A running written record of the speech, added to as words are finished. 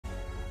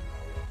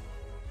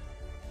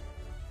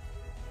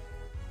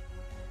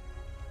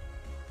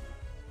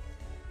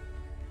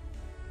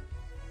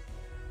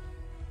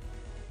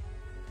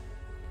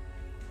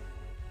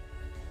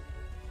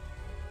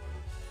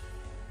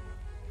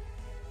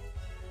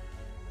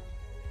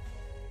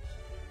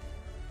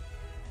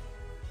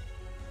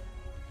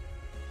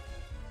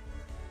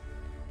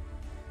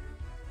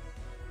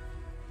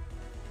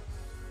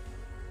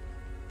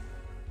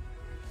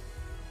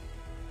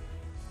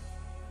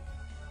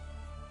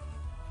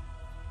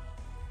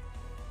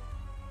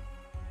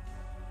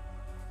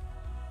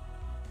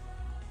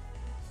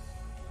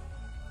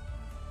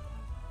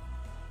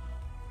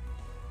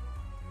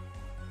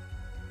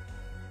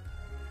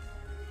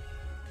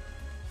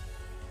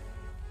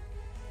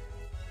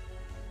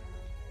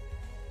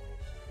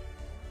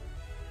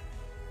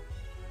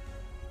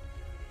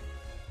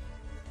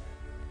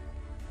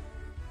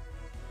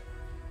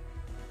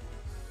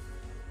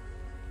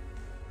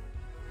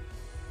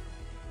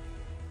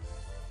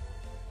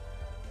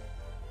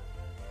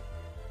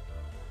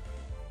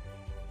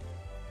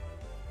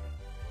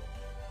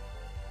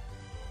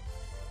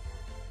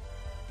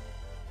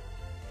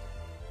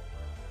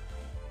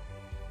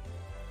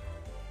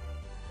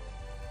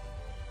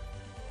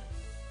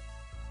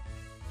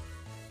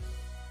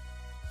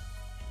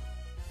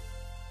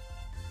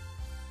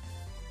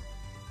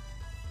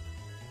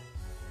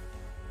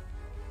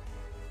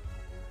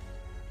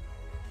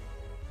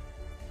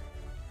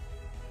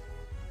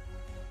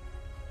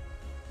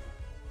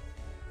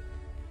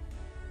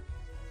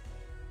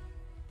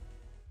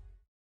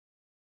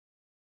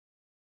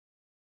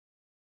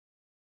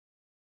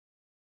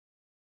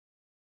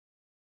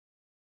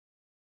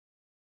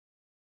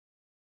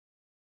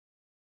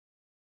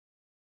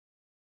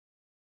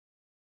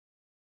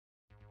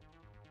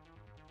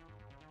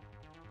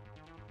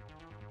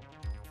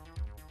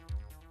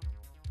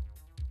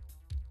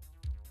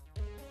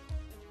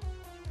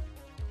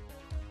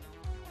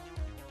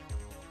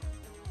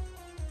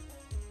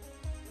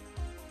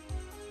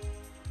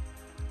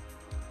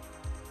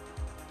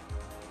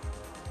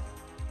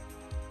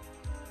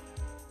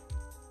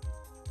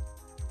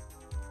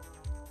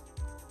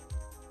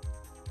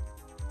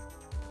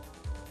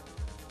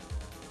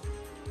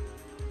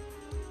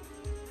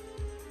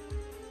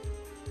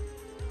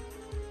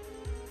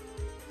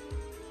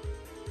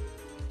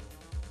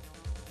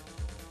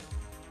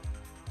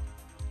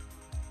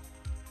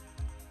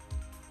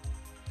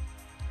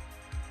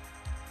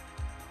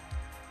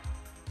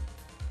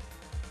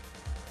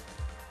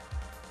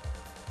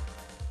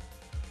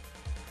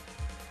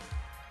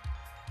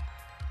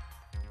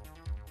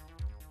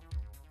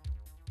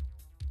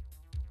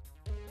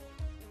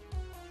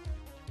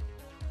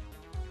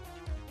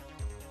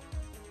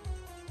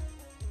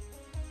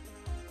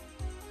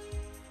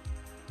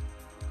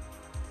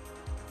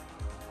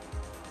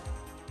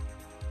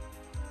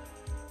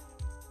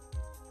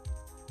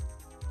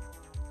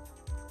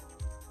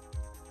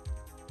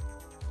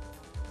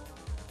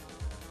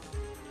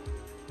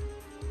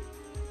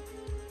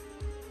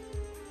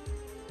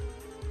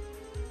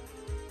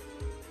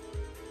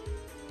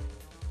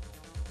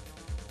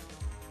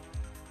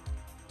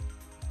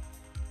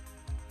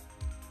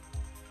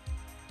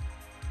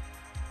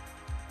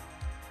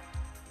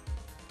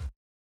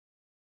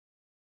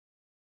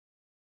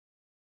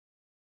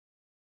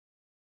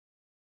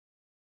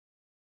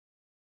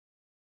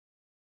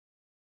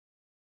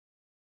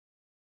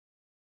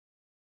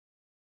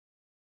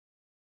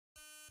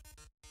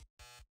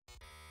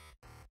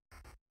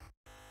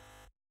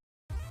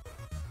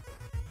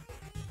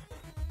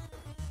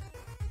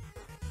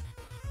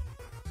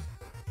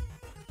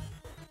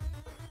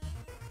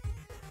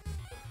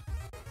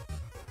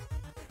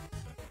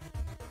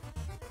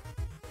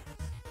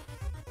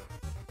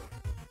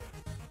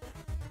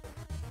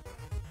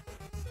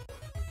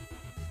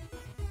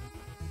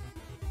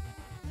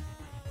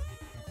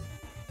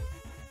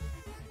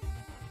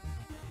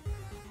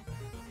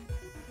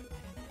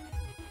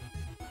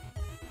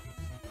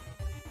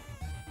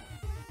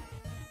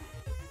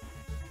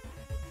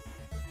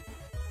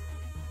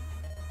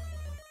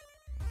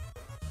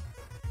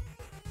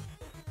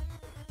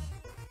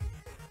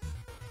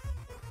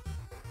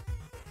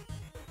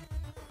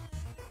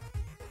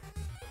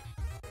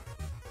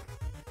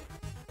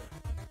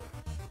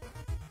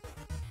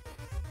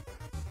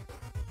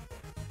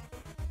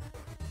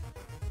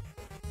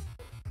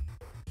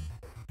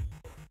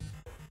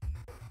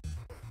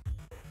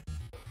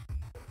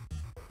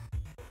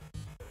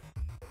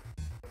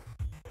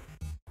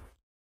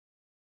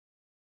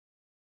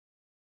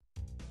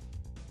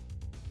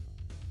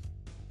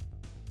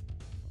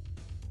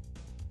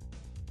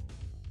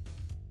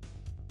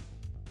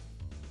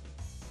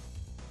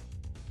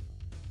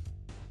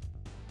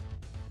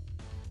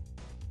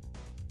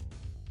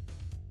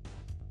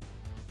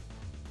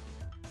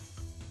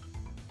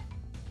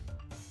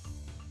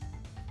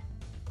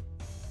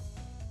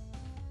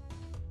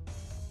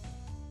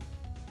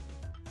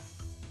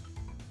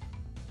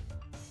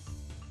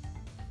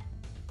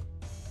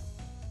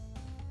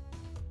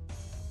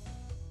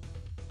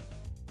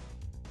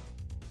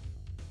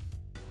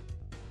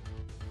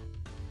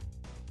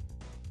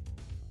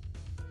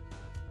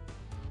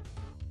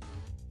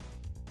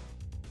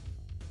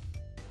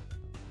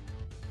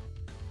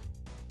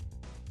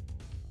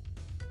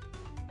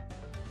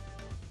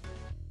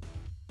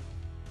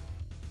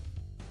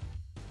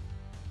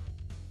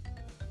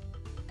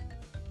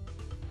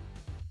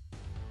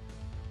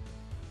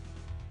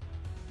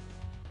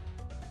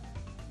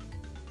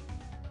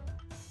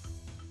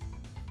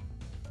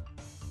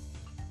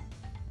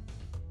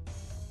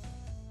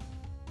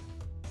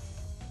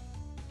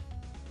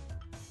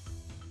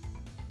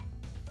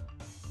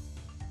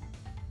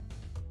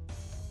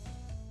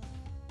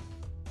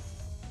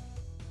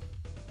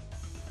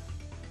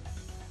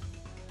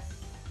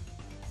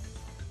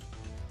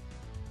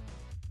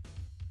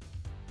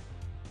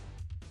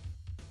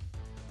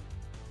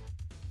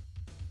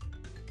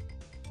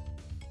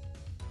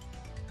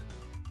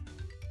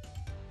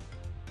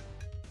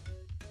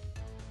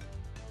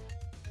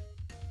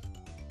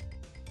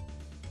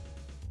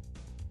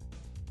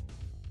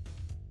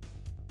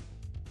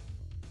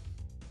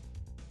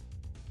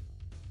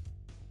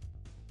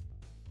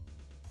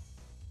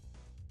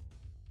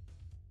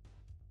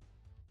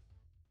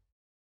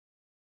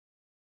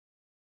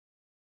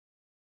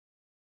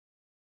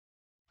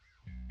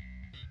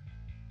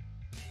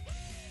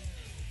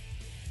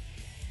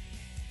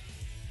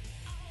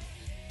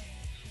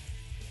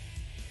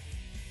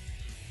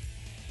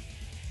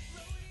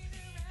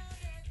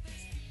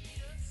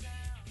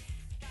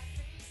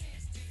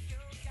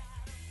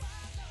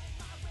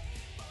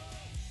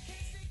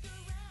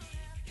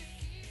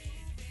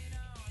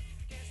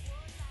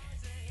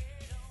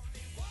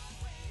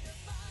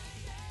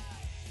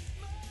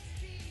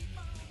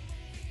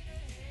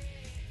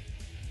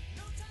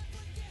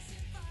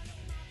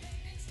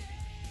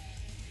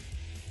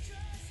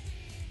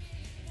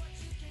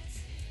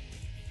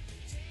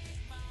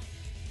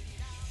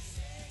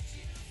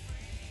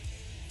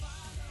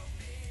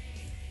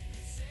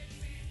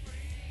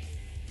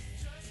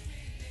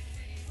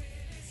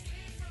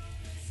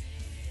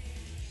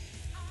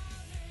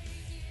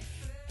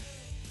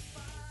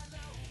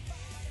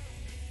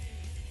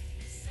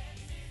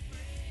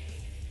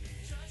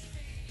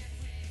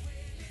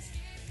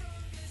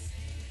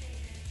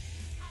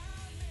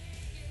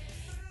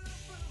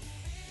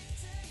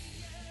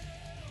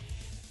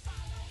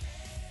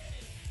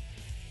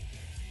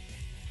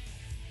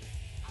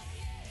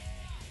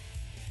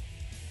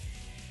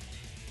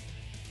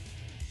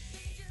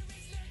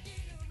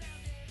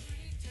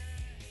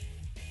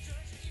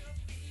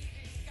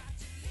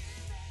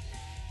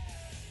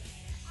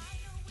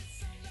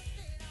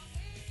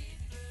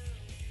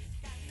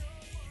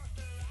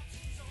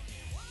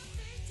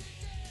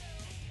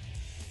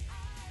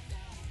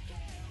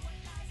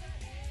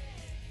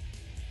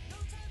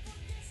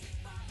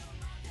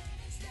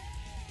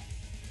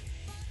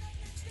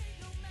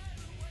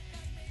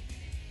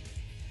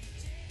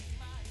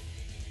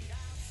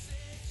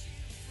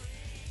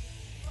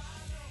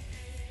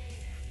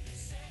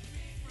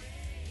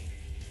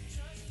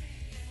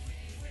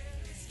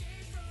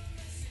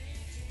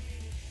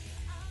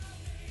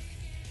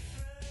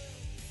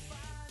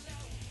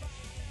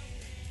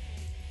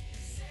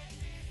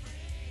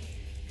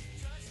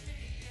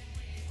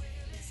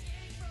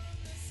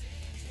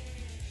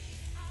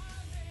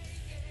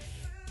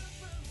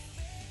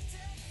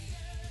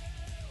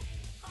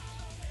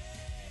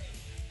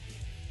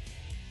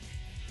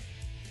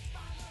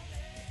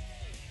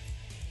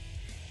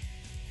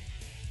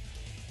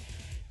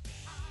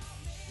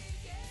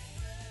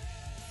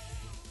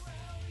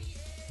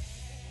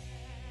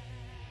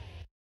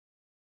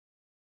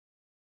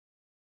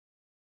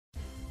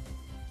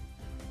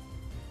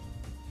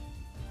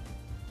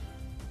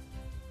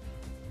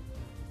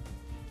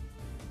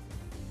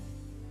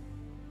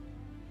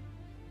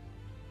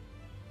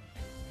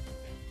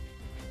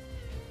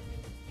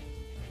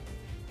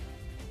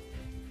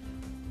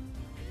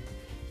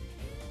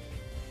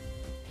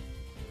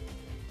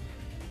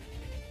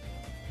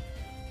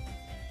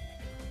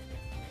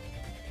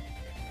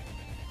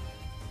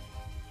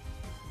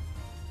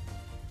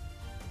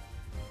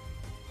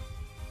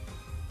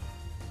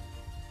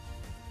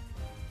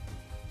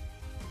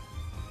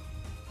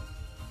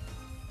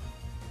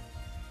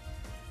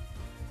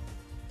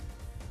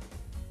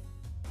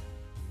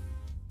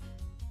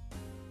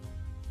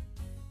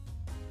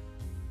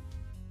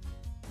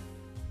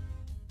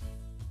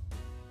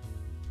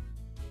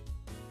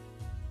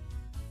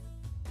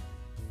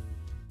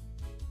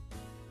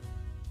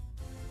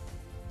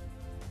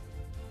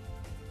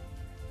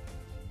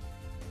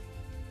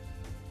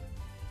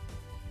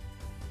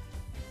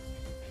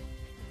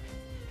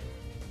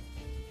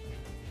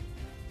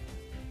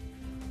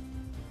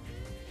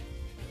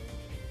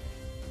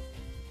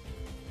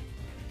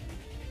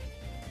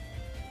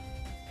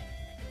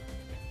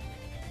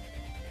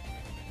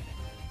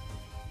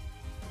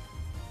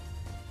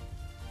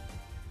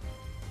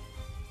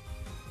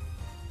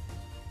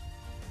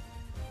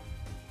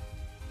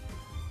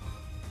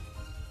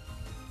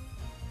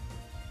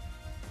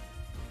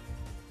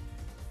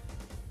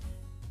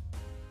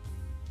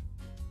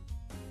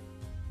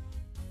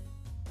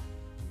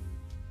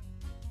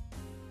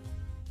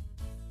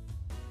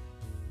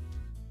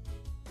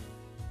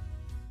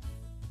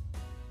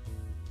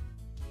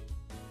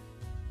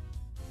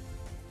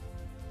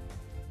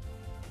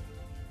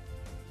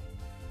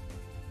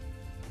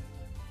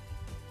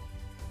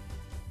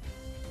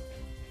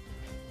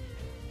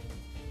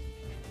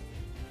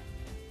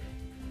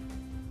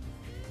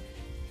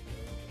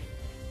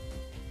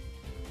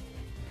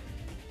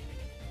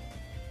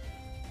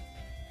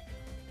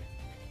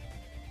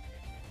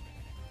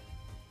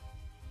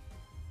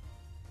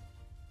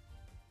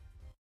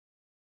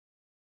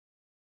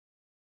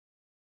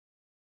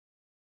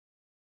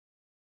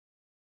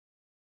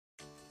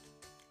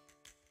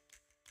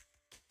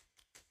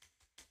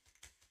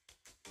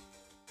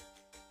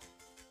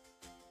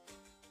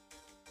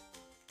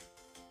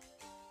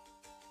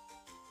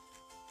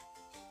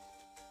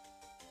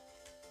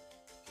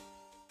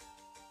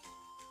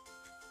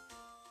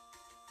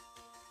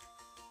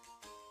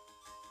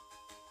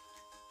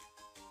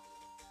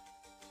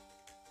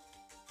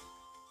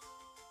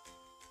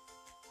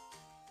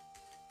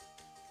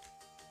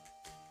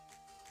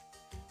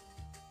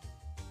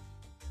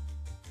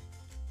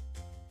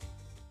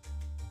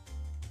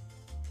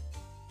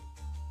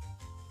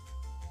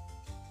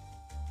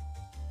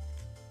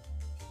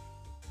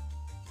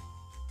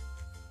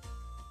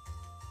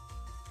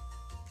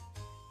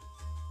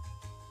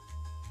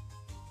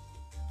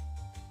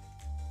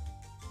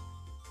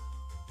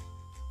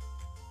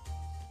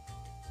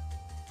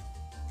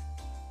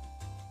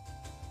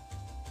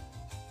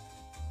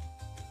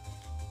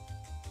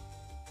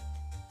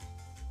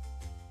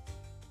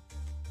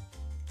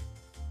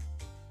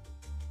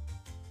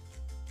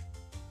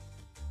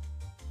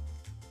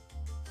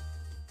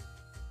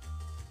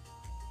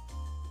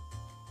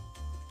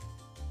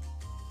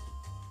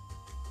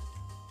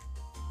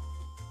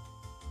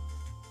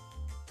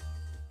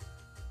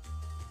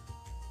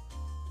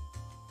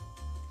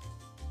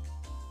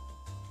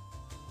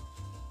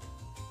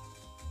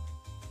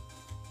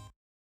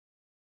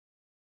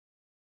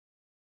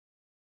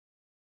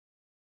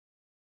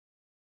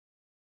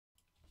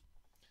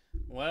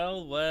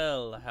Well,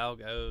 well, how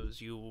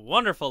goes, you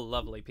wonderful,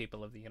 lovely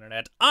people of the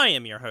internet? I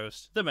am your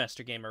host, the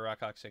Master Gamer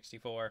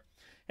Rawk64,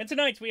 and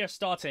tonight we are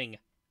starting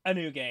a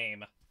new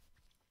game.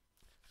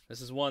 This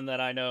is one that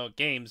I know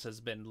Games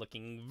has been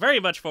looking very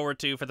much forward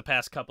to for the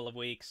past couple of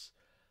weeks.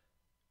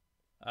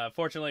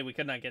 Fortunately, we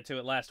could not get to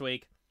it last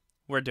week.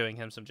 We're doing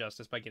him some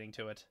justice by getting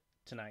to it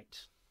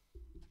tonight.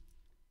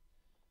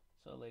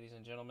 So, ladies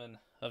and gentlemen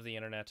of the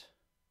internet,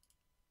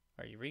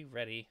 are you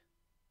ready?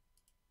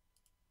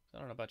 I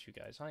don't know about you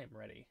guys. I am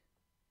ready.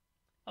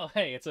 Oh,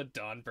 hey, it's a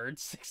Dawnbird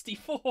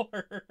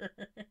 64.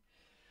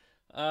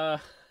 I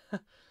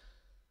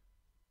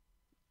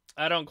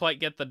don't quite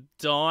get the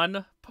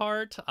dawn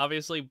part.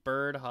 Obviously,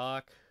 bird,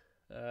 hawk.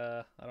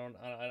 I don't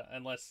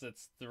unless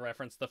it's the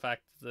reference to the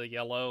fact the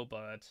yellow,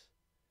 but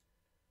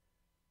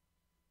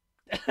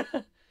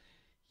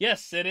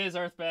yes, it is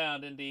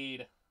Earthbound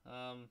indeed.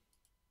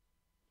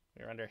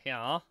 We're under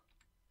here.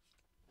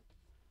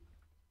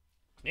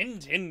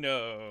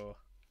 Nintendo.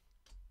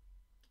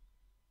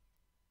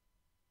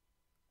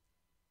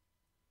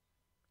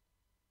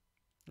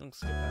 Let's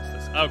skip past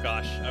this. Oh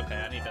gosh. Okay,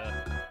 I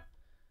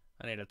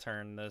need to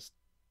turn this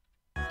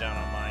down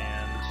on my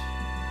end.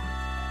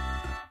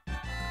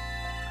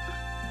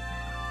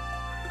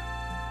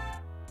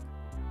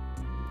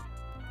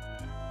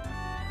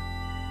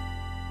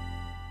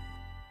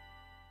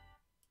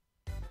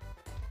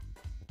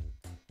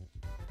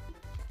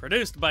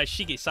 Produced by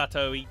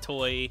Shigesato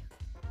Itoi.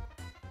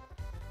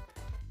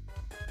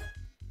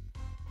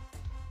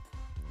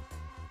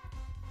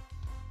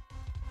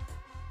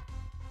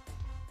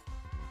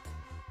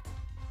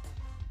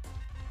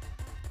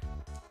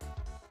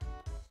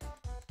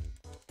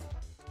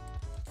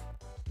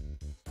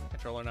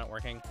 Controller not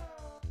working.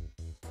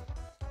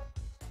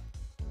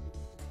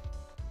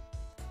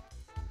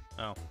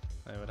 Oh,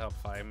 it would help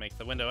if I make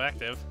the window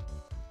active.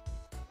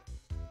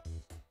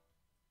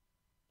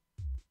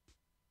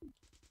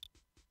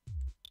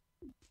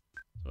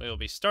 So we will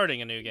be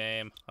starting a new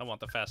game. I want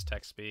the fast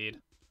text speed.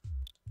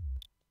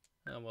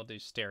 And we'll do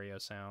stereo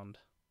sound.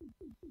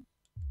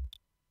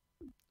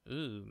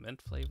 Ooh,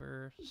 mint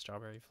flavor,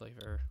 strawberry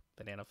flavor,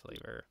 banana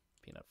flavor,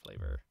 peanut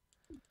flavor.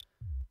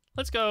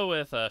 Let's go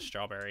with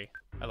strawberry.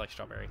 I like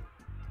strawberry.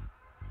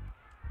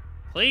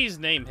 Please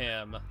name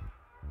him.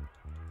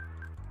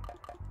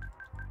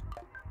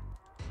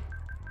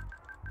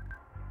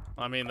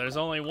 I mean, there's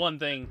only one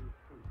thing.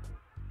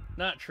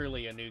 Not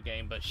truly a new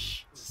game, but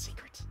shh, it's a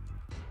secret.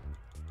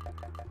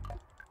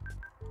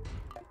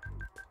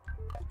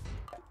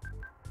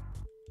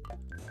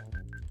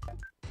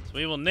 So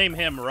we will name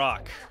him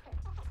Rawk.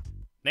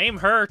 Name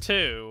her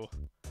too.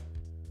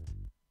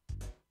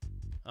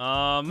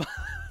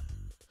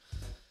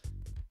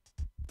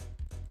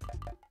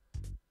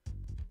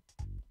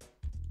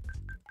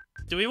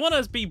 Do we want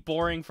to be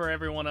boring for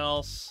everyone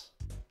else?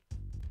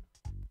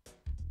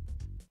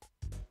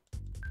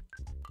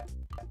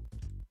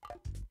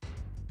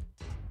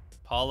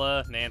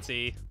 Paula,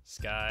 Nancy,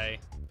 Sky,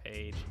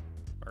 Paige,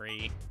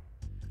 Marie.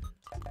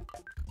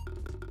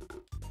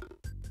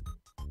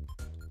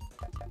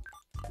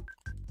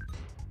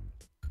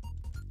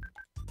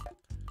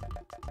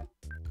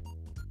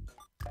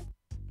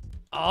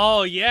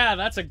 Oh, yeah,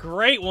 that's a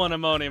great one,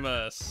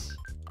 Amonimus.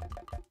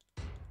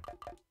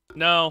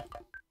 No.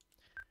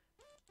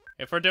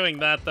 If we're doing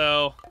that,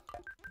 though...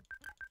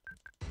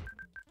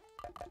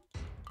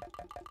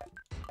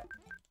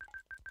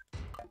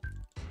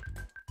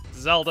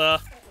 Zelda.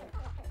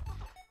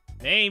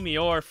 Name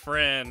your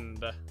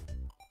friend.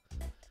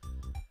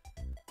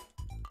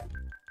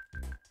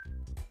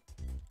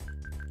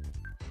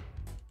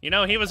 You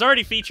know, he was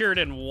already featured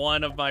in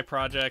one of my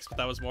projects, but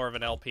that was more of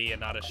an LP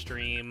and not a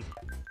stream.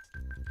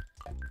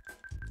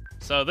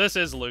 So this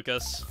is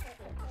Lucas.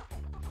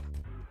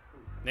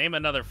 Name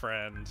another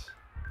friend.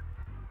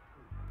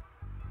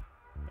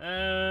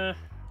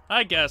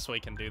 I guess we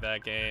can do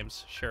that,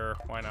 Games. Sure,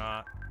 why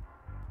not?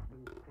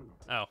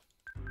 Oh.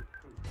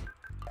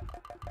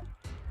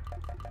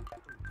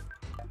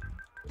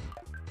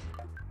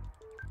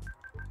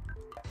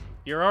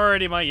 You're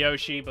already my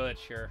Yoshi, but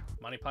sure.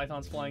 Monty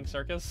Python's Flying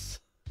Circus?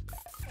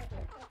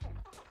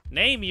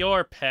 Name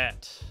your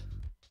pet.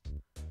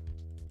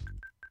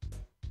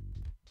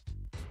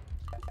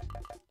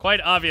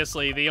 Quite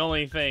obviously, the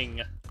only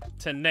thing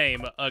to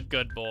name a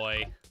good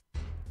boy.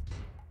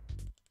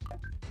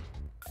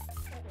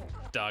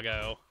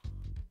 Doggo.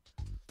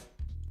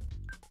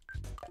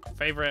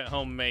 Favorite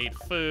homemade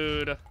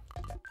food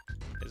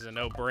is a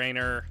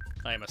no-brainer.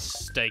 I am a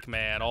steak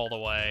man all the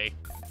way.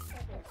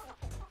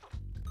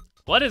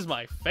 What is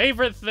my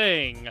favorite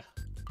thing?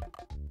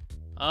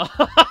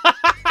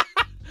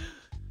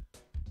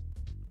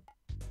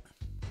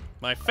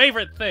 My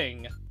favorite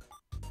thing.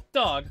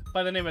 Dog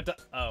by the name of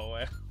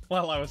oh,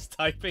 while I was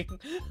typing.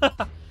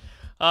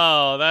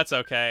 Oh, that's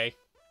okay.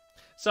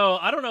 So,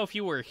 I don't know if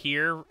you were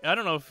here. I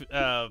don't know if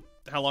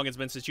how long it's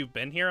been since you've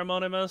been here,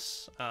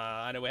 Amonimus.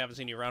 I know we haven't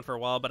seen you around for a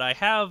while, but I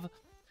have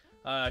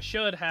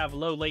should have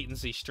low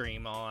latency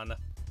stream on.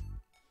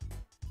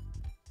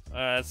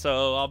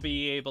 So I'll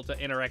be able to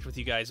interact with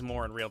you guys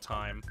more in real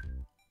time.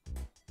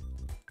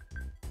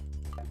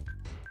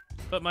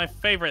 but my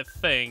favorite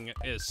thing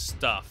is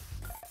stuff.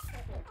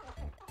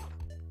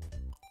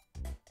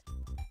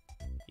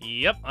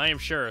 Yep, I am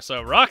sure.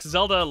 So, Rawk,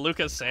 Zelda,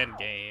 Lucas, and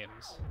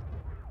games.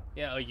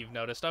 Yeah, oh, you've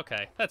noticed.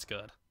 Okay, that's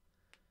good.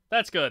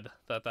 That's good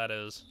that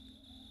is.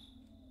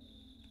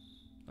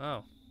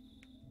 Oh.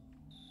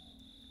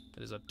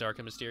 It is a dark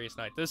and mysterious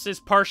night. This is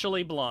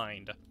partially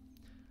blind.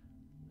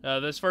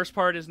 This first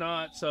part is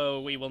not,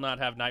 so we will not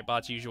have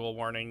Nightbot's usual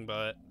warning,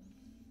 but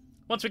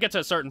once we get to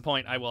a certain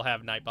point, I will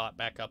have Nightbot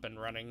back up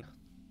and running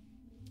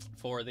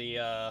for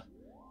the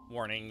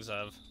warnings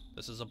of,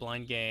 this is a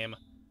blind game,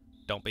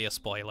 don't be a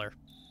spoiler.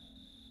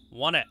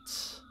 On it,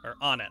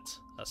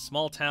 a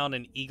small town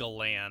in Eagle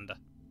Land.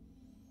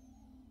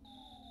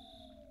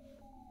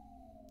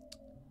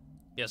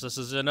 Yes, this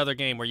is another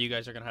game where you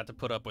guys are going to have to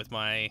put up with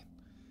my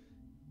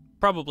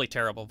probably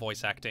terrible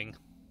voice acting.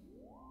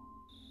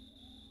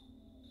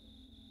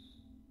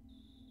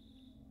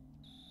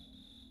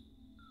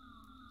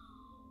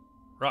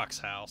 Rawk's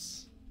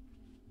house.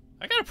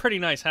 I got a pretty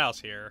nice house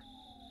here.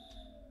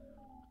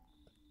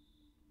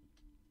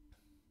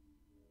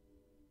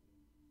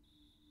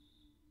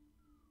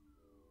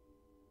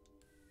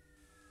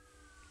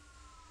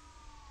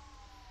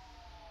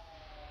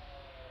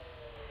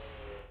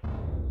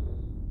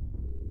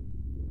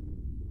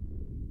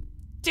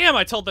 Damn,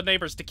 I told the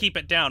neighbors to keep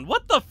it down.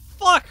 What the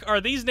fuck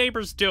are these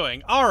neighbors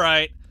doing?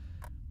 Alright.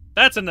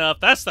 That's enough.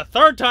 That's the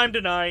third time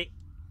tonight.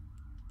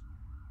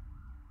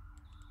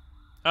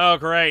 Oh,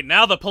 great.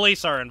 Now the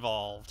police are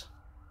involved.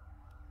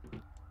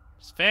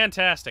 It's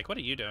fantastic. What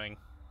are you doing?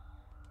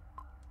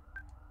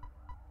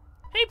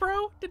 Hey,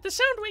 bro. Did the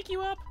sound wake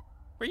you up?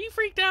 Were you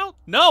freaked out?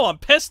 No, I'm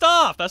pissed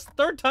off. That's the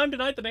third time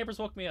tonight the neighbors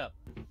woke me up.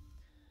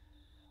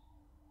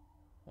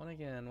 One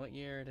again. What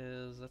year it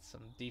is? That's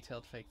some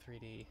detailed fake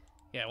 3D.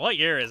 Yeah, what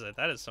year is it?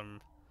 That is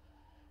some...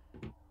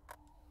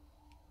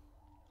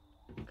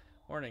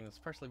 Warning, it's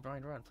partially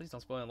blind run. Please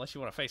don't spoil it unless you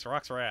want to face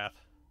Rawk's wrath.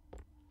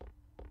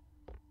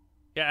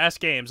 Yeah,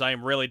 ask Games. I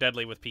am really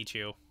deadly with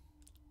Pichu.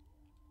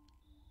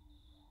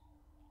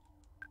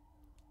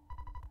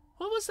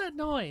 What was that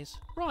noise?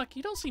 Rawk,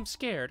 you don't seem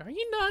scared. Are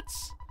you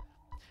nuts?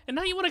 And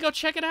now you want to go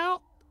check it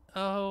out?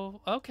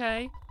 Oh,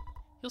 okay.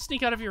 You'll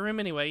sneak out of your room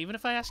anyway, even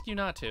if I ask you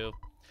not to.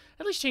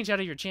 At least change out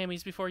of your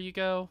jammies before you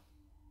go.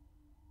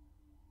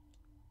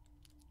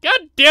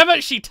 God damn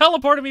it, she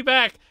teleported me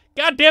back!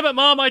 God damn it,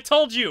 Mom, I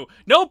told you!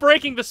 No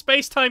breaking the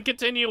space-time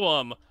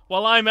continuum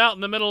while I'm out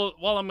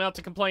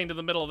to complain to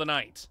the middle of the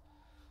night.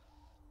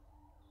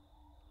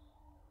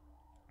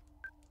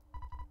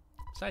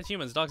 Besides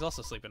humans, dogs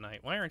also sleep at night.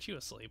 Why aren't you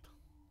asleep?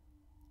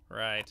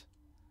 Right.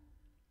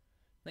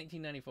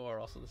 1994,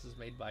 also this is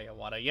made by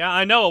Iwata. Yeah,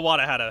 I know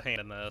Iwata had a hand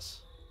in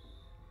this.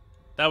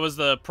 That was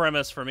the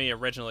premise for me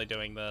originally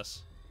doing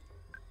this.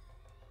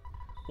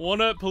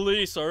 One-Up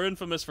police are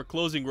infamous for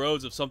closing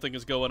roads if something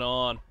is going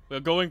on. We're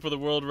going for the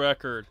world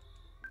record.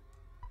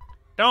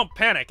 Don't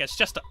panic, it's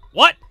just a...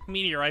 What?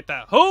 Meteorite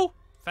that... Who?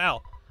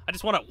 Foul. I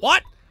just want to...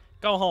 What?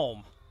 Go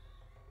home.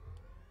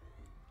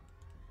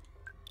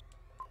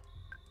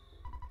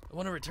 I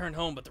want to return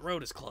home, but the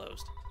road is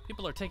closed.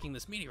 People are taking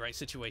this meteorite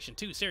situation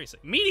too seriously.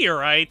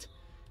 Meteorite?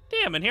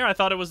 Damn, and here I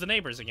thought it was the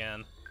neighbors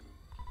again.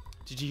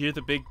 Did you hear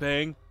the big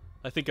bang?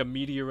 I think a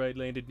meteorite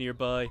landed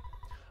nearby.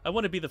 I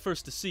want to be the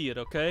first to see it,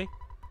 okay?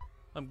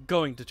 I'm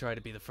going to try to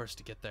be the first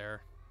to get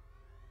there.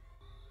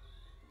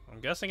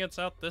 I'm guessing it's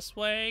out this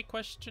way,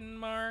 question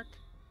mark?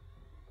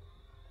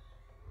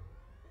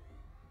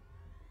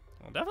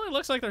 Well, definitely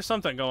looks like there's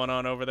something going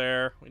on over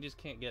there. We just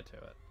can't get to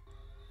it.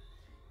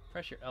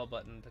 Press your L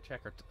button to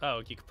check or... Oh,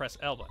 you can press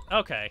L button.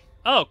 Okay.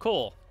 Oh,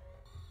 cool.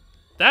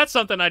 That's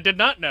something I did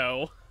not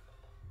know.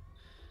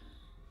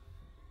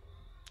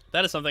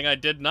 That is something I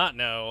did not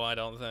know, I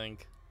don't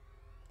think.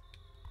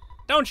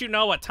 Don't you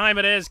know what time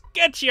it is?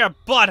 Get your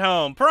butt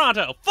home,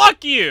 pronto!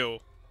 Fuck you!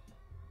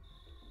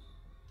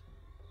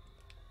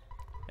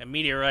 A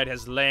meteorite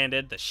has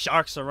landed, the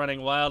sharks are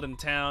running wild in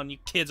town, you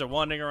kids are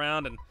wandering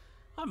around, and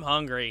I'm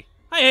hungry.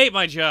 I hate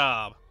my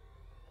job!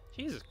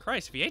 Jesus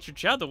Christ, if you hate your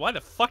job, then why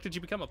the fuck did you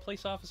become a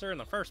police officer in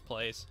the first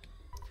place?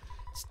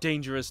 It's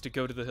dangerous to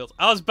go to the hills.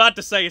 I was about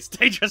to say, it's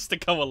dangerous to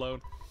go alone.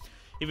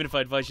 Even if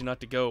I advise you not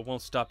to go, it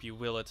won't stop you,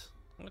 will it?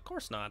 Well, of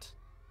course not.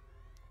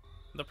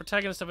 I'm the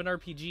protagonist of an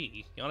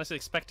RPG. You honestly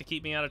expect to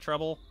keep me out of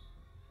trouble?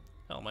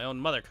 Hell, my own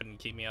mother couldn't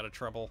keep me out of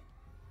trouble.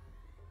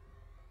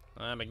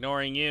 I'm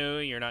ignoring you.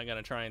 You're not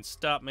gonna try and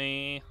stop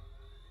me.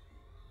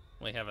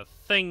 We have a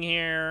thing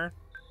here.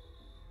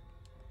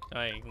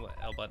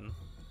 L button.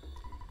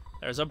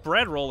 There's a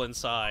bread roll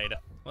inside.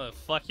 Well,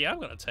 fuck yeah, I'm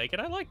gonna take it.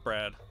 I like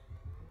bread.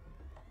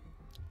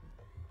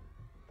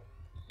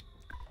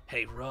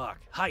 Hey, Rawk.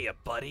 Hiya,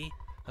 buddy.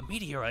 A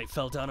meteorite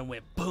fell down and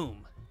went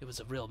boom. It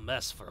was a real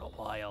mess for a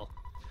while.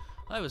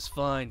 I was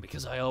fine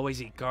because I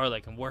always eat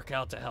garlic and work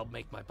out to help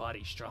make my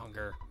body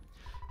stronger.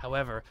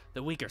 However,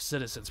 the weaker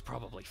citizens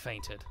probably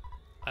fainted.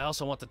 I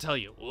also want to tell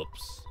you,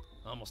 whoops,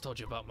 I almost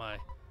told you about my,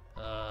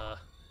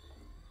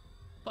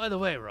 By the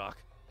way, Rawk,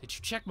 did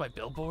you check my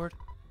billboard?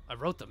 I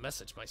wrote the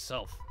message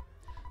myself.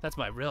 That's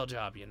my real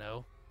job, you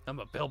know. I'm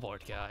a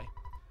billboard guy.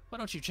 Why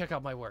don't you check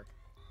out my work?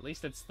 At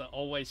least it's the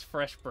always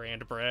fresh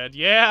brand bread.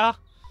 Yeah!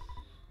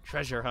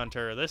 Treasure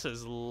hunter. This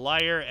is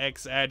Liar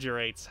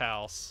Exaggerate's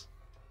house.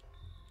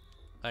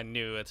 I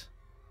knew it.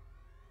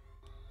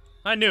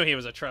 I knew he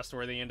was a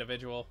trustworthy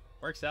individual.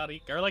 Works out,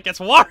 eat garlic. It's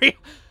Wario!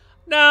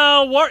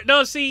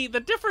 No, see, the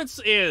difference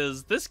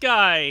is this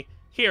guy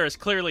here is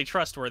clearly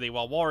trustworthy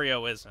while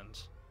Wario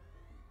isn't.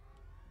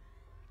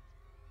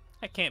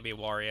 That can't be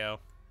Wario.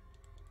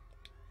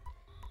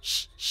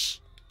 Shh, shh.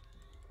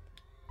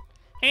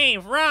 Hey,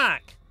 Rawk!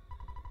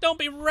 Don't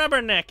be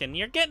rubbernecking.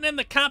 You're getting in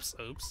the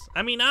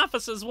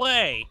office's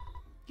way.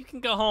 You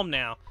can go home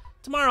now.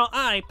 Tomorrow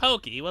I,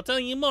 Pokey, will tell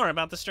you more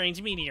about the strange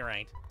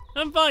meteorite.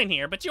 I'm fine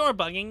here, but you're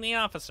bugging the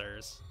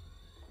officers.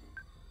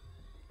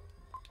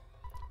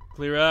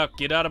 Clear out.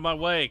 Get out of my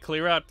way.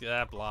 Clear out.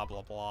 Blah,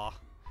 blah, blah.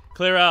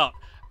 Clear out.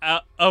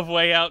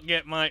 Way out.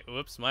 Get my...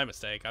 Oops, my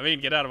mistake. I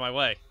mean, get out of my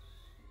way.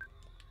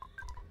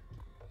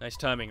 Nice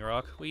timing,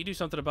 Rawk. Will you do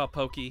something about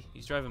Pokey?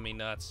 He's driving me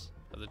nuts.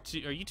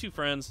 Are you two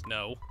friends?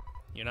 No.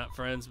 You're not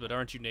friends, but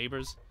aren't you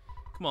neighbors?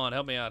 Come on,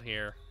 help me out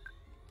here.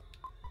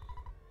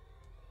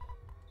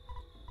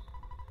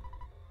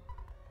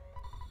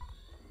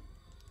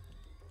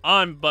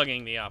 I'm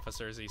bugging the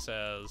officers, he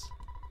says.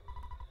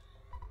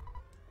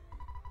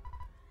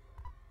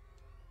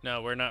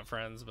 No, we're not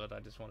friends, but I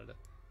just wanted to...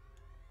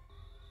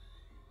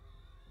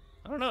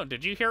 I don't know,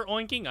 did you hear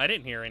oinking? I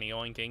didn't hear any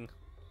oinking.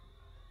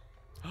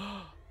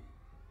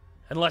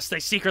 Unless they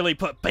secretly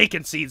put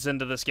bacon seeds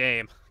into this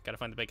game. Gotta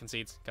find the bacon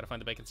seeds. Gotta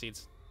find the bacon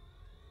seeds.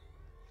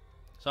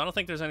 So I don't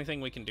think there's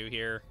anything we can do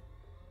here.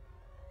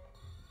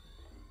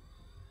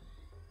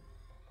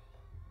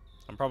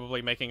 I'm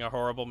probably making a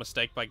horrible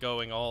mistake by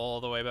going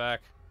all the way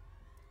back.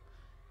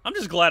 I'm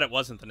just glad it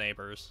wasn't the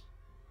neighbors.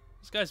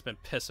 This guy's been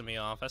pissing me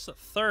off. That's the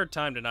third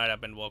time tonight I've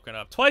been woken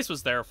up. Twice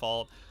was their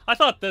fault. I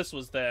thought this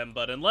was them,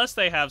 but unless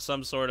they have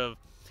some sort of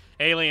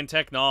alien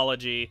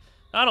technology,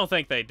 I don't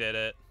think they did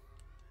it.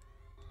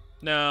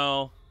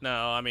 No,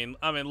 I mean,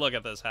 look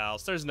at this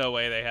house. There's no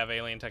way they have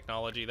alien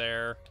technology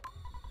there.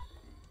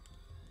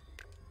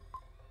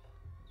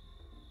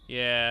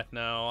 Yeah,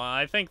 no,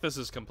 I think this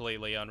is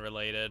completely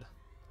unrelated.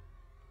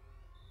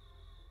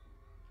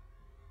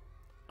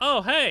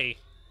 Oh, hey!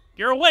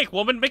 You're awake,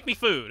 woman! Make me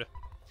food!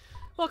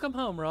 Welcome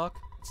home, Rawk.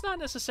 It's not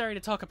necessary to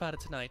talk about it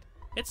tonight.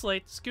 It's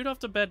late. Scoot off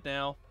to bed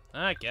now.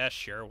 I guess,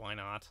 sure, why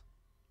not?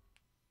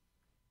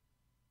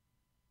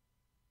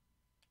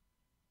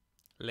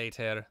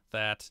 Later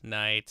that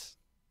night.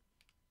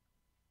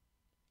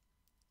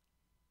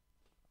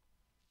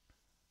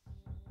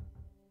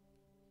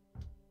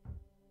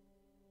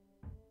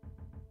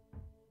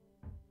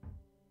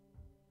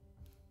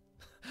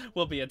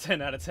 Will be a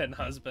 10 out of 10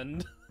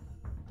 husband.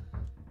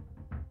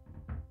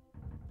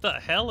 The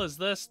hell is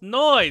this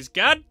noise?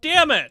 God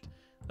damn it!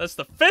 That's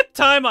the 5th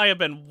time I have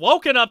been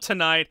woken up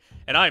tonight,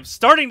 and I am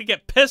starting to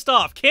get pissed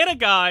off. Can a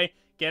guy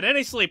get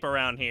any sleep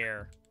around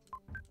here?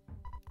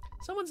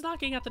 Someone's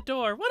knocking at the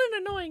door. What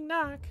an annoying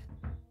knock.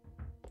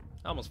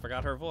 I almost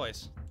forgot her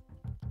voice.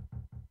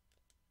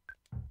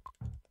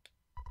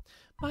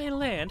 My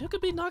land, who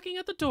could be knocking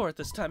at the door at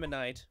this time of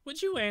night?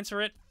 Would you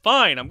answer it?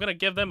 Fine, I'm gonna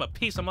give them a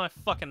piece of my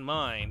fucking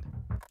mind.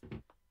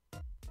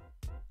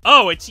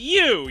 Oh, it's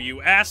you,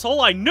 you asshole!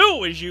 I knew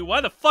it was you!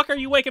 Why the fuck are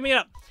you waking me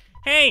up?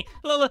 Hey,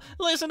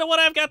 listen to what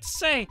I've got to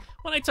say.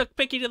 When I took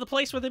Picky to the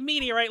place where the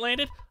meteorite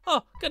landed...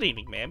 Oh, good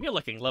evening, ma'am. You're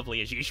looking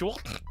lovely as usual.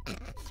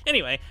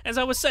 Anyway, as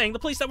I was saying, the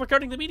police that were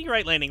guarding the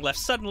meteorite landing left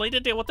suddenly to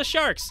deal with the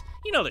sharks.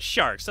 You know the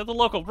sharks, they're the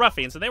local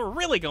ruffians, and they were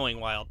really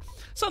going wild.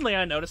 Suddenly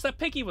I noticed that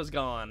Picky was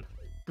gone.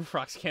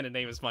 Rawk's canon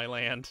name is my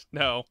land.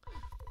 No.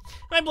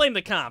 I blame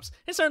the cops.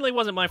 It certainly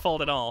wasn't my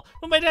fault at all.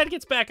 When my dad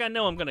gets back, I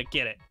know I'm gonna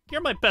get it.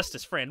 You're my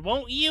bestest friend.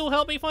 Won't you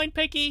help me find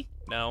Picky?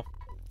 No.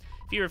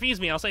 If you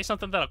refuse me, I'll say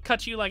something that'll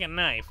cut you like a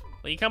knife.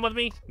 Will you come with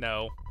me?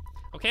 No.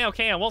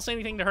 Okay, I won't say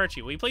anything to hurt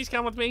you. Will you please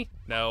come with me?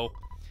 No.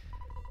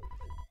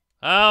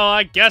 Oh,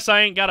 I guess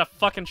I ain't got a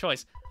fucking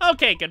choice.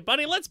 Okay, good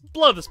buddy, let's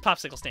blow this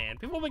popsicle stand.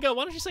 Before we go,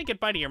 why don't you say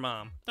goodbye to your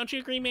mom? Don't you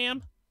agree,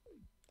 ma'am?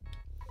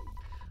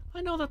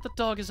 I know that the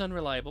dog is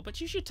unreliable,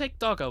 but you should take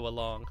Doggo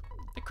along.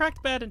 The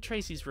cracked bed in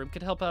Tracy's room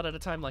could help out at a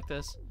time like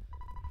this.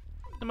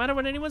 No matter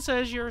what anyone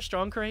says, you're a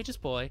strong, courageous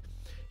boy.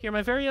 You're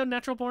my very own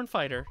natural-born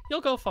fighter.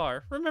 You'll go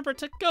far. Remember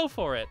to go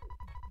for it.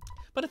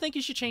 But I think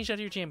you should change out of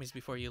your jammies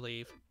before you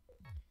leave.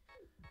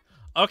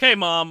 Okay,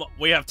 Mom,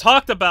 we have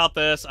talked about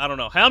this I don't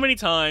know how many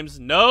times.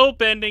 No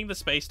bending the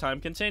space-time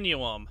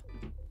continuum.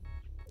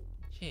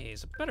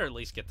 Jeez, I better at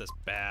least get this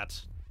bat.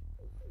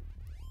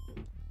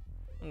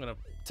 I'm gonna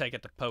take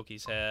it to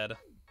Pokey's head.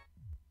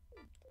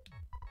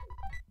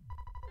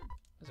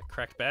 There's a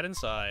cracked bat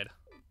inside.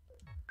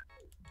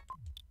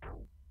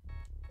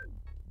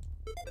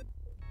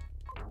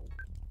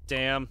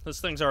 Damn, this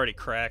thing's already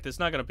cracked. It's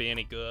not gonna be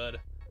any good.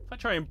 If I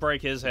try and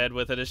break his head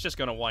with it, it's just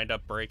gonna wind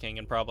up breaking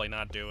and probably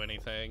not do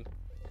anything.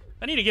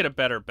 I need to get a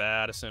better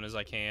bat as soon as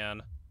I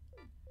can.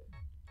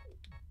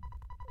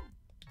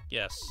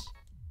 Yes.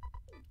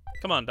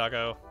 Come on,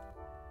 Doggo.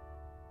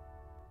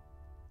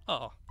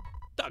 Oh,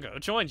 Doggo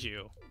joined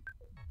you.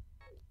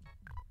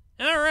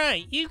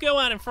 Alright, you go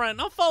out in front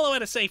and I'll follow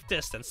at a safe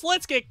distance.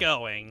 Let's get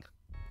going.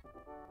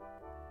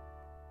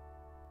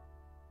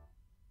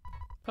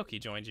 Pokey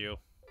joined you.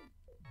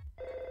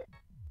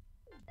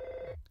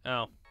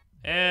 Oh.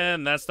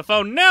 And that's the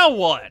phone. Now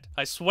what?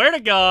 I swear to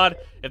God,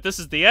 if this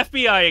is the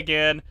FBI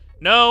again,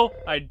 no,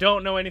 I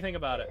don't know anything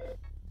about it.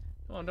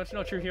 Oh, don't you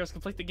know true heroes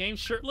complete the game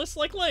shirtless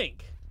like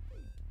Link?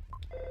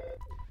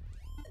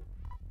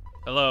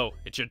 Hello,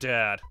 it's your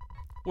dad.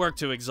 Work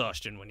to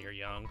exhaustion when you're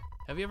young.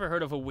 Have you ever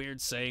heard of a weird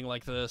saying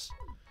like this?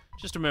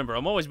 Just remember,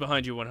 I'm always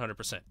behind you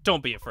 100%.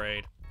 Don't be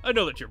afraid. I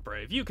know that you're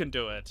brave. You can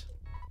do it.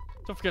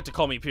 Don't forget to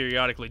call me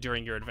periodically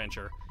during your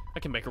adventure. I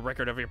can make a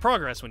record of your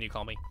progress when you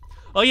call me.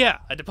 Oh yeah,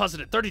 I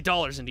deposited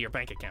 $30 into your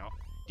bank account.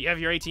 Do you have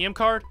your ATM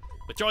card?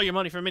 Withdraw your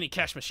money from any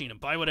cash machine and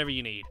buy whatever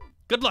you need.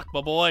 Good luck,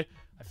 my boy.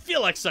 I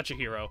feel like such a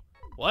hero.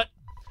 What?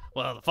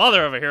 Well, the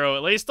father of a hero,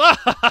 at least. Ah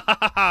ha ha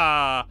ha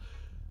ha!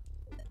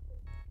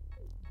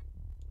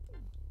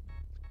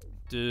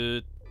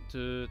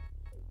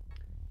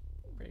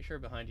 Pretty sure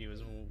behind you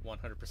is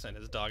 100%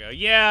 his Doggo.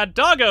 Yeah,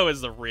 Doggo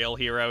is the real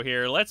hero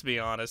here, let's be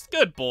honest.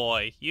 Good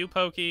boy. You,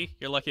 Pokey,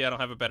 you're lucky I don't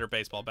have a better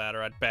baseball bat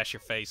or I'd bash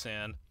your face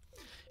in.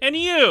 And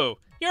you're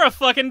a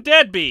fucking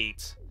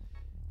deadbeat.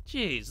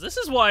 Jeez, this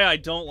is why I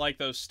don't like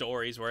those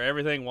stories where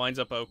everything winds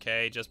up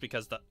okay just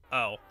because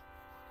oh.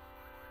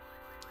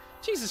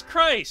 Jesus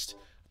Christ!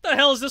 What the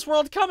hell is this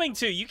world coming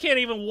to? You can't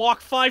even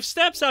walk 5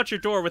 steps out your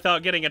door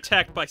without getting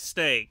attacked by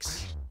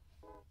snakes.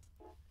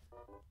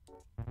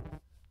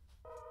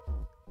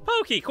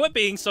 Pokey, quit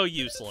being so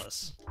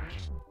useless.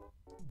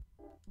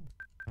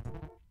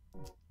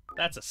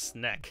 That's a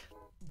snack.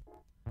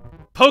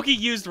 Pokey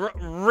used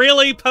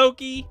really,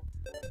 Pokey?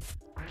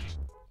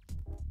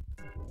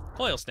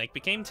 Coil snake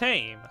became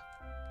tame.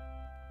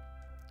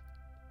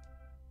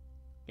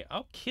 Yeah,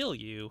 I'll kill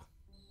you.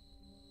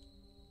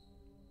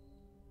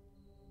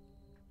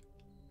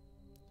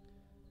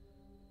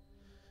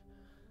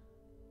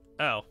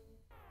 Oh.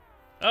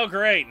 Oh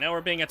great, now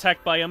we're being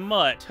attacked by a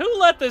mutt. Who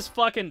let this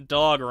fucking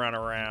dog run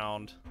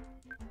around?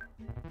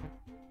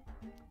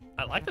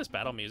 I like this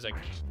battle music.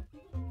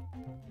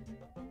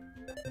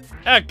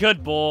 Ah,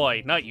 good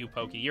boy. Not you,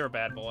 Pokey. You're a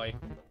bad boy.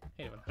 I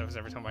hate it when that happens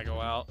every time I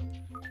go out.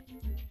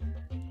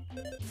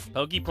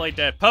 Pokey played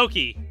dead.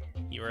 Pokey!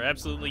 You are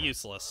absolutely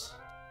useless.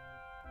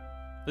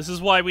 This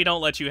is why we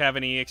don't let you have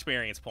any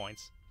experience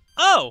points.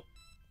 Oh!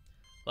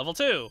 Level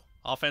 2.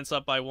 Offense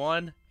up by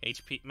 1.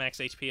 HP, max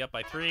HP up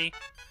by 3.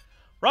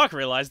 Rawk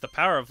realized the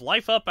power of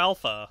Life Up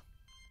Alpha.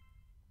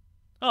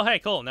 Oh, hey,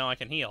 cool. Now I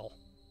can heal.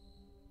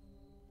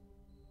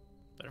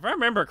 But if I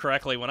remember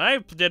correctly, when I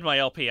did my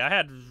LP, I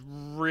had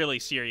really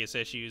serious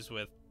issues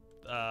with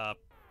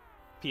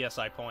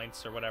PSI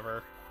points or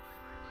whatever.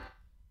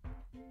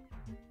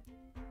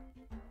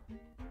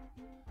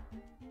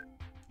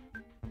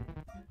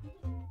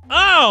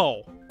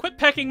 Oh! Quit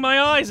pecking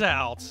my eyes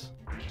out!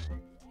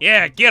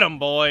 Yeah, get him,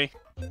 boy!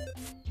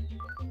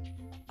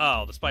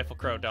 Oh, the spiteful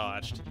crow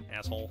dodged.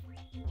 Asshole.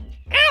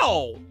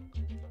 Ow!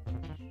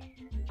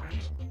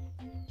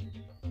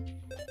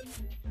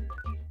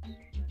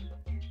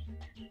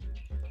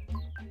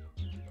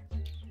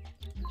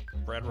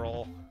 Bread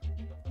roll.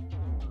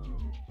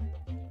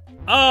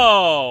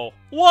 Oh!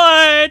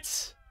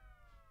 What?!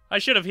 I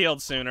should have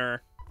healed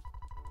sooner.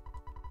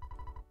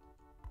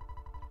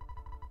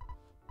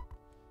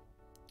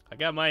 I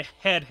got my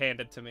head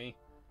handed to me.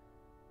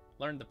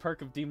 Learned the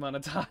perk of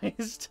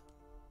demonetized.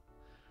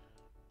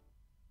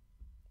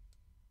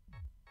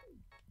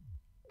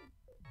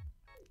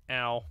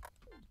 Ow.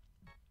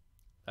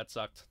 That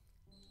sucked.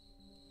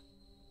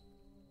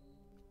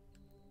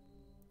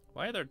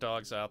 Why are there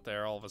dogs out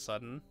there all of a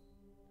sudden?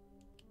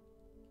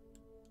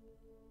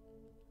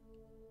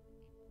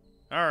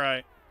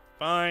 Alright.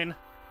 Fine.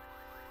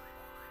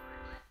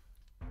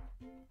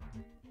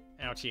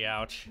 Ouchie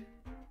ouch.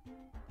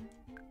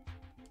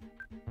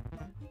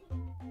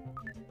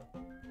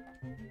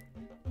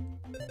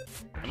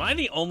 Am I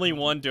the only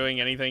one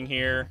doing anything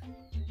here?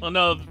 Well,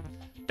 no.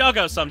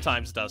 Doggo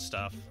sometimes does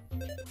stuff.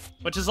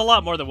 Which is a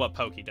lot more than what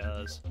Pokey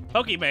does.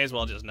 Pokey may as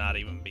well just not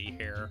even be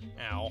here.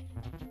 Ow.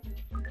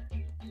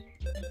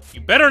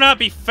 You better not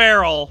be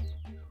feral!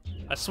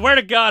 I swear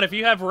to God, if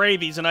you have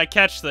rabies and I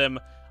catch them,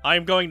 I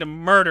am going to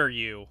murder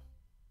you.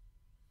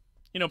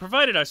 You know,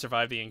 provided I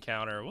survive the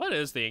encounter. What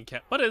is the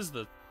encounter? What is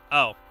the...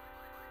 Oh.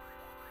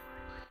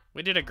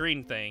 We did a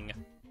green thing.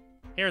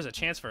 Here's a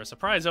chance for a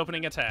surprise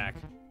opening attack.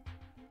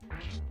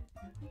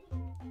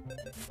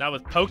 Not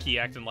with Pokey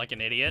acting like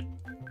an idiot.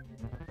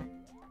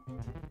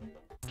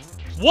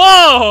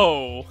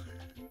 Whoa!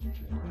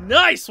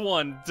 Nice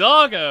one,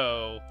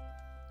 Doggo!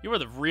 You were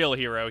the real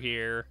hero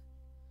here.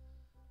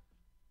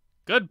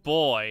 Good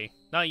boy.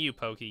 Not you,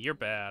 Pokey. You're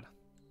bad.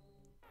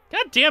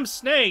 Goddamn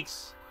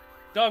snakes!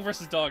 Dog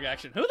versus dog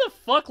action. Who the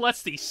fuck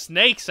lets these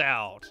snakes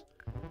out?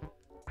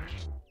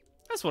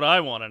 That's what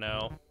I want to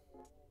know.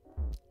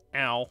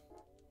 Ow.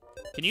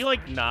 Can you,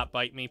 like, not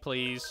bite me,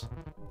 please?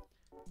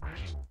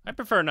 I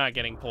prefer not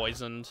getting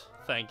poisoned.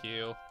 Thank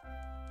you.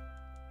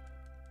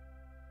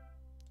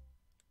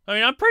 I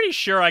mean, I'm pretty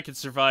sure I could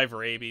survive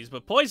rabies,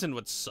 but poison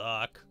would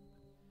suck.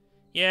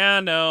 Yeah,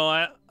 no,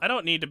 I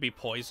don't need to be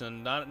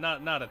poisoned.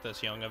 Not at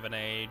this young of an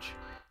age.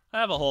 I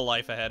have a whole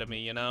life ahead of me,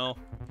 you know?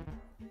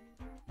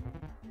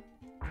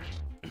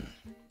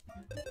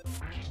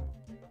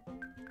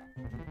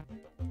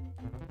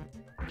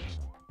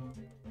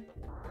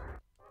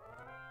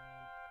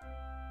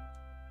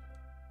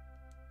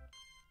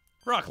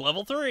 Rock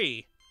level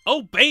 3.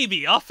 Oh,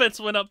 baby! Offense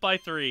went up by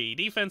 3.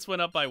 Defense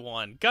went up by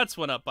 1. Guts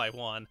went up by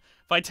 1.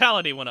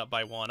 Vitality went up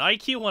by 1.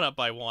 IQ went up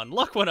by 1.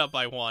 Luck went up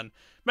by 1.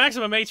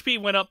 Maximum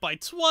HP went up by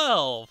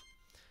 12.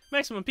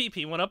 Maximum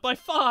PP went up by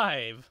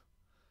 5.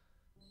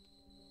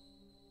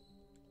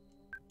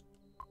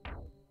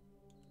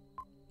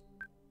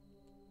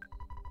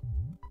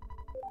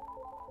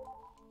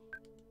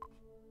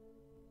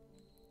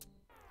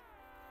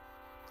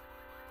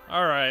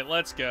 Alright,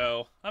 let's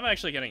go. I'm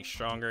actually getting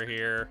stronger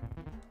here.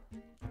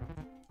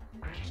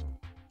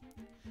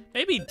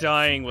 Maybe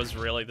dying was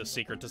really the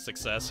secret to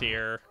success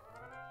here.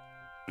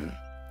 So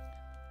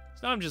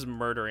now I'm just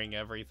murdering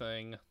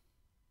everything.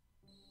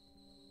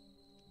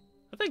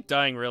 I think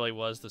dying really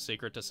was the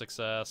secret to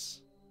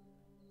success.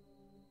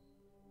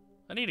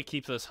 I need to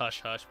keep this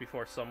hush-hush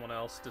before someone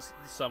else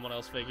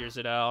figures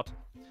it out.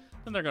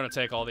 Then they're gonna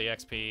take all the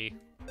XP.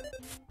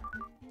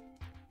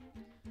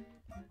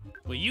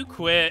 Will you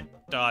quit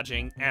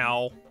dodging?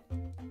 Ow.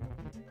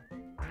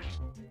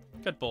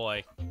 Good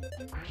boy.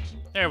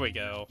 There we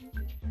go.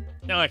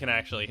 Now I can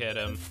actually hit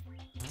him.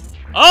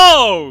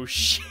 Oh,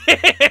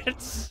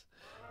 shit!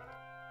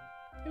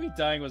 Maybe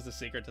dying was the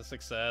secret to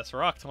success.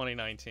 Rawk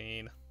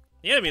 2019.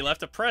 The enemy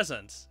left a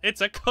present.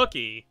 It's a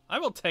cookie. I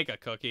will take a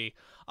cookie.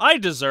 I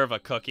deserve a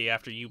cookie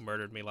after you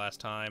murdered me last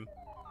time.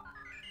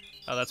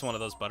 Oh, that's one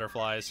of those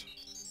butterflies.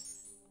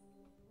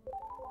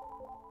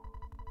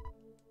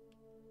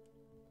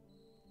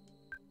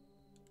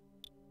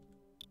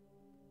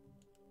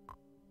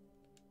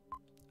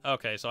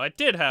 Okay, so I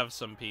did have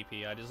some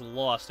PP. I just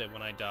lost it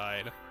when I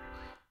died.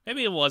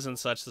 Maybe it wasn't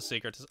such the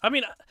secret to... I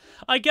mean,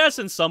 I guess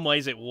in some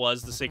ways it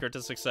was the secret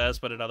to success,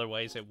 but in other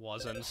ways it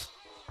wasn't.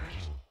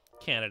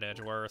 Canada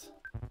Edgeworth.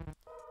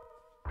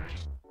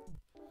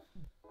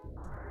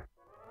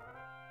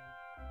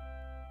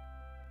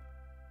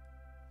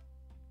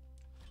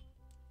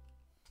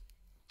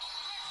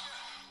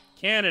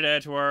 Canada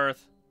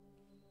Edgeworth.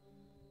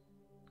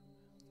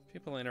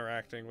 People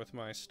interacting with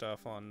my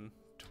stuff on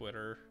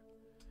Twitter.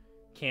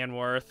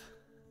 Canworth.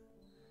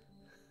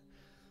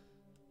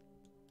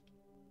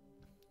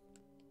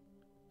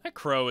 That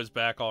crow is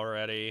back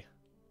already.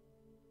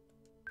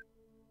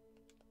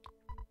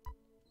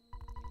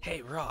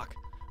 Hey, Rawk.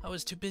 I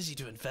was too busy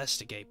to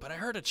investigate, but I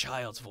heard a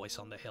child's voice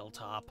on the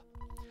hilltop.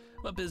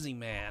 I'm a busy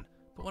man,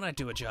 but when I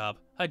do a job,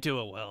 I do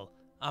it well.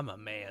 I'm a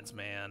man's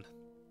man.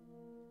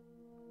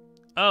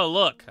 Oh,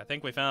 look. I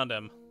think we found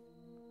him.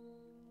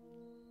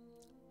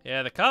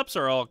 Yeah, the cops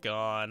are all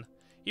gone.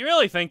 You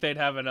really think they'd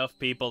have enough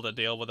people to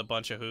deal with a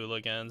bunch of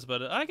hooligans,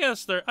 but I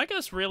guess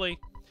really...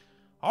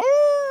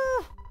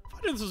 Oh! If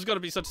I knew this was going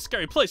to be such a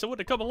scary place, I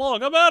wouldn't have come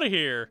along. I'm out of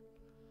here!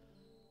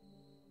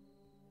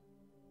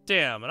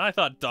 Damn, and I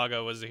thought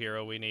Doggo was the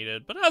hero we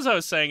needed. But as I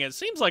was saying, it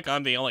seems like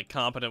I'm the only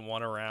competent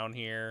one around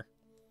here.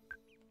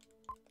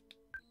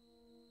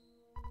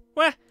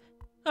 What?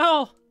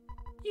 Oh!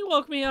 You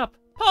woke me up.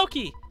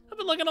 Pokey! I've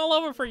been looking all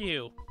over for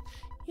you.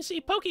 You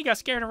see, Pokey got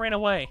scared and ran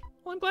away.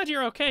 Well, I'm glad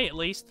you're okay, at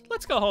least.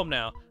 Let's go home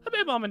now. I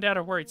bet Mom and Dad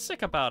are worried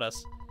sick about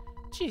us.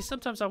 Geez,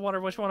 sometimes I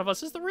wonder which one of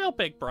us is the real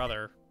big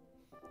brother.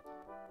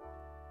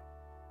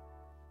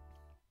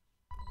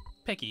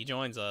 Picky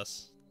joins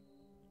us.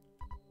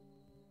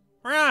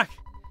 Rawk,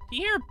 do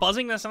you hear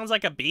buzzing that sounds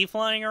like a bee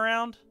flying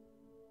around?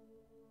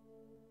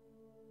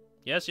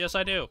 Yes,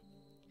 I do.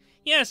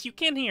 Yes, you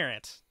can hear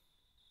it.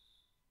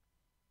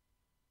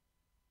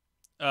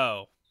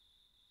 Oh.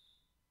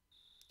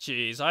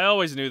 Jeez, I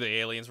always knew the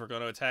aliens were going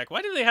to attack.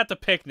 Why do they have to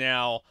pick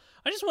now?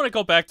 I just want to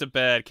go back to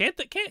bed. Can't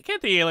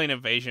the alien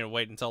invasion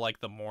wait until,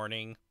 like, the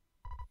morning?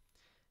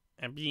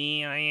 I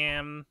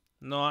am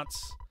not.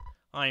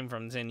 I'm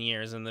from 10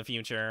 years in the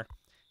future.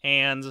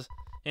 And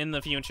in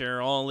the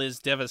future, all is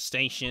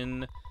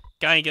devastation.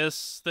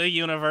 Gygus, the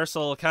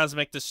universal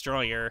cosmic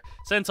destroyer,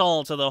 sent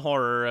all to the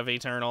horror of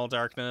eternal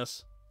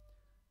darkness.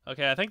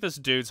 Okay, I think this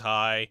dude's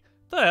high.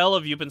 The hell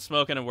have you been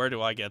smoking and where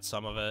do I get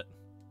some of it?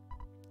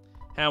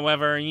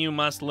 However, you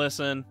must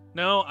listen.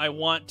 No, I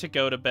want to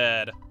go to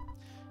bed.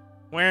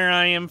 Where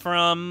I am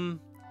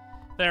from,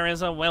 there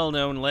is a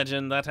well-known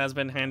legend that has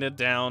been handed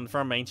down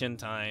from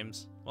ancient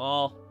times.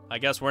 Well, I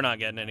guess we're not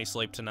getting any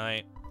sleep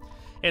tonight.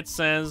 It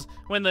says,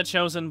 when the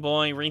chosen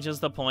boy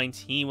reaches the point,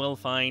 he will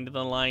find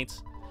the light.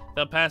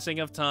 The passing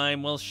of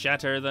time will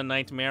shatter the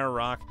nightmare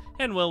rock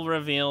and will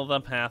reveal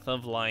the path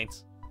of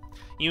light.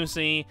 You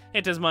see,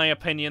 it is my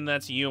opinion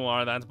that you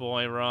are that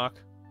boy, Rawk.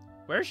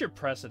 Where's your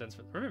precedence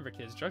for... Remember,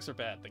 kids, drugs are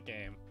bad in the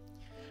game.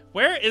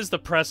 Where is the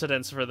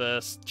precedence for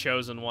this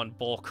chosen one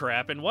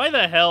bullcrap, and why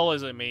the hell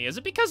is it me? Is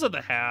it because of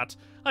the hat?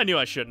 I knew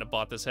I shouldn't have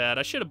bought this hat.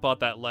 I should have bought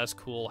that less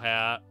cool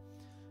hat.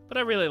 But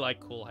I really like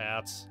cool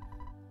hats.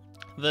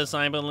 This,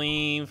 I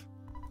believe.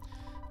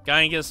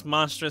 Gaiga's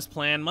monstrous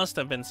plan must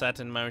have been set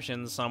in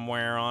motion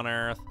somewhere on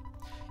Earth.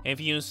 If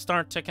you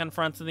start to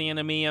confront the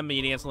enemy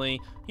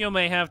immediately, you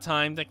may have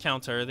time to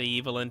counter the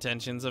evil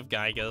intentions of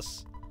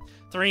Gaigas.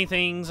 3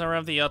 things are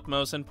of the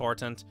utmost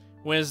importance: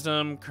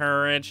 wisdom,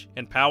 courage,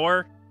 and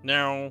power?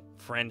 No,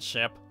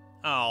 friendship.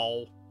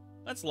 Oh,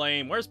 that's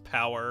lame. Where's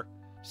power?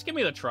 Just give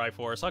me the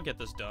Triforce. I'll get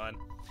this done.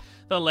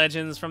 The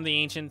legends from the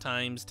ancient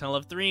times tell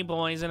of 3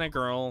 boys and a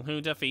girl who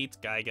defeat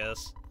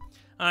Gaigas.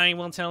 I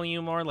will tell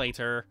you more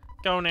later.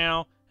 Go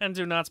now, and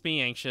do not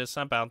be anxious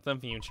about the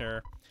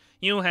future.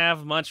 You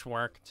have much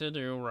work to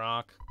do,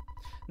 Rawk.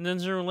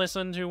 Did you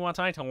listen to what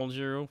I told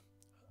you?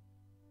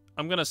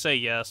 I'm gonna say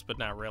yes, but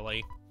not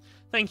really.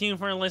 Thank you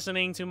for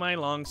listening to my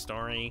long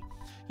story.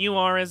 You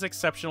are as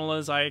exceptional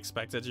as I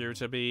expected you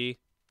to be.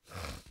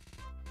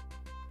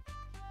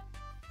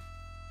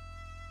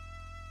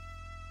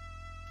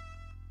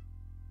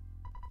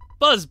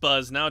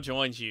 Buzz now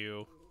joins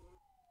you.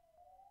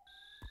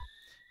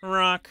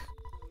 Rawk.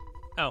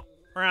 Oh,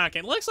 Rawk,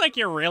 it looks like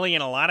you're really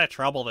in a lot of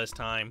trouble this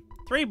time.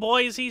 3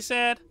 boys, he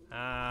said?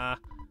 I'm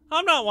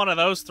not one of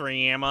those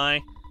 3, am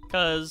I?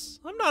 'Cause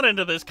I'm not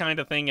into this kind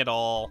of thing at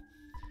all.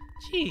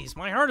 Jeez,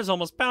 my heart is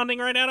almost pounding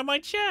right out of my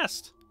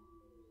chest.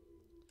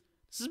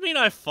 Does this mean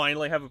I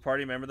finally have a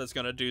party member that's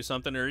gonna do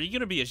something, or are you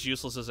gonna be as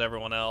useless as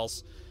everyone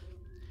else?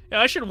 Yeah,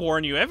 I should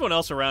warn you, everyone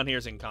else around here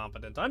is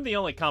incompetent. I'm the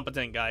only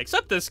competent guy,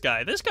 except this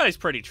guy. This guy's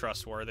pretty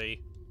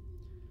trustworthy.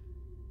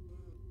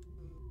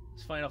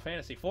 This Final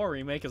Fantasy IV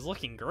remake is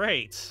looking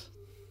great.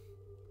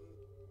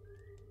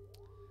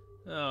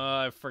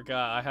 Oh, I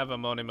forgot. I have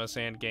Amonimus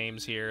and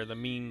games here. The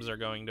memes are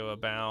going to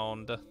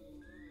abound.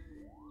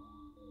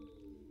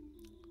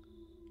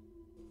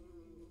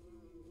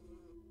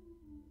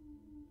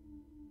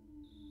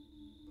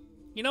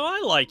 You know,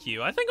 I like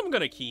you. I think I'm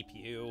gonna keep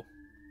you.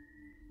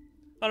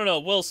 I don't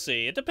know, we'll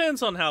see. It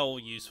depends on how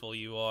useful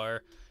you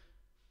are.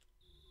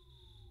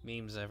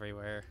 Memes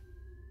everywhere.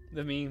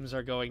 The memes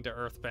are going to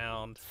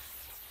Earthbound.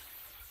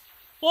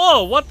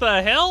 Whoa, what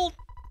the hell?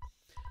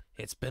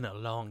 It's been a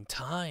long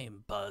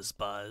time, Buzz.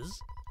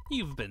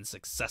 You've been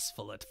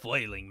successful at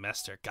foiling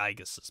Master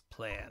Gaigas'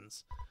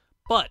 plans.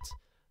 But,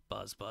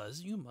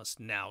 Buzz, you must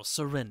now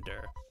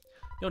surrender.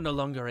 You're no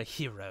longer a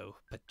hero,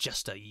 but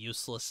just a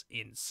useless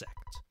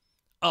insect.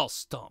 I'll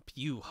stomp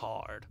you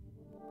hard.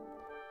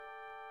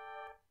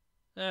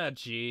 Ah,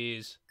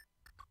 jeez.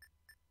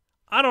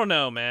 I don't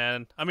know,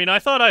 man. I mean, I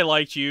thought I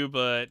liked you,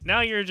 but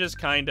now you're just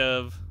kind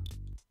of...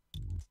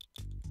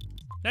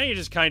 Now you're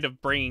just kind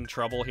of bringing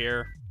trouble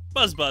here.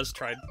 Buzz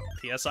tried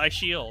PSI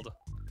Shield.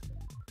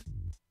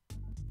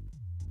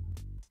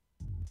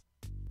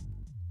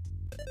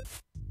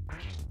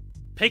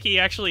 Picky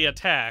actually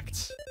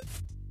attacked.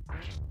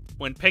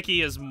 When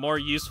Picky is more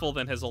useful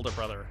than his older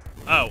brother.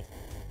 Oh.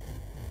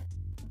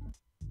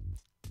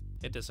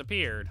 It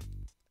disappeared.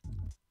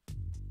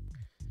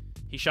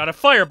 He shot a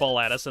fireball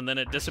at us and then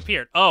it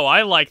disappeared. Oh,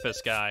 I like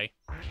this guy.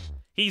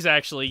 He's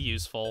actually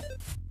useful.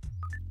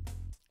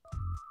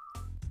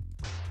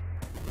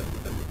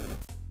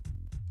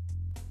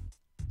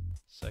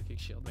 Psychic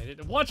Shield made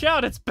it. Watch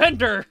out, it's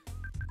Bender!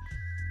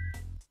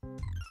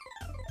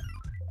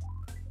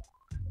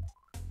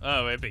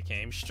 Oh, it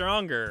became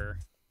stronger.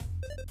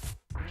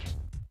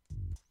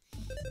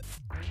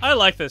 I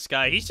like this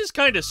guy. He's just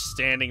kind of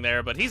standing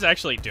there, but he's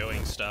actually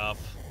doing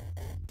stuff.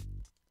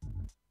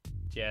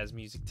 Jazz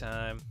music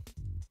time.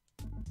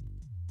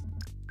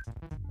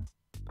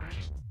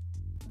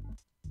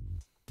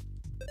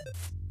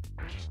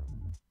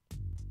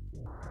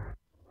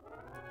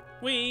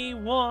 We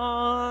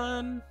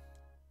won!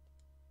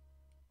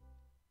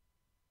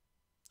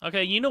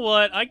 Okay, you know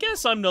what? I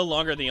guess I'm no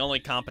longer the only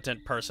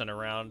competent person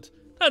around.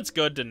 That's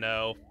good to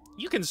know.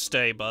 You can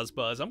stay, Buzz.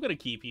 I'm gonna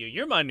keep you.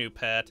 You're my new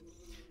pet.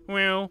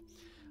 Well,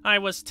 I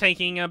was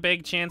taking a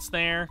big chance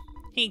there.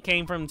 He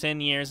came from 10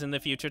 years in the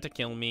future to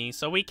kill me,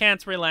 so we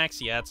can't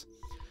relax yet.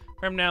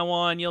 From now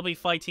on, you'll be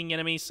fighting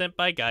enemies sent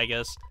by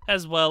Gaigas,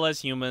 as well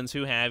as humans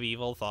who have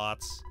evil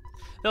thoughts.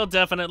 They'll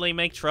definitely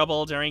make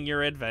trouble during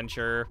your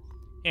adventure.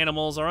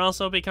 Animals are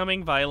also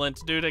becoming violent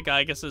due to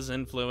Gaigas'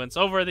 influence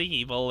over the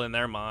evil in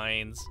their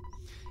minds.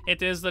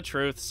 It is the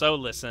truth, so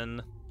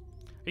listen.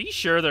 Are you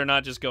sure they're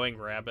not just going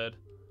rabid?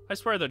 I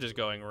swear they're just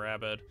going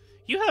rabid.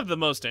 You have the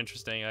most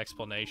interesting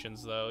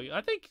explanations, though.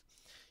 I think,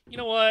 you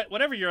know what?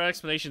 Whatever your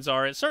explanations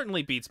are, it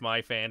certainly beats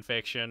my fan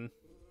fiction.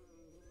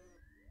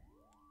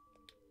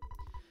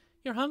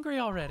 You're hungry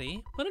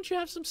already? Why don't you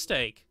have some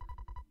steak?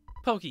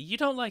 Pokey, you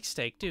don't like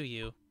steak, do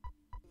you?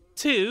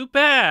 Too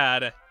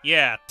bad!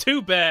 Yeah,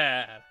 too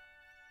bad!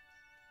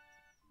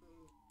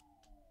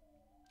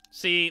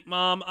 See,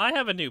 Mom, I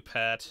have a new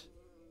pet.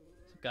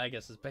 I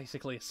guess is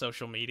basically a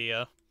social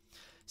media.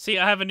 See,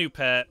 I have a new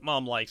pet.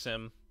 Mom likes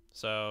him.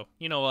 So,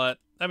 you know what?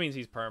 That means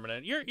he's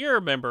permanent. You're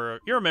a member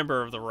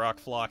of the Rawk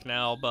flock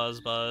now,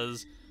 Buzz.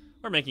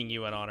 We're making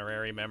you an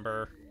honorary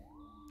member.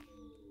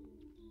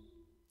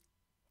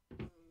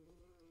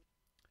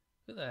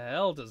 Who the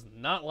hell does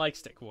not like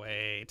steak?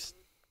 Wait.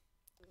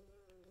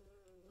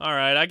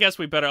 Alright, I guess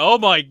we better... Oh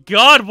my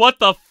god, what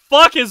the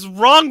fuck is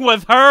wrong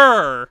with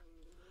her?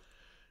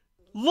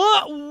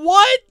 Look,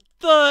 what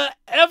the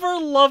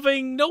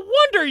ever-loving... No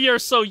wonder you're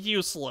so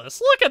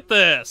useless. Look at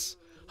this.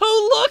 Who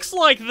looks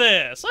like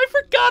this? I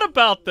forgot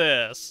about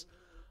this.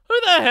 Who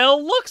the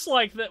hell looks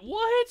like that?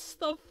 What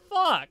the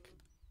fuck?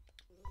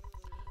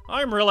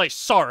 I'm really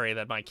sorry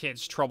that my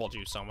kids troubled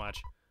you so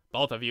much.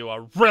 Both of you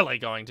are really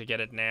going to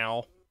get it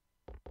now.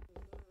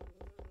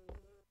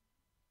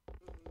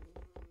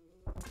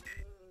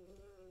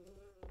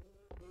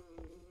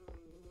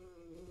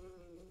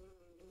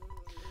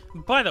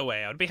 By the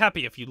way, I'd be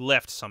happy if you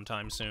left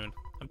sometime soon.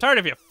 I'm tired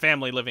of your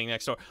family living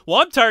next door. Well,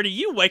 I'm tired of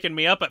you waking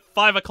me up at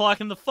 5 o'clock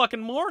in the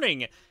fucking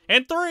morning.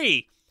 And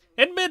 3.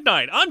 And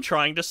midnight. I'm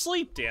trying to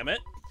sleep, damn it.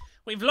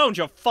 We've loaned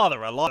your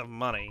father a lot of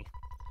money.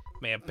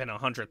 May have been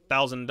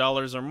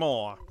 $100,000 or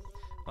more.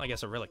 Well, I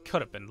guess it really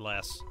could have been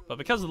less. But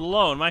because of the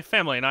loan, my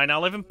family and I now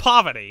live in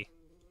poverty.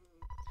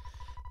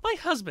 My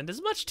husband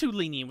is much too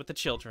lenient with the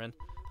children.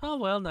 Oh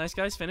well, nice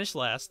guys finish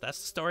last. That's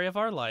the story of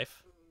our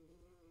life.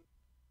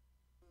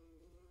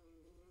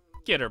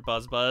 Get her,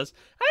 Buzz Buzz.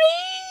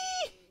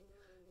 Aye!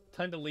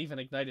 Time to leave an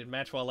ignited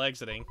match while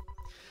exiting.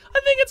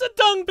 I think it's a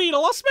dung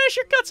beetle. I'll smash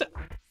your guts out.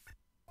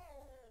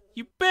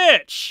 You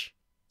bitch!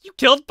 You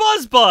killed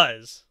Buzz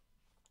Buzz!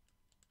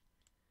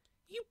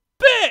 You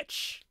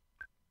bitch!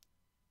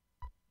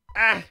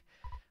 Ah!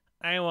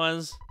 I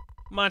was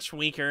much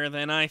weaker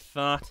than I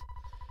thought.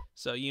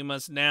 So you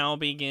must now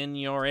begin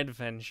your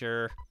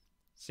adventure.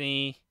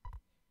 See?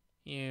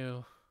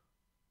 You...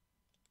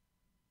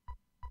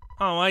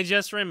 Oh, I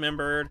just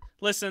remembered.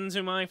 Listen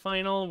to my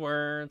final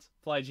words.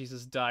 Fly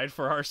Jesus died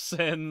for our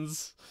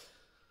sins.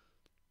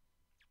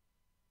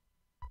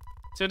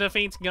 To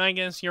defeat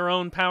Gygus, your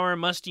own power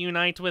must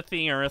unite with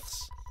the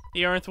Earth's.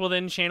 The Earth will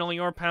then channel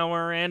your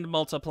power and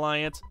multiply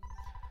it.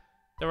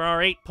 There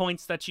are 8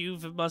 points that you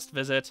must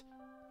visit.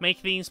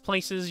 Make these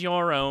places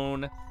your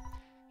own.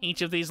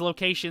 Each of these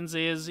locations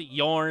is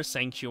your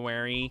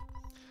sanctuary.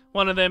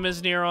 One of them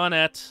is near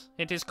Onett.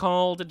 It is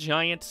called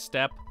Giant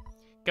Step.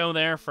 Go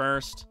there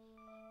first.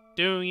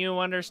 Do you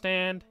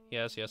understand?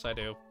 Yes, yes, I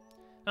do.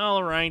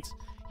 Alright,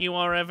 you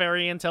are a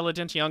very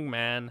intelligent young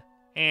man.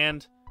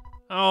 And,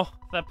 oh,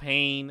 the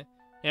pain.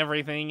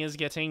 Everything is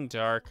getting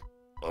dark.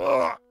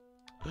 Ugh.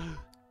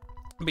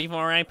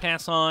 Before I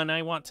pass on,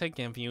 I want to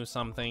give you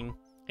something.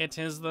 It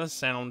is the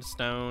Sound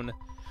Stone.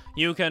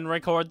 You can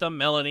record the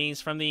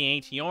melodies from the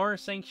 8 Your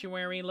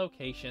Sanctuary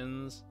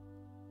locations.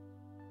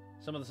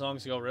 Some of the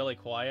songs go really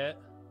quiet.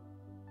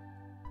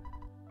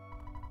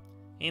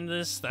 In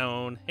this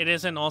stone, it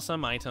is an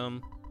awesome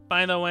item.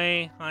 By the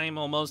way, I'm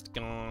almost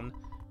gone.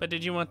 But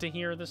did you want to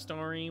hear the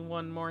story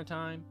one more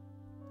time?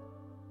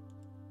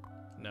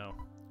 No.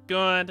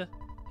 Good.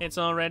 It's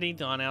already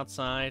dawn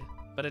outside,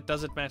 but it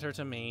doesn't matter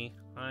to me.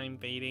 I'm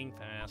fading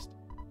fast.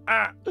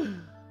 Ah!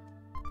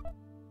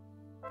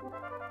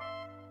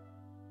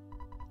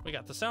 We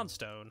got the Sound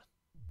Stone.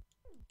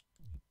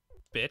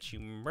 Bitch, you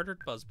murdered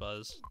Buzz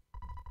Buzz.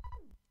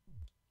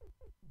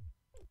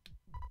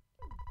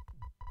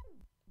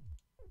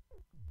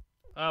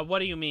 What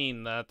do you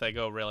mean that they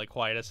go really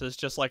quiet? Is this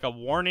just like a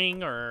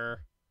warning,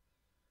 or...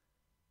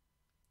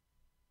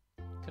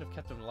 Could have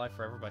kept them alive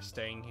forever by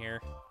staying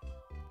here.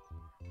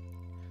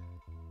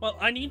 Well,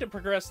 I need to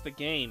progress the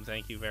game,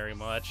 thank you very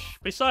much.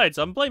 Besides,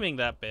 I'm blaming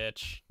that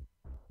bitch.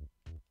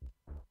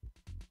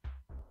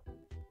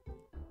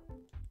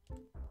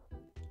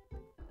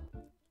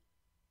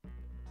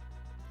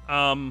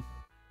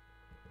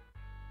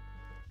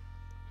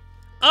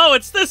 Oh,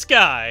 it's this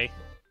guy!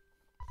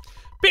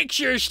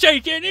 Pictures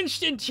taken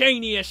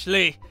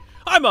instantaneously!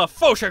 I'm a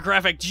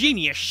photographic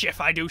genius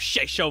if I do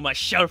say so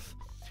myself.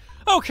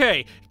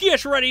 Okay,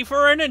 get ready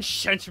for an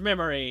instant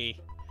memory.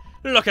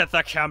 Look at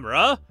the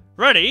camera.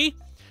 Ready?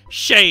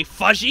 Say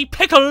fuzzy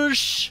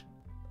pickles!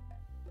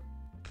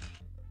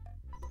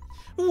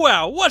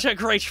 Wow, what a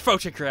great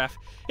photograph.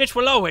 It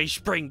will always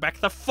bring back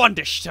the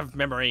fondest of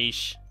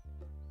memories.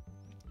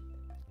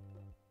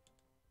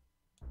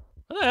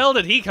 Where the hell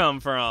did he come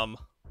from?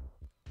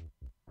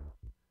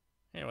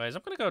 Anyways,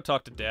 I'm gonna go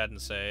talk to Dad and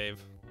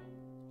save.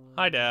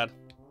 Hi, Dad.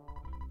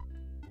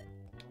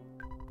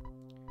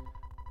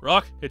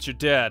 Rawk, it's your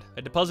dad.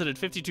 I deposited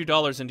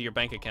 $52 into your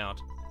bank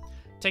account.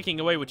 Taking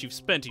away what you've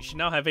spent, you should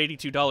now have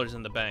 $82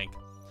 in the bank.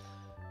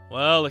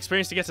 Well,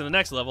 experience to get to the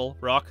next level.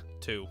 Rawk,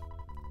 2.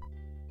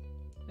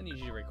 I need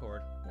you to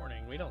record.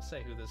 Warning, we don't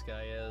say who this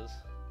guy is.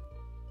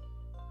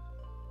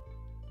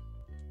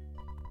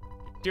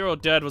 Dear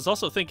old Dad was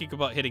also thinking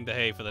about hitting the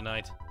hay for the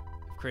night.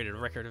 I've created a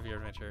record of your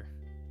adventure.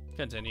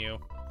 Continue.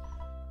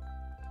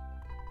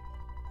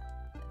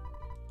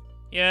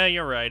 Yeah,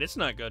 you're right. It's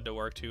not good to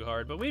work too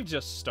hard, but we've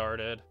just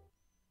started.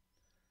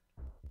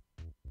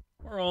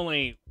 We're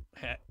only...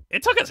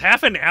 It took us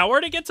half an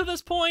hour to get to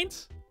this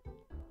point?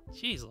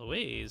 Jeez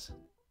Louise.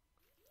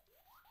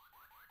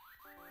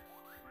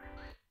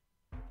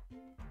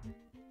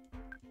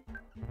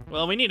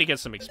 Well, we need to get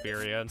some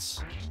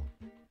experience.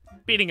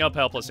 Beating up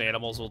helpless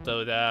animals will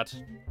do that.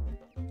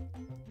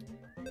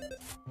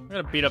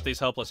 gonna beat up these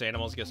helpless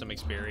animals, get some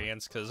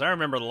experience, because I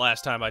remember the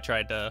last time I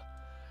tried to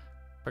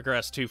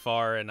progress too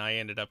far and I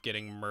ended up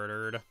getting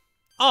murdered.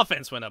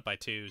 Offense went up by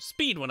 2,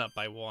 speed went up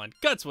by 1,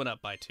 guts went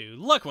up by 2,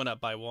 luck went up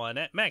by 1,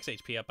 max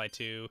HP up by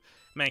 2,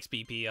 max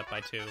BP up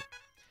by 2.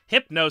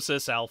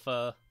 Hypnosis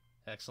alpha.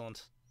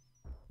 Excellent.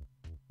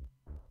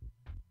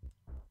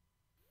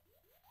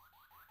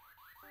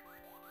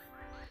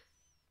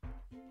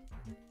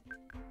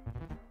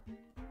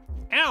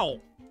 Ow!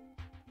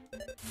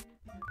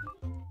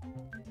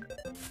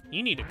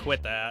 You need to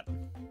quit that.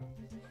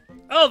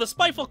 Oh, the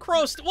spiteful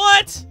crow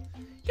what?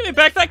 Give me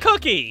back that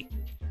cookie!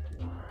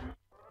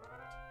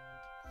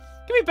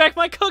 Give me back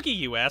my cookie,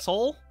 you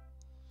asshole!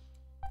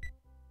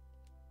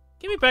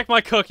 Give me back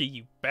my cookie,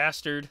 you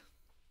bastard!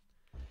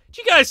 Did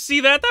you guys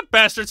see that? That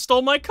bastard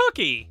stole my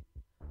cookie!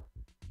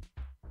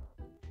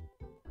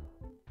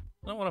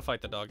 I don't want to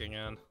fight the dog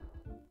again.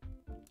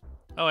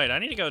 Oh wait, I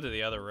need to go to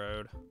the other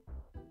road.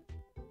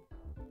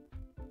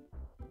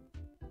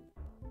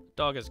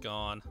 Dog is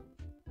gone.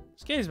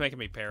 This game's making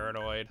me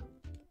paranoid.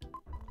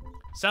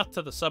 South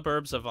to the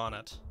suburbs of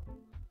Onnet.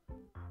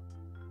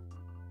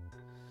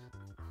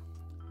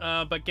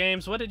 But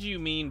games, what did you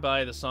mean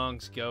by the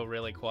songs go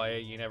really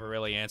quiet? You never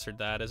really answered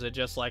that. Is it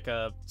just like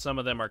some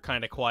of them are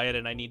kind of quiet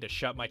and I need to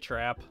shut my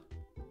trap?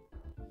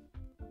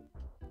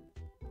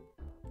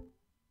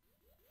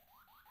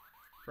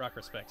 Rawk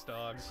respects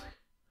dogs.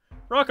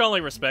 Rawk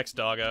only respects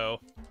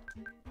Doggo.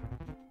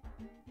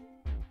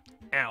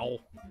 Ow.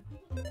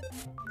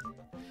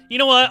 You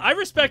know what? I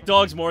respect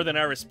dogs more than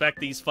I respect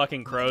these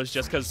fucking crows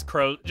just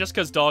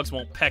cause dogs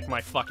won't peck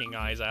my fucking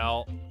eyes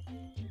out.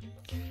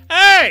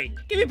 Hey!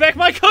 Give me back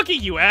my cookie,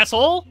 you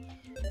asshole!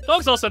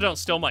 Dogs also don't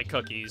steal my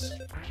cookies.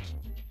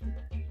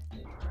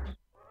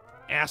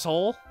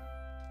 Asshole.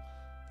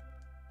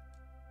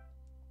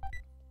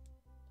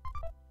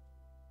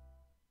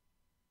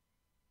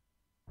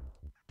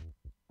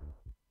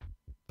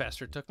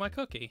 Bastard took my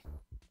cookie.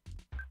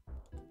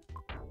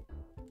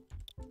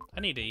 I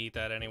need to eat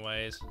that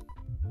anyways.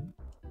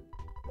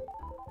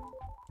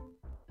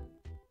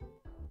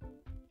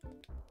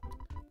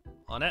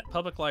 Onnet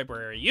Public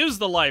Library. Use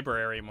the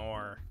library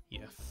more, you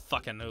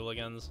fucking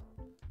hooligans.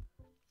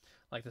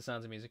 Like the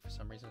sounds of music for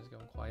some reason is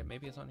going quiet.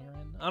 Maybe it's on your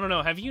end. I don't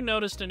know. Have you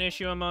noticed an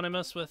issue,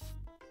 Anonymous, with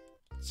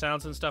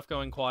sounds and stuff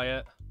going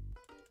quiet?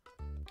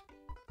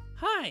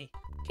 Hi!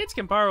 Kids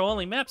can borrow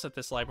only maps at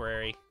this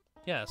library.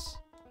 Yes.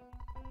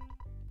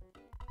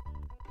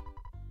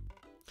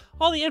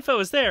 All the info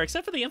is there,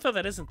 except for the info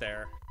that isn't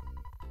there.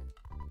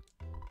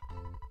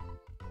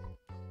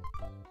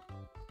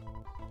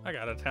 I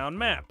got a town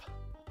map.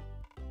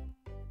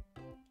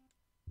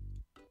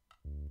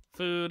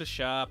 Food,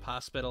 shop,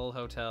 hospital,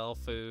 hotel,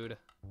 food,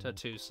 to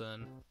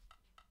Tucson.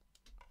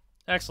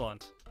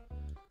 Excellent.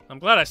 I'm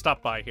glad I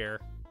stopped by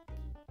here.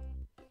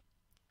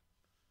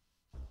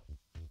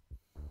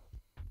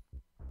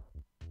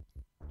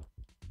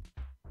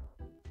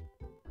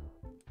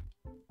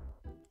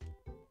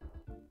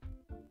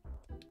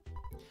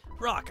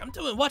 Rawk, I'm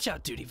doing watch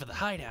out duty for the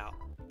hideout.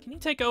 Can you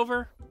take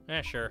over?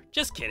 Eh, sure.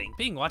 Just kidding.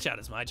 Being watch out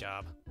is my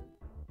job.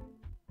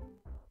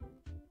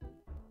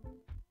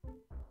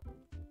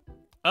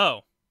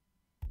 Oh.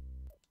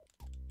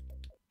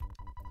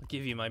 I'll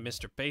give you my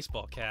Mr.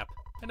 Baseball cap.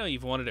 I know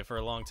you've wanted it for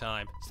a long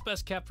time. It's the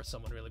best cap for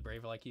someone really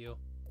brave like you.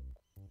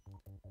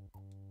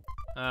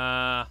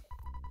 I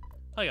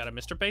got a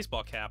Mr.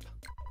 Baseball cap.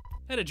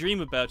 I had a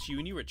dream about you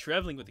and you were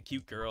traveling with a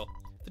cute girl.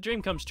 If the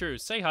dream comes true,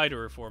 say hi to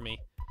her for me.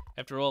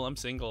 After all, I'm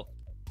single.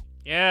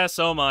 Yeah,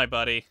 so am I,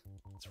 buddy.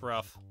 It's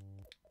rough.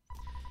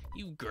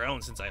 You've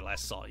grown since I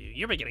last saw you.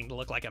 You're beginning to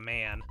look like a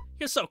man.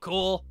 You're so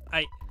cool.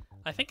 I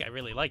think I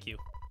really like you.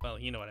 Well,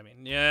 you know what I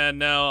mean. Yeah,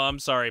 no, I'm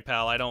sorry,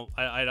 pal. I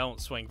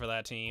don't swing for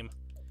that team.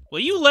 Will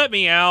you let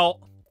me out?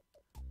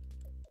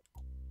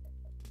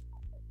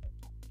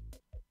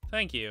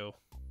 Thank you.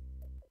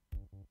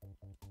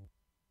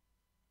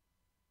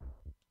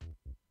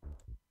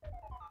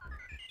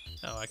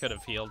 Oh, I could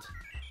have healed.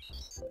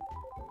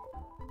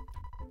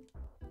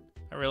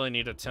 I really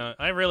need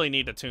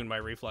to tune my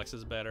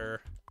reflexes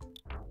better.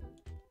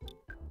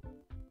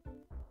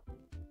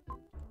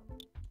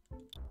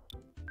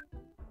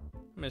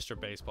 Mr.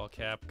 Baseball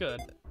Cap, good.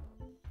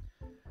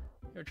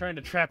 You're trying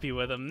to trap you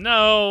with him.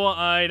 No,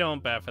 I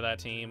don't bat for that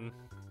team.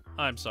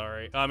 I'm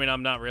sorry. I mean,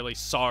 I'm not really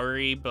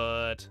sorry,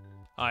 but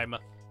I'm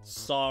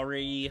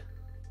sorry.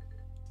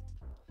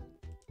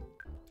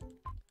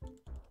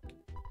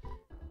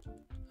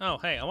 Oh,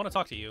 hey, I want to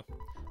talk to you.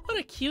 What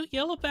a cute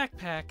yellow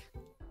backpack.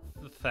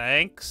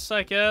 Thanks,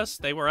 I guess.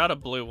 They were out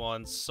of blue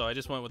ones, so I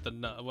just went with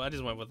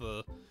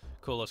the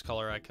coolest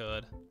color I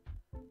could.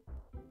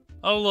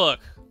 Oh,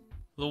 look.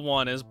 The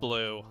one is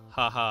blue.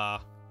 Haha.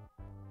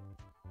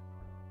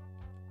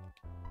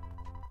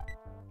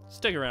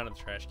 Stick around in the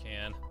trash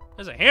can.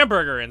 There's a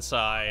hamburger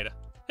inside.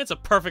 It's a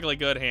perfectly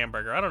good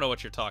hamburger. I don't know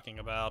what you're talking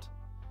about.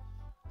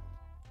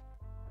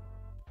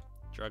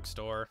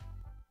 Drugstore.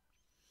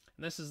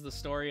 And this is the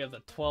story of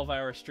the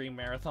 12-hour stream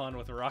marathon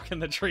with Rawk in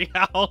the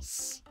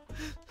Treehouse.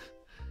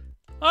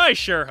 I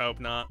sure hope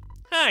not.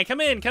 Hi,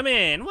 come in, come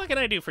in. What can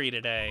I do for you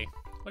today?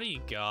 What do you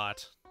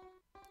got?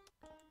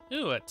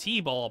 Ooh, a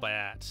T-ball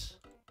bat.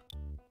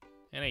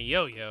 And a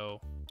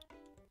yo-yo.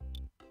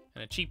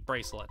 And a cheap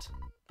bracelet.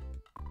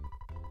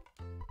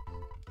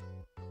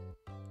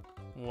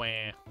 Wah.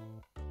 I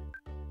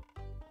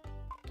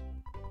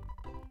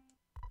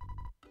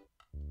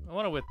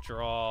want to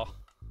withdraw.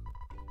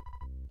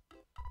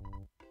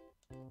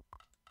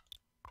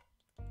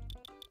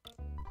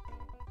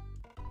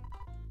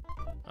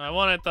 I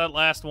wanted that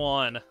last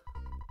one.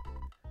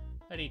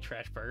 I need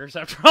trash burgers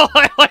after all.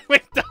 I like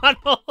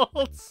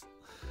McDonald's.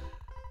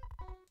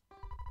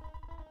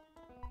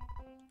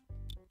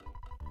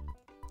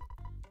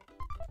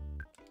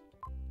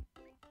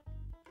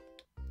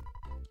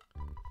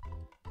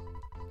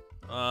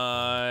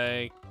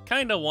 I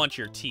kind of want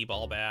your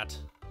T-ball bat.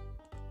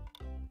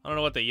 I don't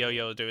know what the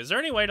yo-yos do. Is there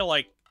any way to,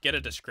 like, get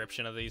a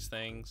description of these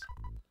things?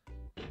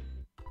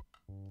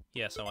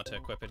 Yes, I want to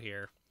equip it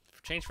here.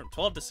 Change from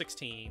 12 to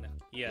 16.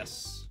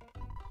 Yes.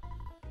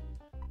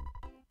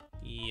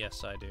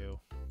 Yes, I do.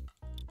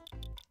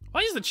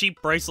 Why is the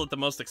cheap bracelet the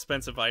most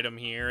expensive item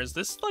here? Is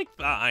this, like,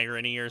 the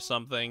irony or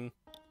something?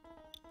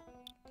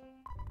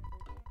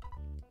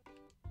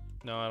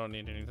 No, I don't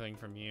need anything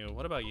from you.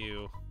 What about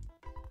you?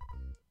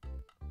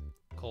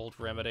 Cold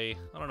remedy.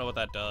 I don't know what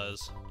that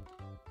does.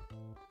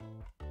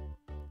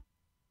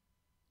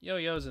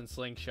 Yo-yos and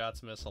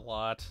slingshots miss a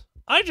lot.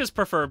 I just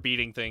prefer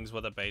beating things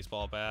with a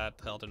baseball bat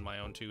held in my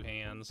own two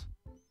hands.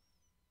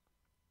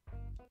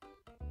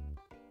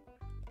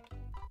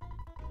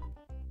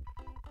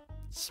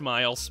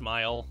 Smile,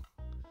 smile.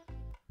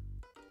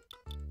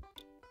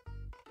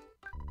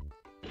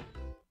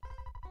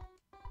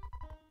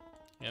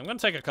 Yeah, I'm gonna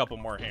take a couple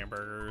more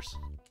hamburgers.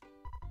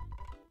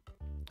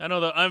 I know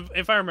that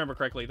if I remember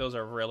correctly, those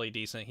are really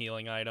decent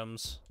healing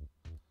items.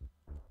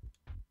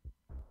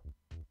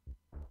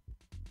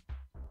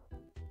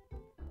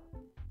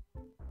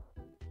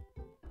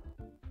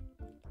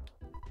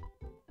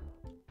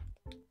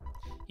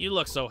 You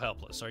look so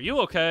helpless. Are you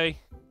okay?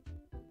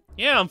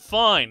 Yeah, I'm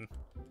fine.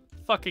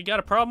 Fuck, you got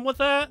a problem with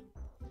that?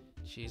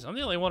 Jeez, I'm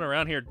the only one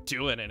around here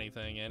doing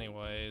anything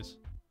anyways.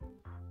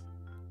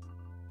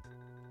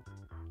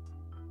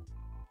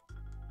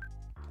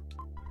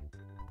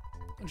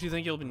 Don't you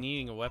think you'll be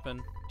needing a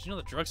weapon? Did you know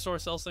the drugstore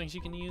sells things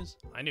you can use?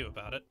 I knew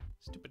about it.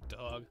 Stupid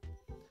dog.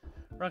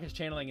 Rawk is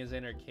channeling his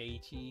inner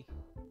Keiichi.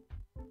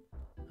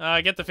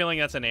 I get the feeling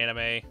that's an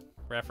anime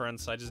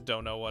reference. I just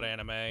don't know what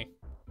anime.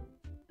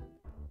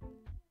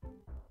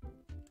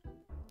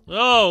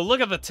 Oh,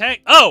 look at the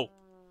tank. Oh!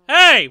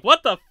 Hey!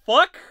 What the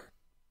fuck?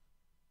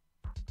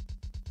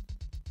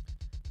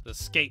 The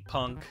skate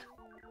punk.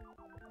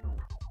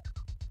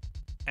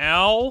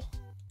 Ow.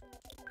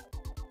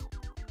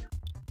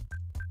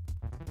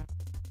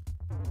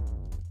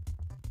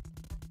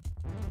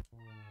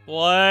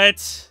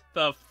 What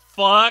the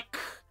fuck?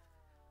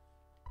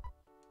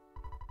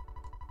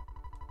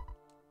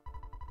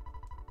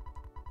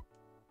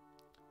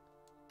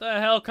 The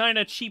hell kind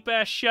of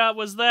cheap-ass shot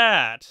was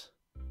that?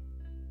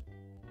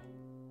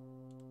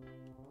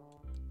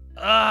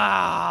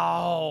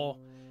 Ow!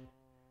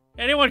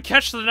 Anyone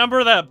catch the number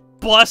of that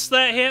bus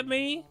that hit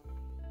me?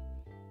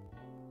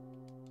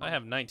 I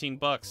have 19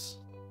 bucks.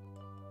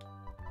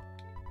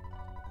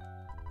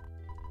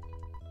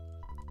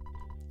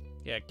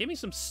 Yeah, give me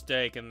some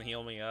steak and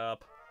heal me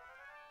up.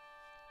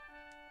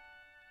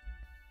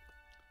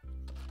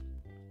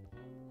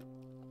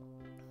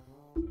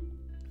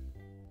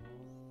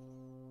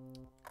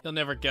 You'll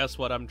never guess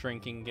what I'm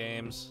drinking,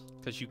 games,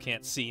 because you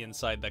can't see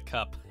inside the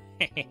cup.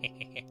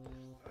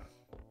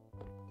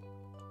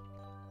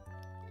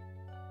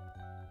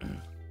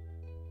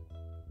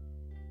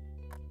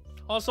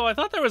 Also, I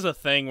thought there was a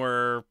thing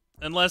where,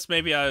 unless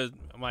maybe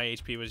my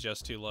HP was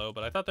just too low,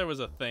 but I thought there was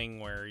a thing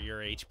where your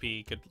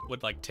HP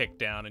would like tick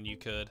down and you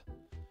could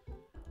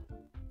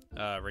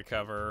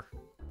recover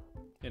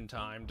in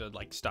time to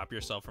like stop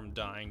yourself from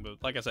dying.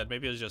 But like I said,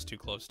 maybe it was just too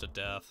close to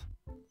death.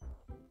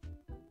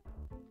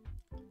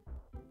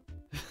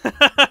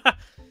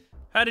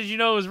 How did you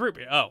know it was root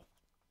beer? Oh,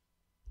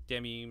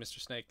 damn you, Mr.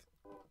 Snake!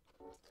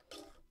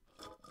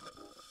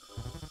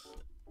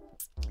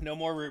 No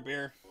more root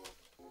beer.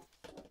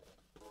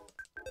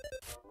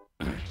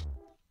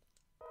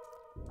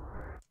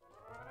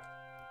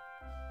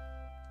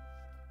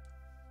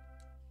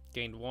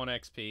 Gained 1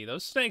 XP.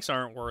 Those snakes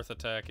aren't worth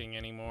attacking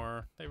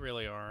anymore. They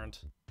really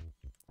aren't.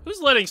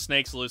 Who's letting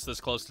snakes loose this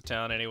close to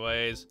town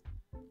anyways?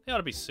 They ought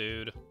to be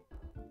sued.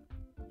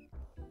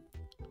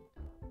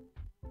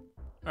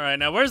 Alright,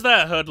 now where's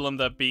that hoodlum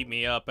that beat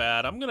me up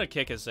at? I'm gonna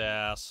kick his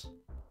ass.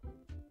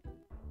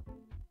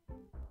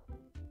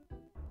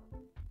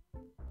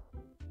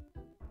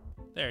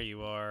 There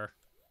you are.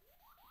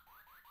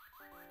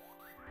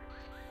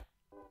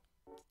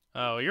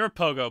 Oh, you're a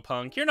pogo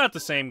punk. You're not the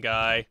same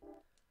guy.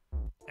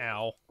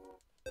 Ow.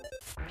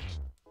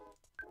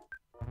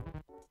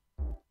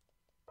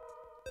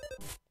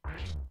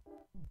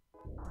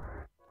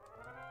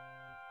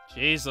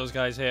 Jeez, those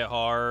guys hit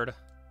hard.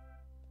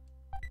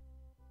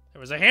 There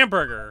was a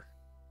hamburger.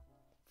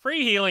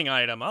 Free healing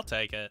item. I'll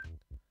take it.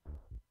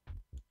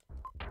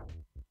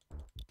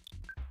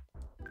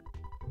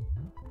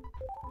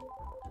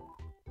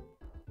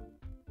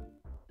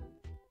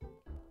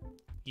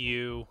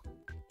 You.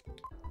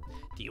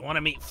 Do you want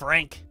to meet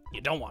Frank?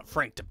 You don't want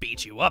Frank to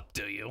beat you up,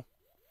 do you?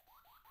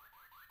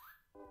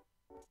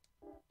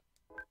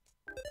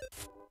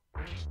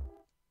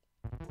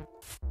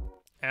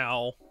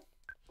 Ow.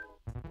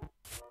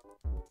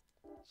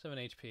 7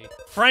 HP.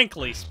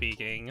 Frankly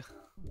speaking.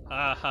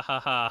 Ha ha ha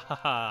ha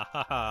ha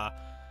ha ha.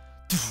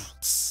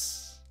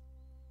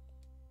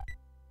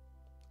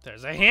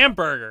 There's a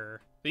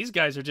hamburger. These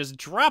guys are just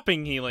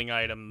dropping healing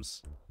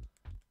items.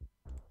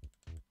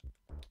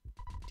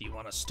 Do you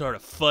want to start a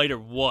fight or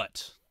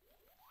what?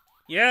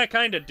 Yeah,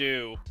 kinda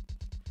do.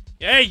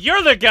 Hey,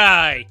 you're the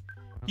guy!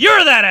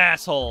 You're that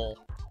asshole!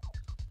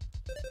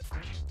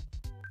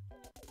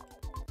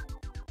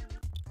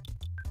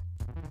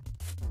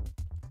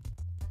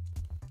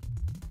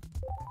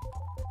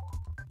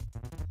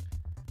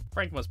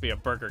 Frank must be a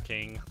Burger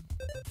King.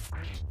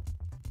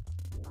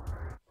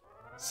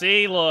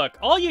 See, look,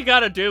 all you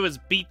gotta do is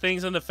beat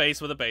things in the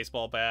face with a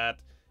baseball bat,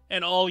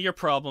 and all your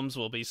problems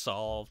will be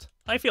solved.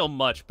 I feel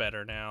much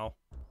better now.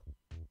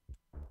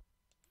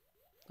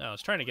 Oh, I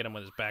was trying to get him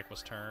when his back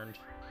was turned.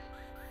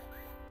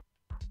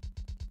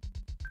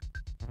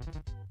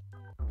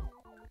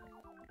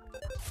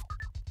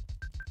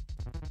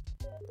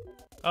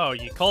 Oh,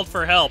 you called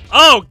for help.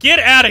 Oh, get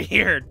out of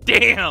here!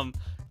 Damn!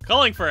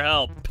 Calling for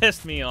help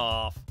pissed me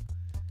off.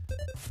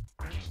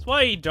 That's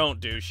why you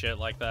don't do shit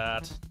like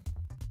that.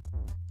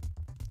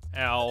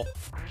 Ow.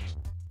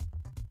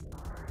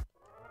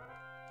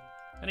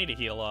 I need to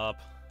heal up.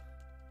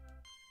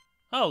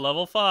 Oh,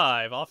 level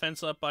 5.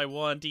 Offense up by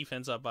 1,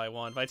 defense up by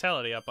 1,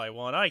 vitality up by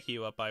 1,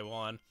 IQ up by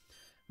 1.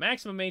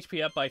 Maximum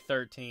HP up by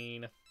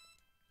 13.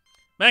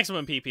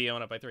 Maximum PP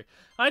on up by 3.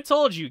 I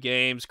told you,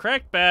 games,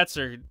 cracked bats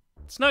are...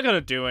 It's not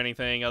gonna do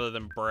anything other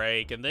than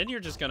break, and then you're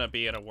just gonna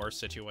be in a worse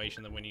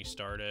situation than when you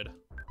started.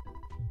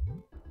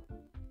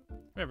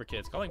 Remember,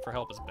 kids, calling for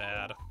help is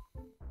bad.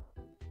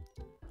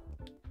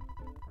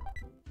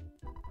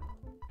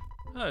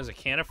 Oh, there's a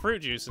can of fruit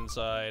juice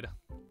inside.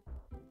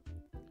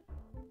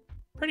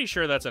 Pretty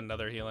sure that's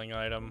another healing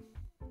item.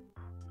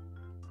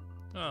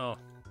 Oh,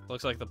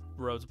 looks like the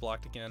road's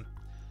blocked again.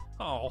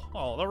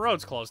 Oh, the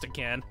road's closed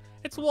again.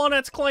 It's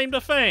Walnut's claim to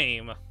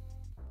fame.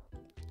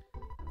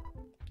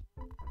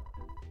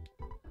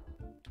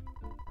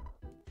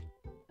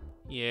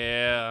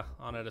 Yeah,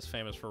 Onett is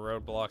famous for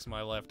roadblocks in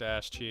my left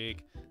ass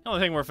cheek. The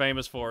only thing we're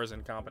famous for is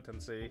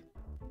incompetency.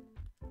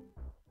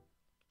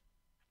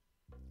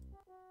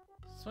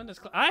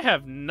 I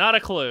have not a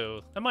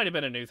clue. That might have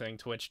been a new thing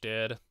Twitch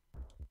did.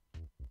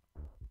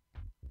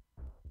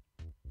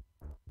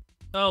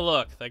 Oh,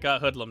 look, they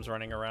got hoodlums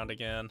running around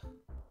again.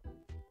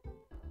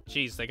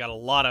 Jeez, they got a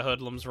lot of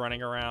hoodlums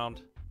running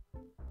around.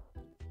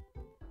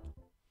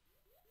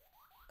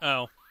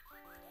 Oh.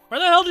 Where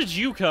the hell did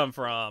you come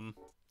from?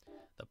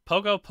 The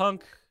Pogo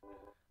Punk?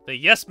 The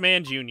Yes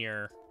Man Jr.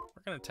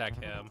 We're gonna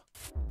attack him.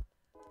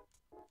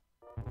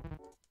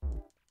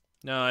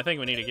 No, I think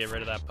we need to get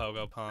rid of that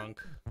Pogo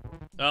Punk.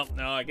 Oh,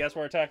 no, I guess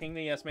we're attacking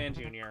the Yes Man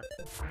Jr.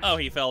 Oh,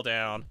 he fell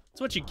down.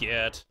 That's what you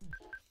get.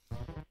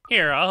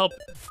 Here, I'll help.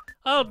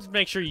 I'll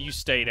make sure you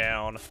stay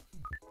down.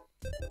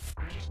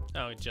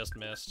 Oh, he just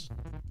missed.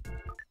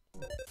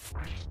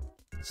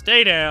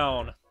 Stay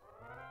down!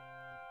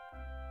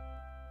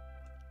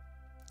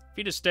 If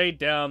you'd have stayed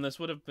down, this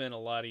would have been a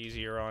lot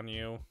easier on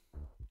you.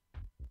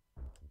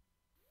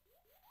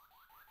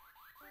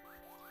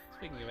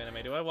 Speaking of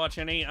anime, do I watch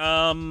any?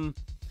 I've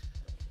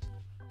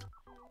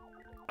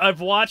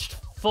watched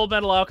Full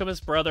Metal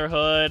Alchemist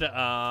Brotherhood,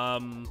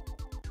 Naruto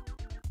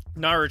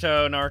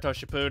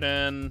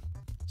Shippuden.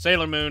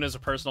 Sailor Moon is a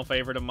personal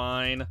favorite of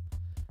mine.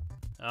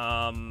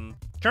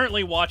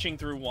 Currently watching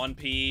through One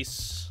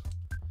Piece.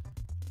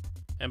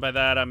 And by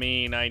that, I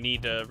mean I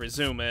need to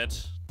resume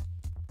it.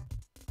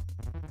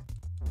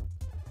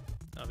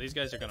 Oh, these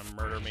guys are gonna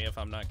murder me if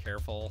I'm not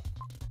careful.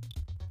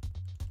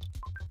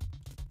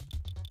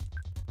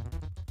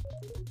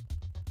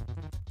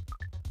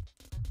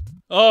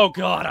 Oh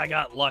god, I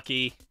got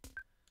lucky.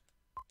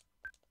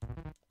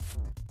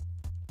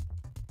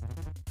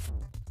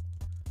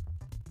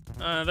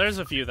 There's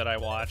a few that I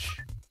watch.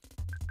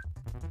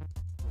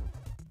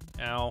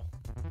 Ow.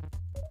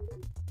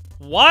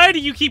 Why do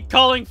you keep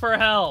calling for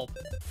help?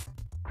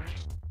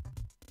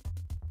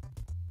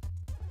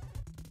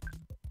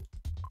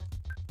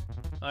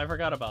 Oh, I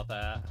forgot about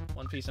that.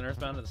 One Piece and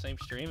Earthbound in the same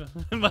stream?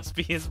 It must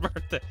be his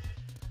birthday.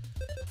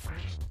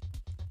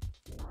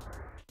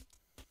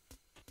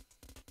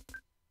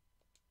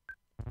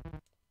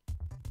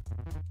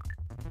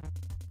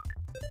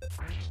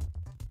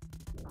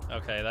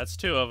 Okay, that's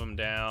 2 of them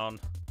down.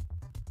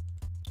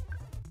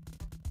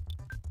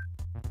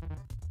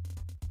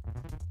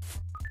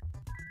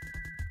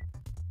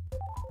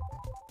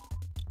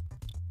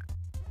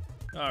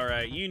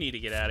 Alright, you need to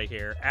get out of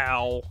here.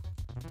 Ow.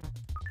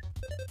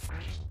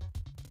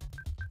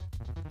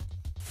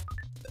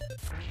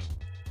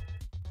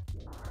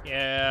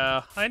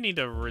 Yeah, I need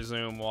to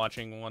resume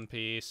watching One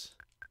Piece.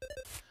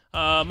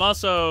 I'm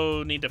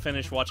also need to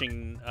finish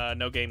watching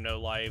No Game, No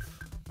Life.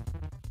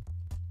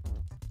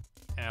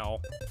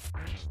 Ow.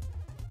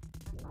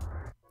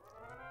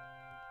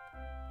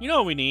 You know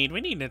what we need?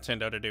 We need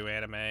Nintendo to do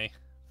anime.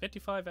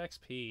 55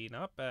 XP,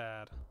 not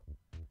bad.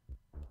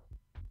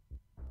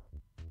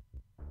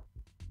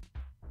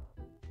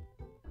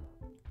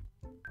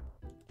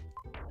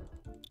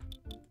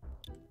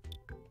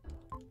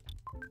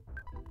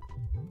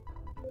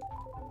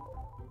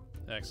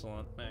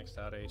 Excellent. Maxed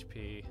out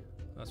HP.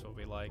 That's what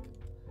we like.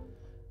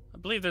 I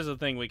believe there's a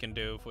thing we can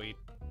do if we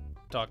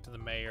talk to the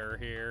mayor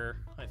here,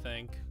 I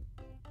think.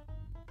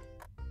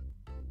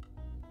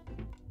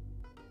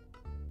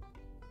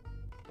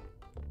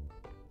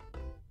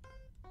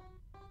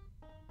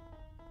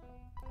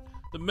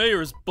 The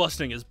mayor is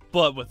busting his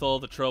butt with all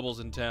the troubles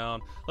in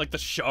town, like the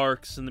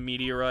sharks and the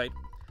meteorite.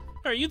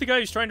 Are you the guy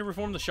who's trying to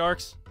reform the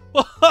sharks?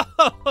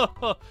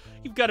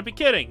 You've got to be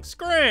kidding!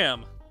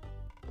 Scram!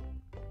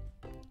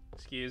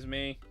 Excuse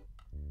me.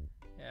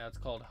 Yeah, it's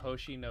called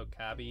Hoshi no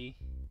Kabi.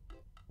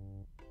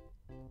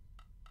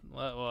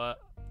 What?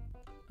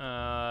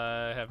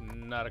 I have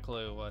not a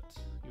clue what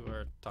you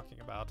were talking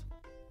about.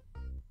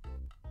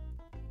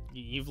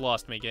 You've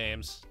lost me,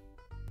 games.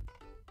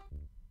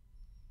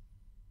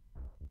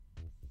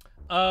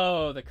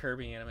 Oh, the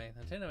Kirby anime.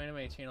 Nintendo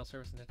Anime Channel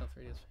Service, Nintendo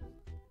 3DS.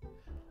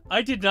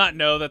 I did not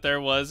know that there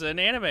was an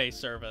anime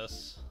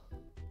service.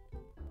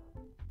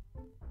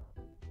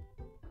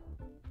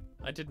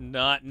 I did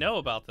not know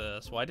about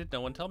this. Why did no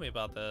one tell me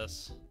about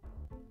this?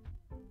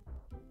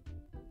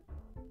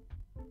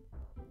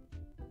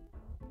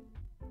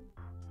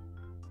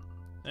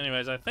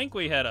 Anyways, I think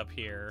we head up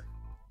here.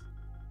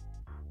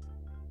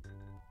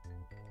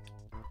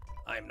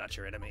 I am not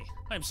your enemy.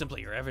 I am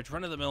simply your average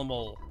run-of-the-mill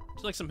mole. Would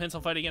you like some hints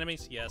on fighting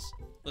enemies? Yes.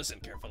 Listen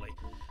carefully.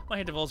 My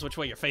hand divulges which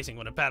way you're facing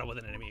when a battle with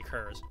an enemy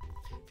occurs.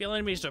 If you allow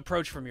enemies to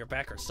approach from your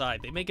back or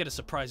side, they may get a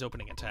surprise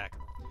opening attack.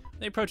 When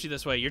they approach you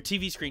this way, your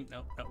TV screen...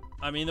 No.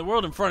 the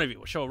world in front of you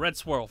will show a red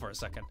swirl for a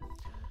second.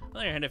 On the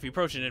other hand, if you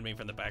approach an enemy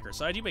from the back or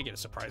side, you may get a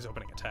surprise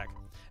opening attack.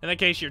 In that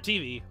case, your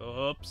TV...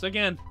 Oops,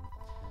 again.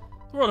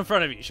 The world in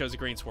front of you shows a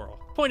green swirl.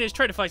 Point is,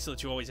 try to fight so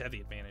that you always have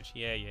the advantage.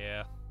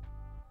 Yeah.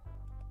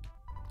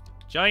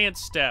 Giant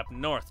step,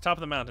 north, top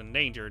of the mountain.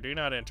 Danger, do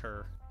not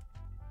enter.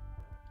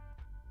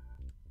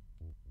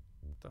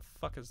 The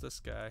fuck is this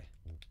guy?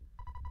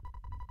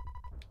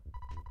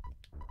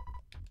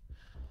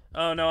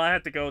 Oh no, I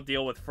have to go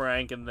deal with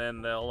Frank and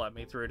then they'll let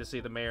me through to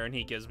see the mayor and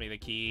he gives me the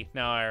key.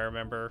 Now I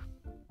remember.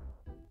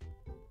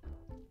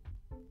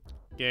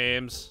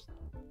 Games.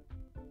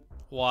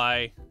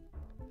 Why?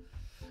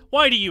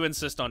 Why do you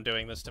insist on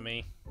doing this to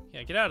me?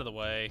 Yeah, get out of the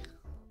way.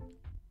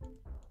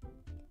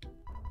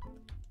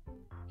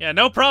 Yeah,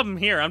 no problem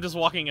here. I'm just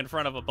walking in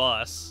front of a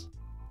bus.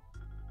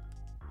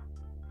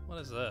 What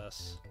is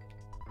this?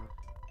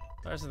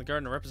 Flowers in the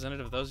garden are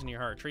representative of those in your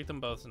heart. Treat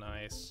them both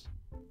nice.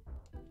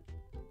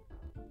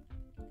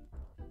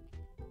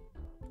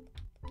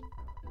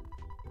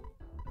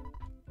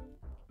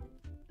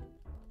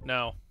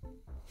 No.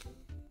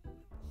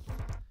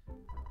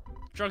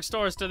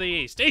 Drugstores to the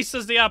east. East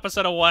is the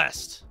opposite of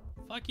west.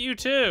 Fuck you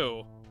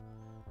too.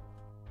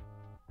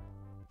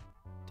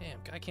 Damn,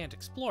 guy can't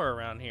explore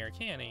around here,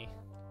 can he?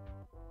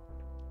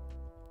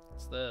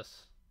 What's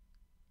this?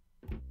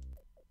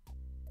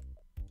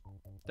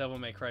 Devil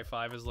May Cry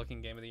 5 is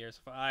looking game of the year.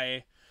 So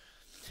I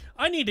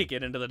need to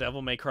get into the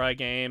Devil May Cry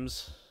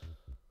games.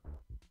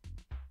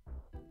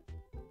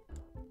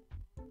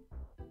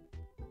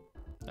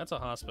 That's a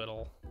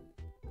hospital.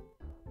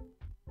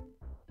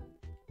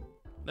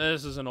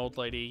 This is an old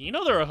lady. You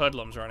know there are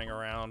hoodlums running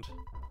around.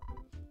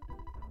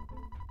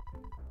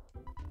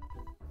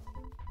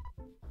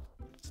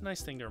 It's a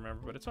nice thing to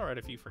remember, but it's alright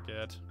if you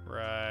forget.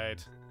 Right.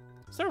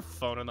 Is there a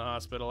phone in the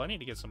hospital? I need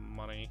to get some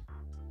money.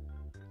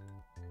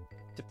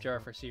 Tip jar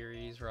for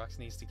series. Rawk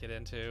needs to get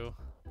into.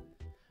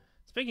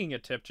 Speaking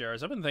of tip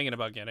jars, I've been thinking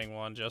about getting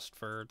one just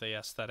for the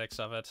aesthetics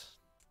of it.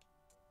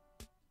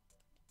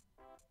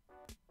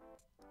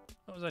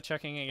 What was I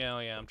checking again? Oh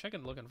yeah,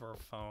 I'm looking for a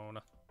phone.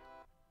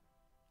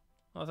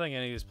 I don't think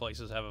any of these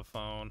places have a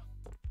phone.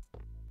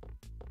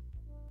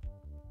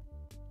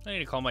 I need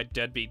to call my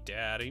deadbeat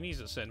dad. He needs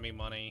to send me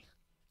money.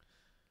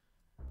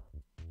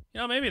 You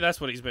know, maybe that's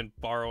what he's been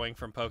borrowing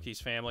from Pokey's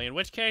family, in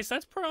which case,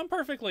 I'm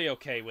perfectly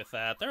okay with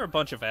that. They're a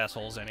bunch of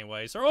assholes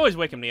anyways. They're always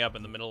waking me up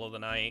in the middle of the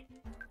night.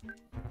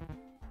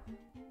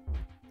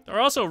 They're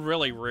also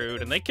really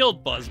rude, and they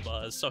killed Buzz,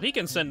 so he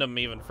can send them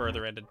even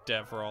further into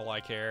debt for all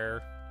I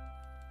care.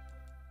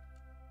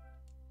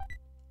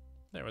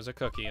 There was a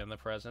cookie in the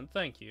present.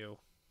 Thank you.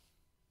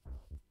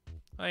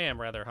 I am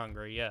rather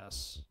hungry,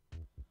 yes.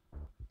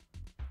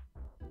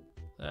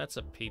 That's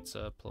a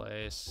pizza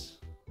place.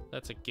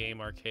 That's a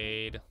game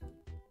arcade.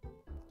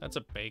 That's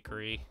a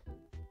bakery.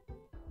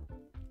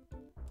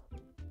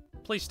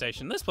 Police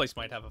station. This place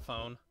might have a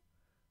phone.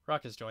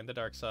 Rawk has joined the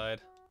dark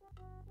side.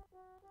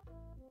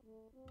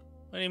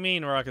 What do you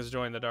mean Rawk has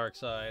joined the dark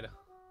side? I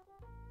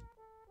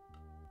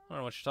don't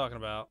know what you're talking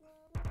about.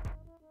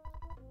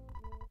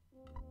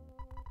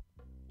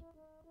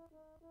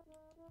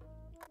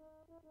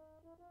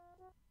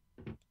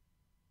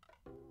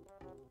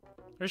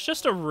 There's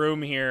just a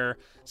room here.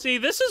 See,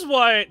 this is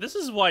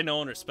why no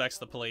one respects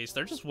the police.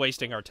 They're just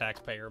wasting our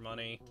taxpayer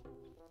money.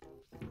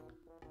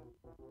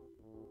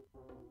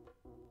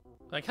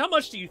 Like, how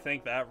much do you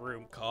think that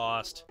room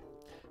cost?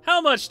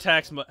 How much of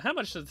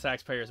the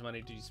taxpayers'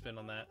 money did you spend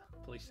on that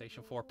police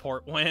station for?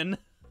 Port Win?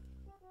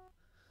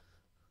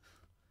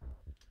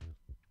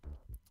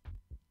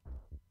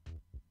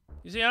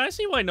 You see, I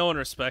see why no one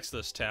respects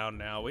this town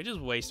now. We just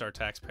waste our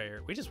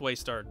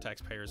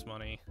taxpayers'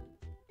 money.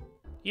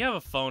 You have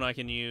a phone I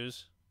can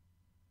use?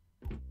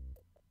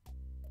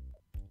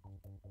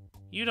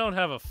 You don't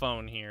have a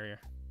phone here.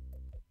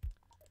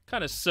 What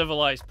kind of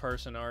civilized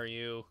person are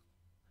you?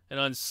 An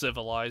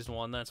uncivilized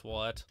one, that's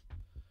what.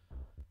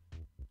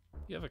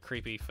 You have a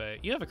creepy face.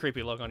 You have a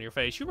creepy look on your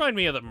face. You remind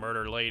me of the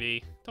murder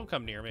lady. Don't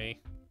come near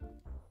me.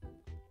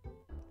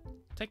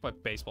 Take my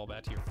baseball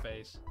bat to your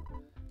face.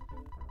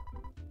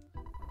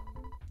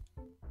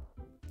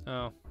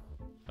 Oh.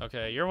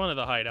 Okay, you're one of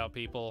the hideout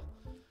people.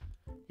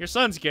 Your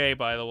son's gay,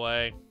 by the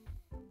way.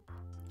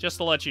 Just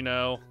to let you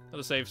know.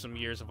 That'll save some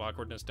years of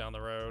awkwardness down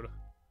the road.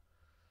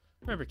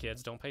 Remember,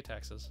 kids, don't pay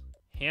taxes.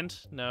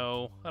 Hint?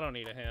 No, I don't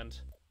need a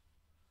hint.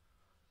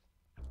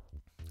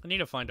 I need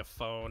to find a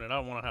phone, and I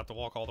don't want to have to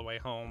walk all the way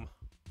home.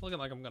 Looking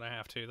like I'm gonna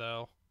have to,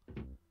 though.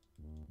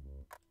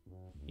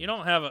 You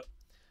don't have a...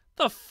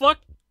 The fuck?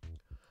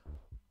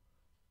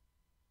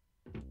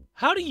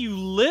 How do you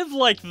live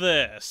like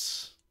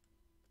this?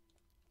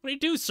 What do you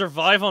do,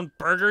 survive on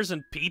burgers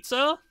and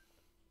pizza?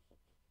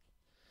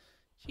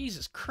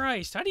 Jesus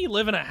Christ, how do you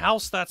live in a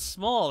house that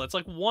small? It's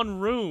like one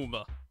room.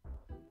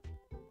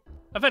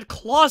 I've had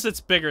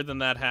closets bigger than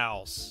that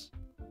house.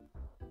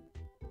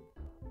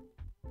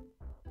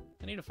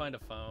 I need to find a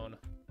phone.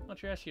 Why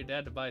don't you ask your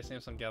dad to buy a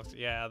Samsung Galaxy?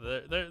 Yeah,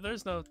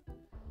 there's no...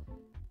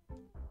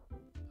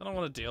 I don't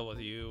want to deal with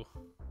you.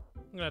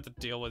 I'm gonna have to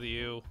deal with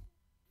you.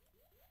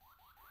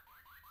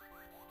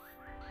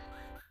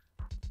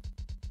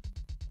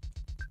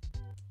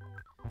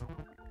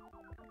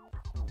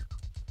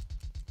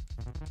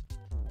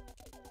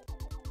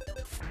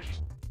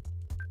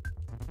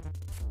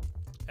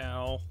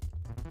 Ow.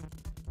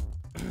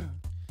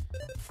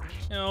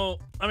 You know,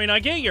 I mean, I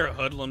get you're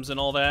hoodlums and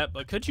all that,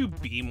 but could you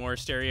be more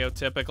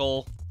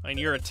stereotypical? I mean,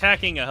 you're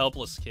attacking a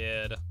helpless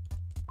kid.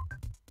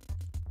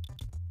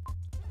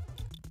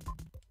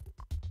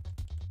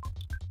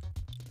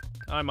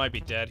 I might be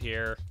dead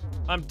here.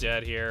 I'm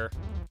dead here.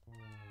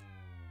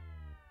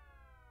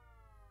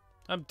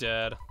 I'm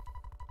dead.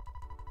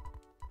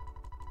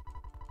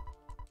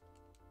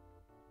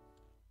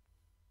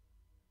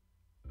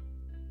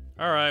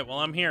 Alright, well,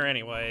 I'm here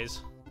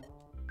anyways.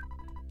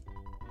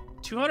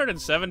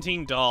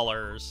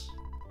 $217.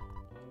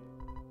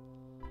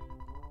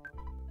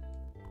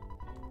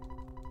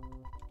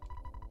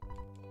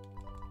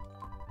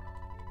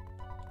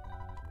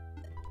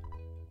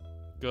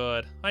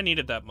 Good. I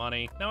needed that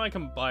money. Now I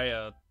can buy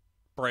a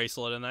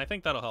bracelet, and I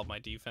think that'll help my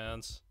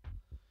defense.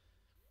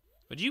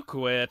 Would you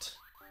quit?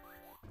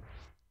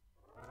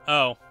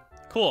 Oh,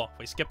 cool.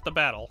 We skipped the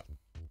battle.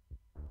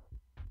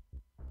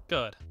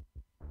 Good.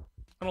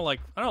 I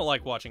don't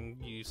like watching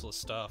useless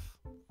stuff.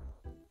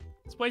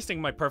 It's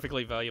wasting my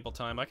perfectly valuable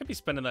time. I could be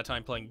spending that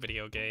time playing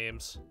video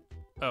games.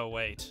 Oh,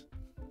 wait.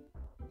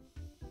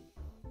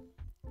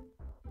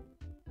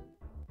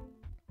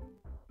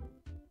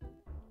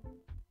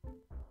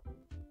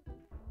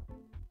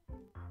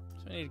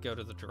 So I need to go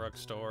to the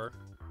drugstore.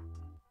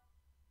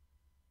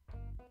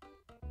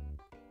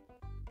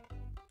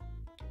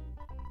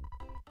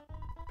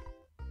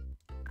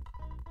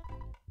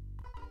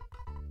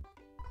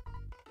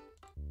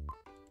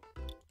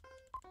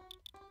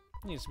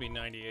 Needs to be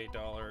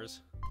 $98.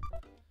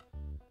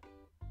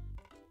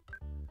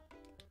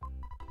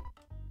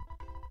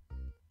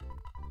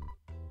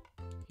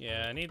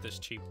 Yeah, I need this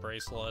cheap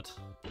bracelet.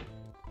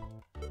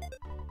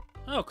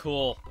 Oh,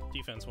 cool.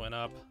 Defense went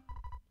up.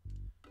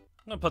 I'm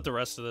gonna put the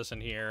rest of this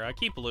in here. I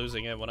keep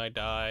losing it when I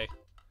die.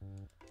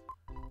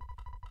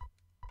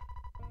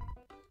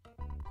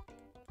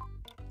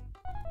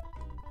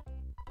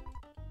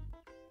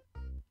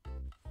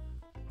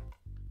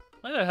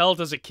 Why the hell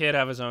does a kid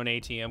have his own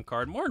ATM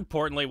card? More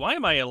importantly, why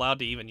am I allowed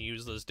to even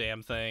use this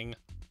damn thing?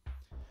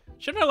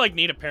 Shouldn't I, like,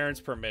 need a parent's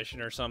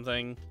permission or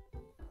something?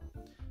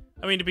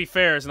 I mean, to be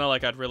fair, it's not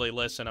like I'd really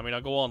listen. I mean,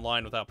 I'll go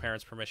online without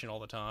parents' permission all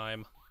the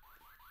time.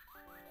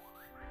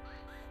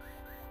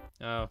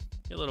 Oh,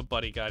 your little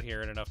buddy got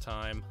here in enough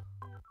time.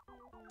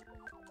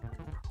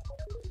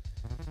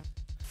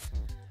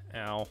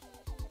 Ow.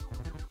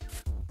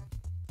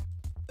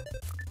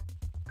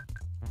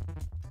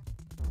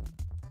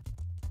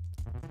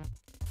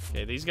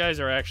 Okay, these guys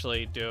are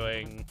actually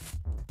doing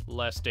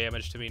less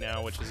damage to me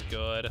now, which is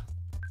good.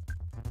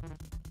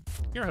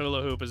 Your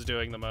hula hoop is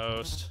doing the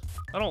most.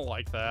 I don't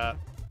like that.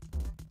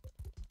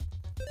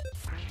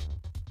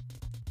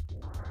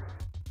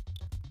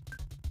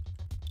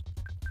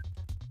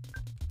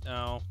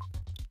 No.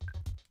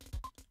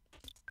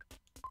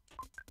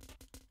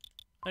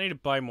 I need to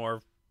buy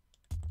more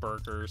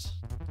burgers.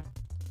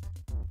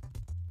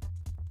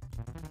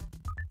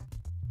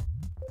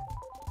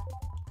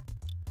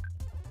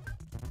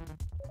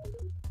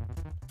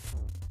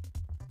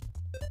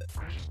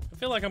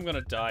 feel like I'm gonna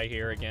die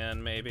here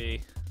again,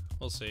 maybe.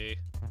 We'll see.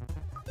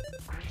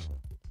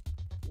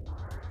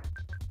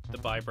 To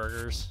buy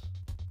burgers.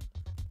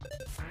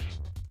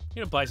 You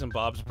gonna buy some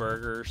Bob's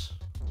Burgers.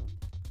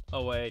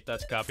 Oh wait,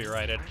 that's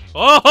copyrighted.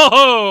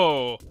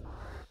 Oh!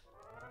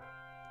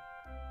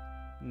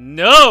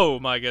 No,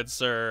 my good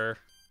sir.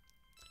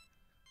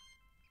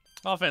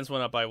 Offense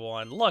went up by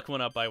 1. Luck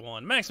went up by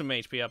 1. Maximum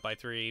HP up by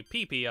 3.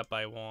 PP up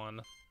by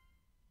 1.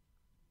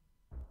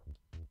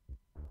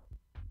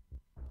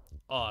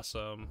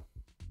 Awesome.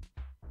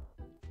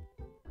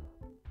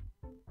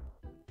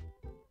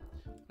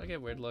 I get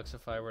weird looks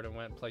if I were to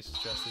went places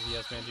dressed as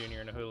Yes Man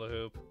Jr. in a hula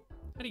hoop.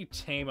 How do you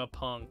tame a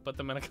punk? Put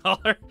them in a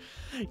collar?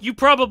 You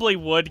probably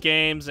would,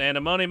 games, and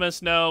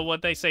Amonimus know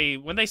what they say.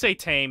 When they say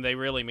tame, they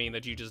really mean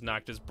that you just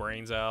knocked his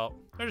brains out.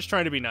 They're just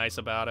trying to be nice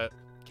about it.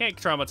 Can't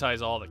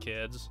traumatize all the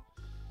kids.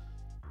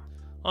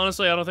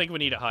 Honestly, I don't think we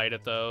need to hide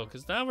it, though,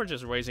 because now we're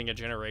just raising a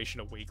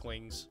generation of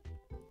weaklings.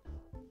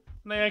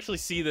 When they actually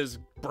see this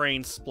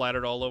brain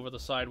splattered all over the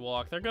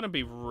sidewalk, they're going to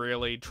be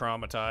really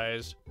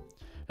traumatized.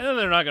 And then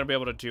they're not going to be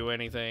able to do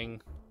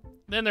anything.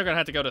 Then they're going to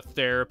have to go to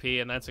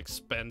therapy, and that's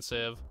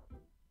expensive.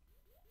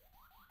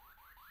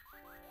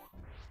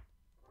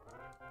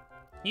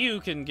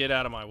 You can get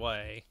out of my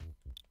way.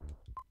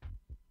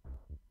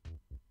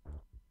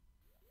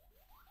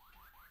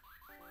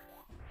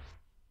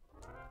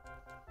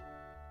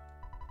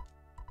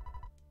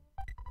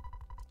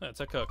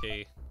 That's a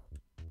cookie.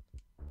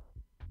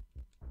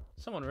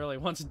 Someone really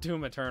wants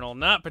Doom Eternal.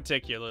 Not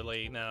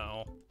particularly,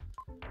 no.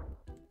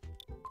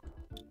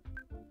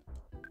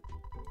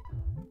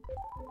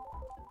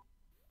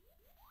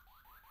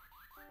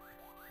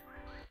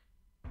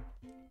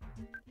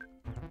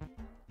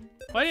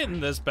 Why didn't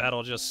this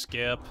battle just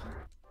skip?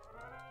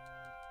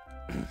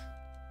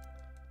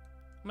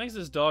 Makes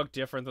this dog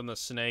different than the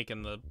snake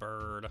and the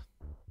bird.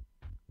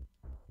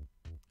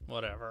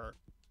 Whatever.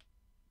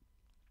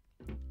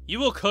 You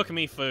will cook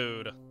me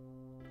food.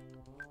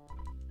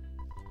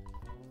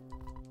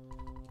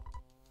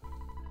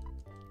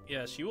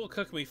 Yes, you will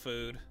cook me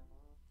food.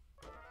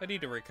 I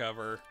need to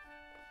recover.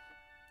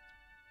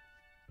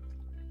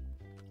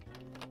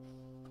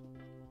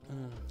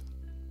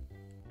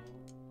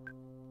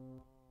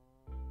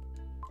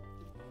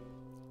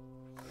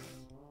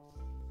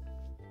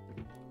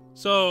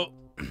 So,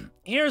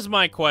 here's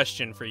my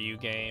question for you,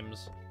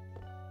 games.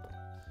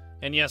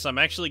 And yes, I'm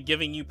actually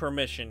giving you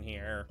permission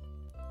here.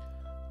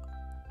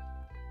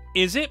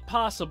 Is it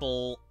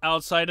possible,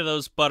 outside of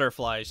those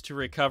butterflies, to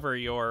recover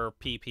your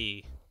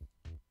PP?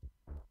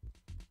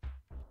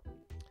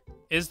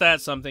 Is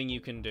that something you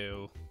can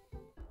do?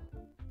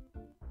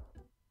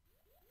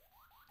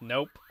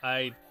 Nope.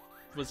 I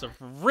was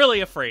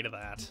really afraid of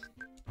that.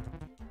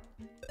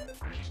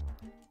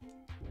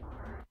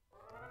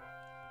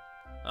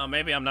 Oh,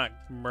 maybe I'm not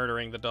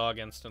murdering the dog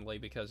instantly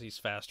because he's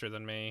faster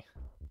than me.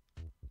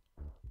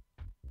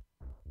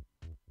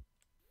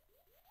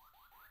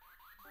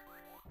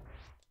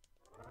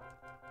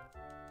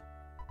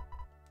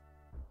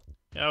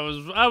 Yeah,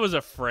 I was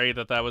afraid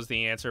that that was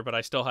the answer, but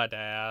I still had to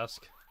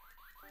ask.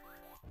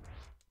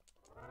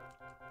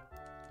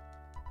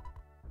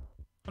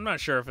 I'm not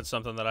sure if it's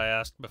something that I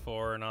asked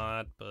before or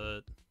not,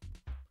 but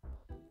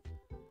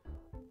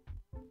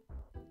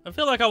I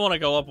feel like I want to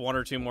go up 1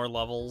 or 2 more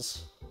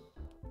levels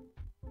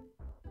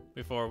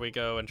before we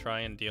go and try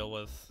and deal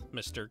with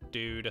Mr.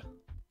 Dude.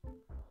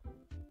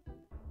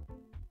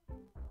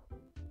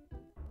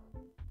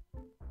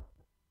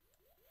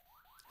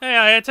 Hey,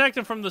 I attacked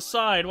him from the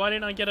side. Why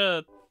didn't I get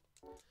a...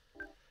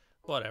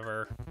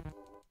 Whatever.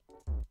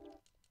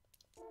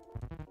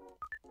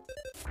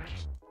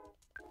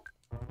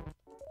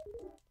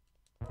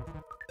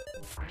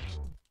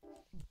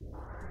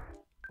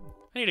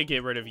 I need to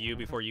get rid of you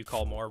before you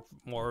call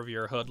more of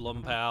your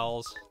hoodlum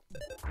pals.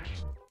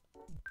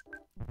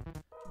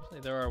 Actually,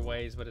 there are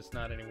ways, but it's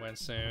not anyone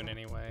soon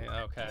anyway.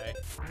 Okay.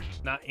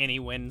 Not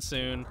anyone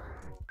soon.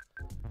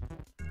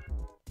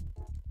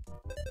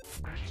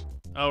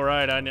 Oh,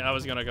 right, I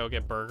was gonna go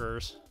get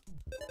burgers.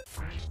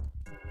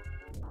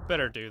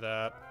 Better do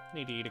that.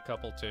 Need to eat a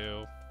couple,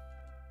 too.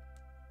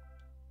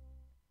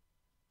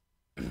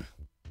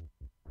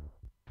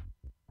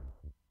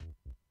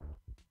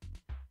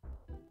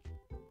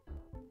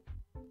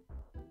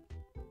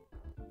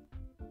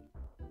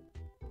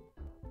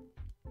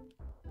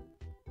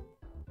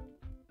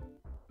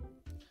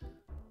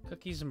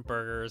 Cookies and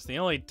burgers, the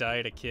only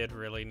diet a kid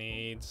really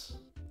needs.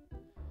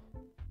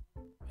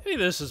 Maybe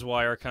this is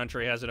why our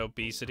country has an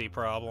obesity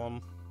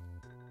problem.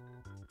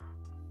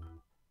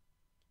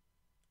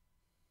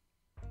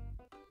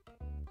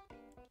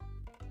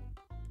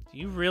 Do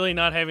you really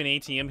not have an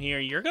ATM here?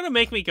 You're gonna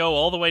make me go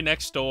all the way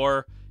next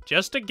door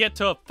just to get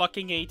to a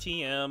fucking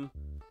ATM?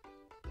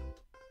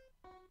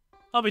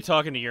 I'll be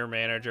talking to your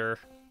manager.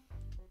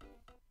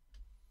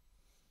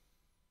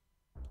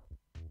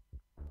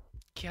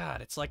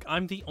 God, it's like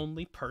I'm the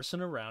only person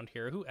around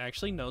here who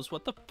actually knows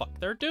what the fuck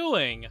they're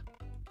doing.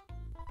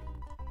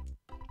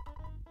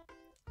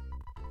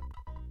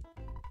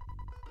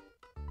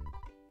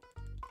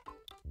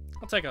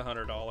 I'll take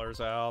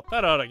 $100 out.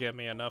 That ought to get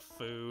me enough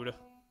food.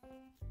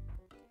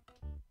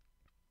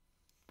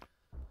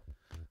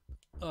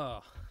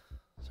 Ugh.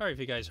 Sorry if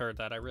you guys heard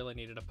that. I really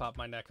needed to pop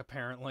my neck,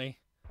 apparently.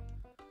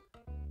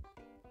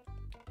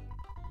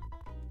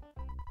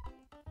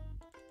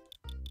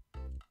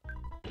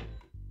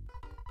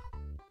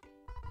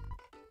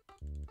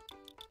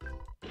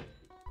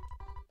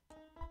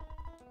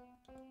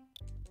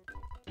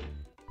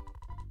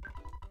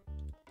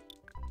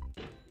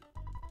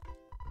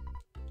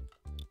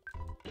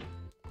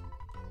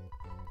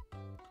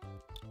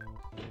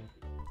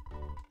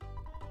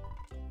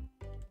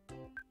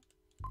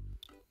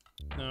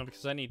 No,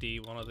 because I need to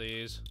eat one of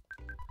these.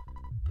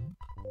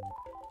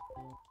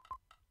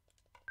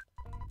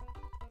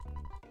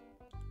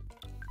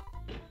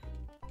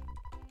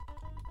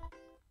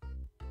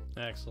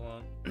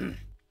 Excellent. Could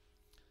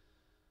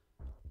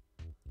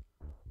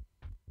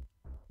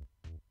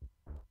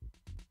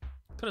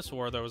have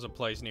swore there was a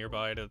place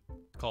nearby to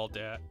call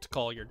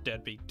your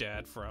deadbeat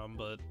dad from,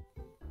 but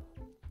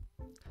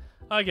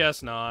I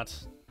guess not.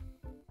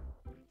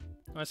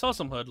 I saw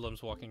some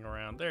hoodlums walking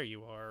around. There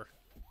you are.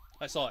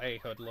 I saw a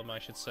hoodlum, I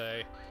should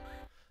say.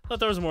 Thought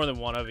there was more than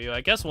one of you.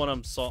 I guess one of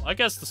them saw. I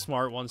guess the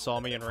smart one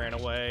saw me and ran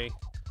away.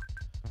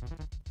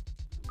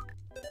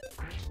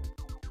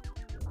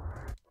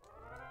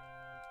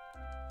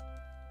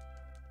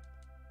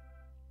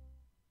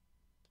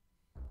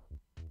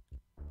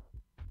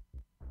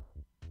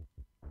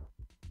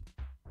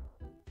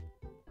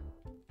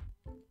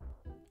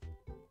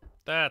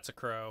 That's a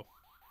crow.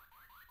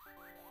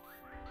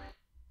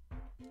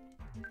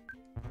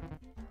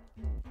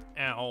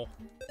 Ow.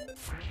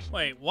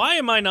 Wait, why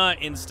am I not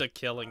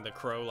insta-killing the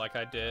crow like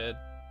I did?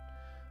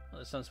 Well,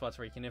 there's some spots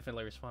where you can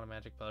infinitely respawn a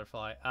magic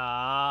butterfly.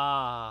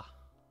 Ah.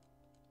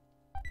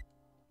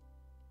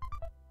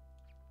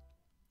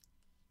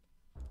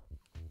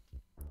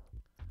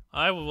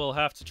 I will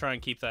have to try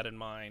and keep that in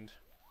mind.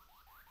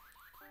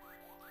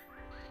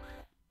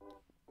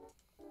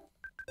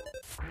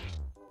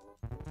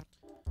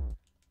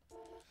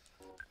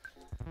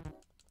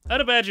 I'd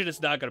imagine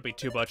it's not going to be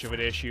too much of an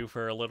issue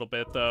for a little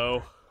bit,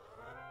 though.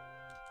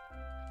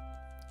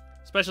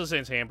 Especially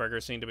since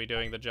hamburgers seem to be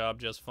doing the job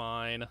just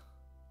fine.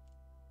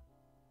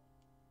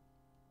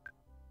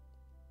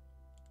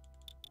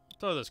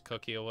 Throw this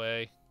cookie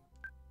away.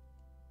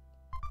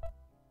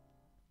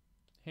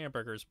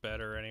 Hamburger's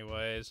better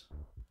anyways.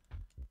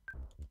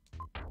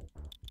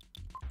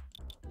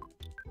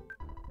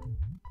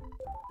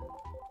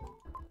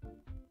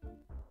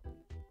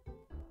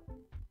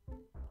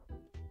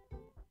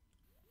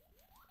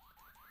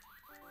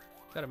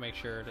 Gotta make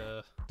sure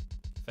to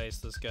face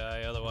this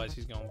guy, otherwise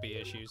he's gonna be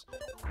issues.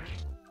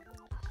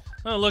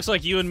 Well, it looks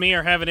like you and me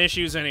are having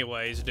issues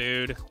anyways,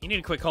 dude. You need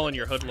to quit calling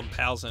your hoodlum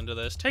pals into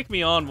this. Take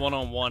me on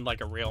one-on-one like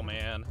a real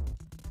man.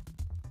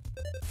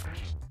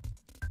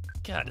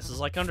 God, this is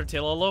like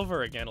Undertale all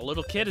over again. A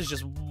little kid is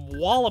just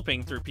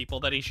walloping through people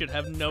that he should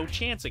have no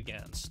chance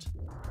against.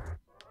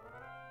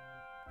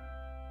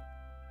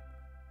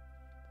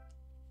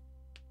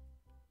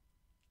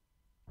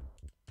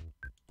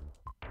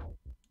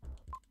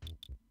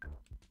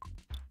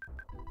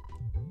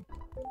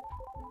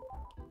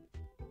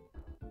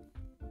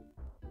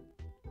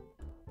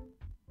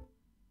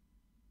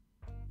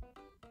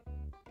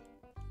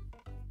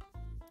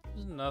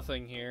 There's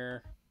nothing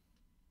here.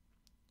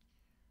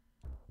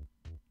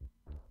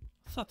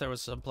 I thought there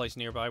was some place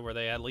nearby where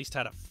they at least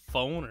had a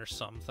phone or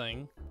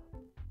something.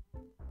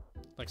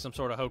 Like some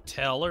sort of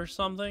hotel or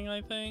something,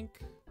 I think.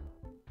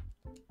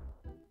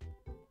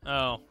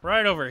 Oh,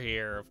 right over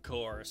here, of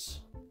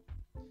course.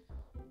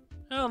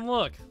 Oh, and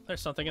look,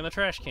 there's something in the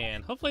trash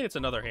can. Hopefully it's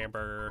another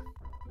hamburger.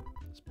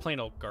 It's plain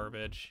old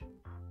garbage.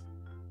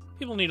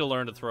 People need to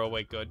learn to throw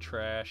away good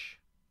trash.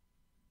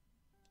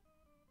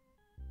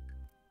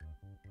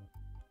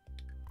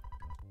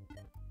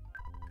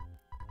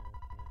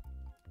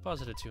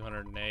 Positive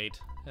 208.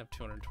 I have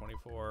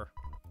 224.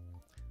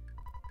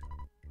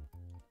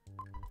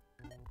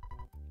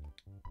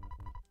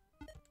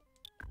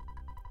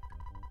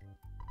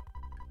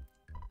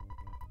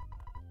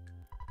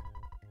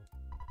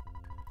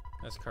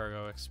 That's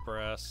Cargo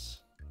Express.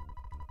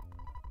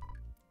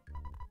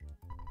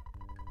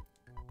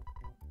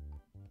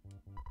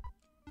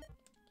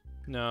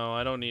 No,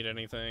 I don't need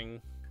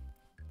anything.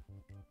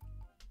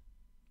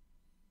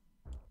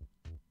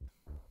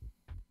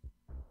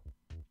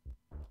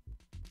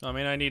 I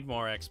mean, I need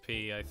more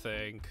XP, I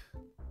think.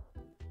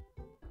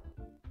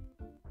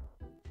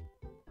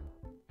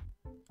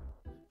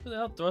 Who the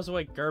hell throws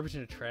away garbage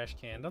in a trash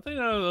can? Don't they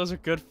know those are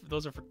good?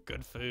 Those are for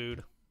good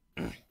food.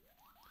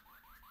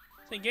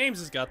 See, Games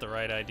has got the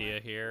right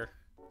idea here.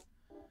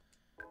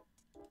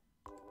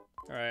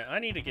 All right, I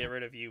need to get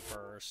rid of you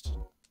first.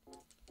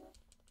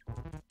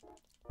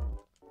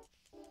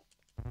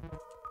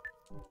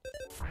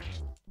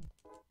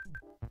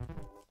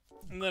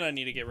 And then I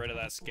need to get rid of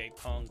that skate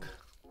punk.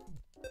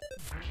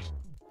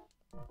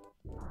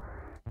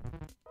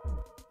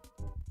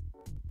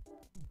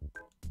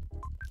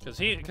 Cause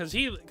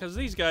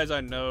these guys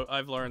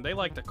I've learned they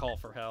like to call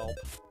for help.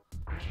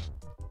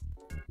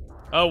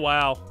 Oh,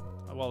 wow.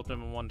 I walloped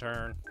him in one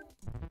turn.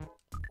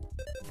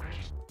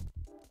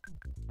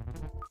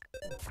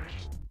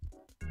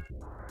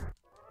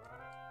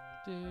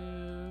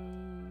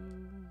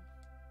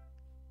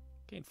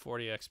 Gained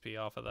 40 XP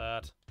off of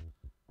that.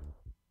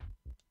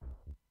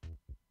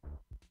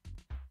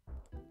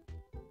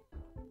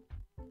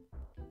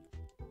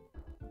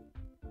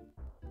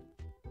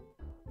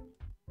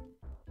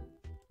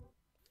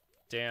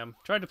 Damn.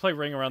 Tried to play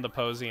Ring Around the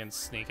Posy and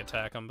sneak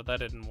attack him, but that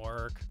didn't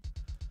work.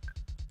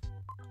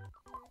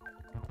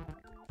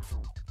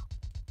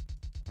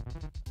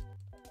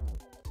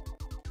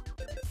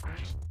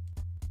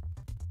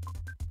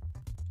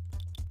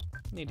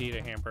 Need to eat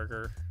a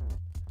hamburger.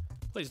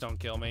 Please don't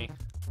kill me.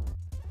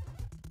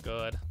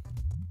 Good.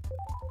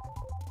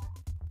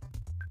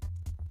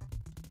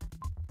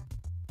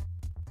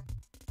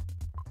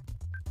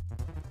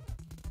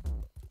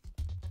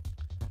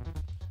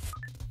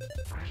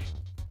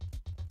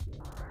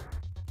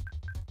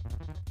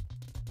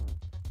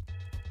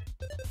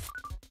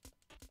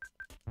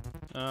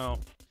 Oh.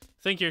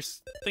 Think you're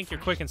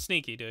quick and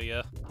sneaky, do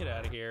you? Get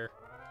out of here.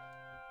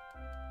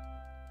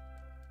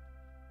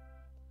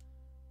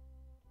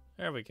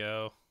 There we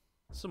go.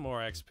 Some more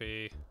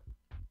XP.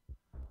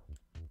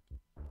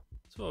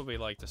 That's what we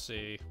like to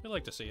see. We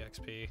like to see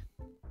XP.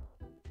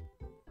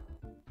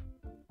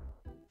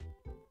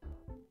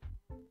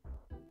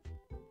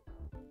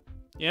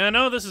 Yeah, I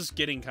know this is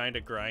getting kind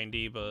of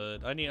grindy, but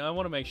I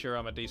want to make sure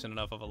I'm a decent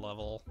enough of a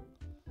level.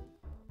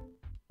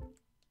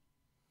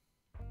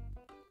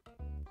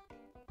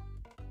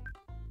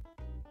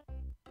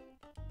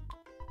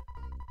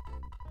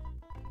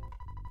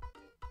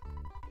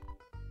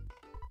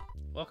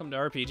 Welcome to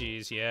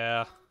RPGs,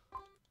 yeah.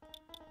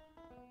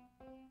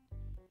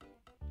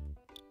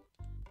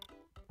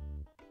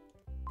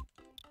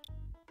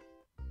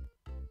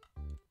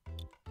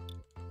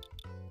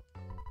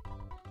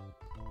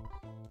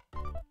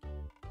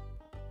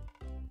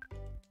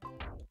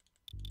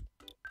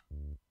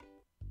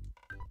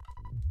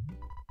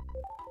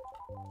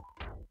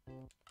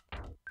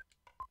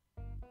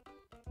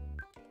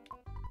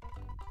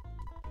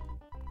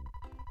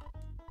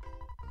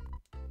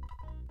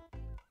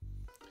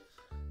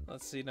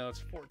 Let's see, no, it's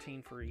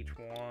 14 for each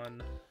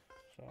one,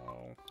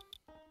 so...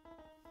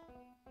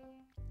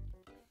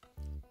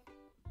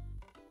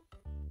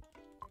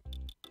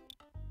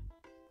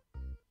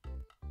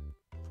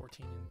 $14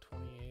 and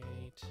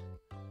 28...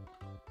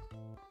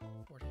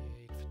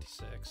 48,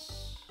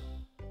 56...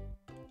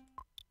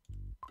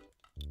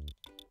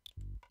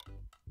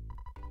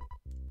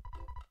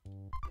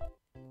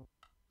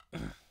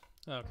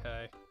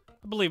 Okay.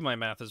 I believe my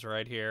math is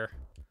right here.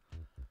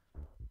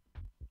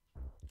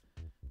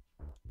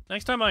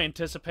 Next time I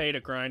anticipate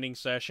a grinding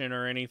session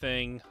or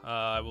anything,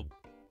 I'll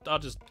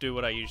just do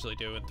what I usually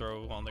do and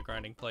throw on the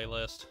grinding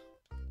playlist.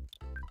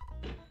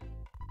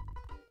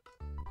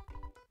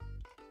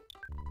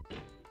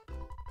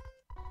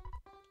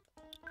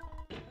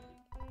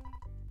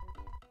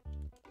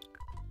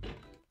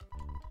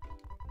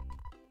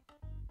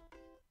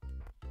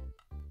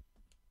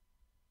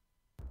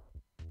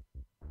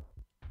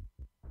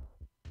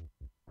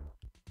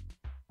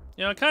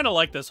 You know, I kind of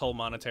like this whole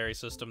monetary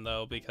system,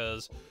 though,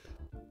 because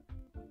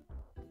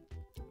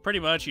pretty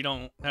much you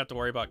don't have to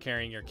worry about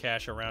carrying your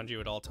cash around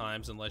you at all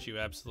times unless you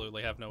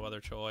absolutely have no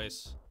other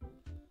choice.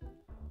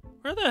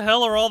 Where the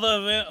hell are all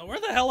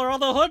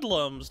the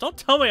hoodlums? Don't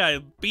tell me I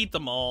beat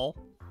them all.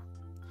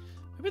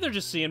 Maybe they're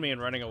just seeing me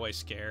and running away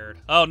scared.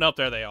 Oh, nope,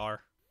 there they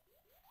are.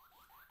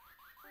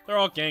 They're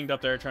all ganged up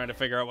there trying to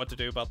figure out what to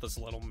do about this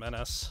little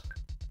menace.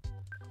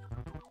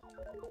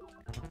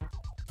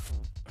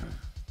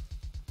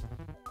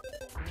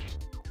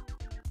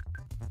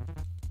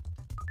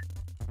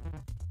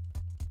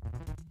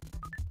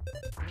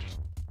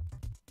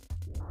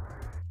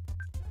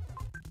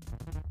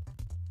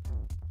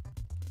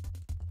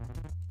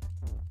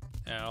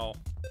 Ow.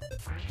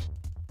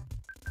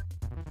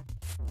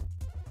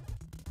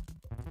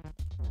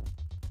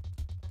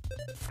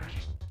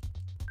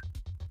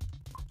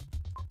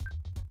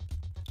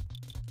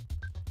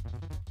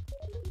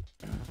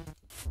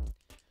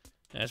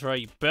 That's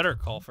right, you better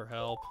call for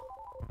help.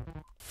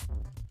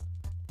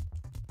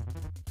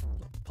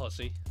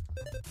 Pussy.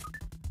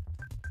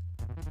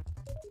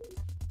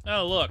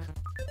 Oh, look.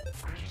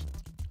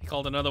 He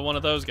called another one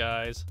of those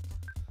guys.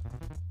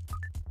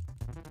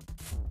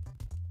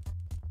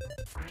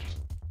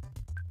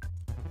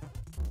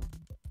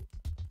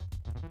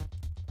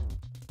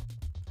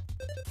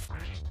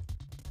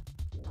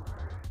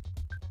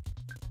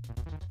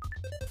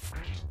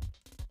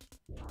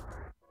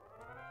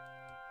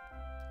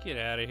 Get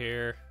out of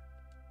here.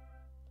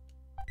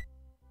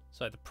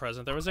 Inside the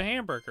present, there was a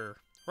hamburger.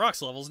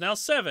 Rawk's level's now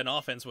 7.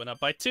 Offense went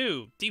up by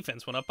 2.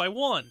 Defense went up by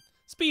 1.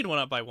 Speed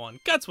went up by 1.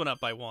 Guts went up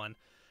by 1.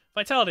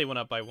 Vitality went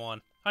up by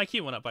 1.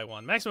 IQ went up by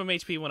 1. Maximum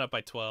HP went up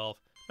by 12.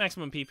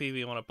 Maximum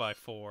PPV went up by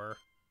 4.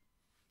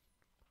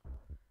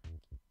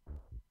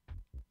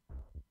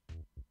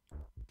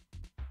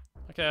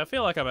 Okay, I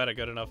feel like I'm at a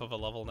good enough of a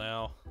level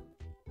now.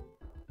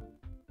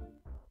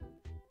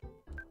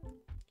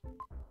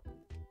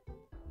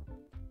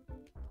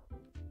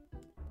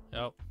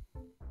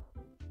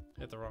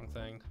 Hit the wrong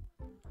thing.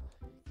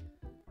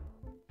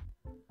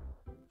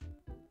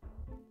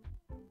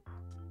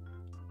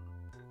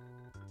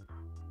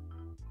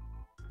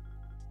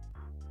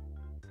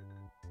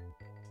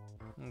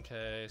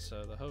 Okay,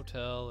 so the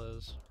hotel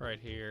is right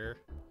here.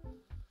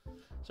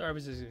 So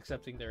Arby's is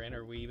accepting their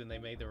inner weave and they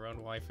made their own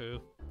waifu.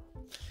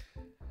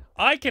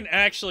 I can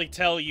actually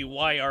tell you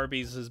why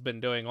Arby's has been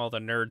doing all the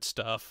nerd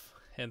stuff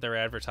in their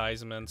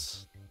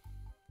advertisements.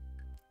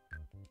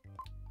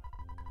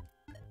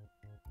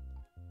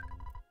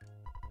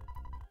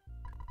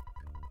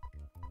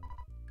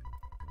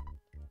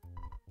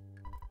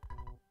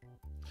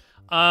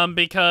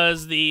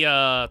 Because the,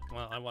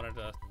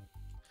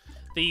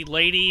 the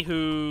lady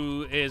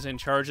who is in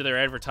charge of their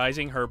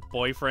advertising, her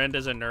boyfriend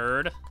is a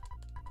nerd.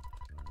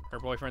 Her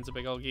boyfriend's a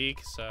big old geek,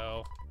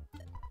 so...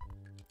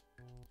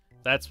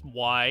 That's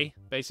why,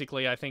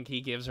 basically, I think he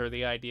gives her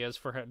the ideas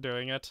for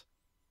doing it.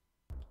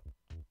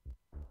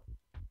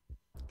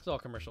 Because all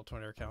commercial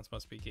Twitter accounts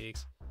must be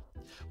geeks.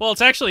 Well,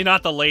 it's actually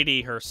not the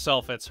lady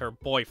herself, it's her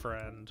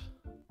boyfriend.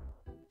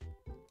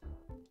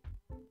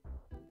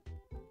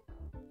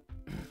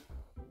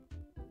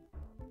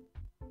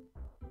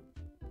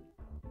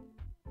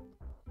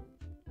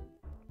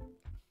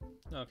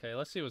 Okay,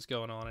 let's see what's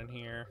going on in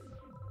here.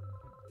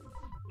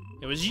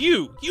 It was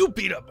you! You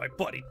beat up my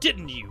buddy,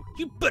 didn't you?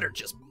 You better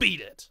just beat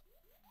it!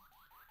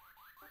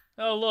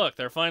 Oh look,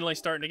 they're finally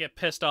starting to get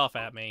pissed off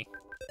at me.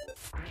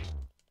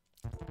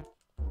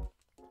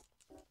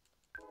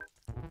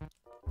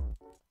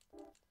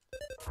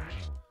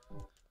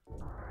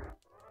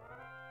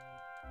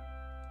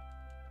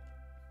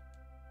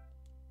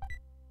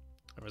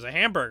 There was a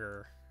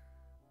hamburger.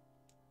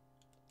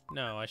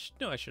 No, I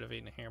should have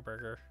eaten a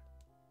hamburger.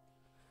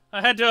 I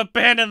had to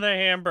abandon the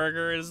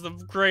hamburger. It is the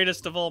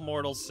greatest of all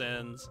mortal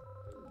sins.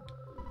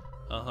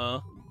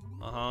 Uh-huh.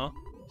 Uh-huh.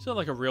 You sound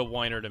like a real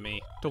whiner to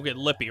me. Don't get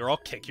lippy or I'll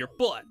kick your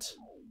butt.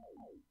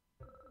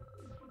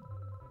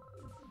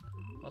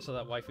 Also,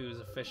 that waifu is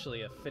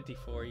officially a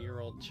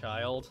 54-year-old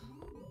child.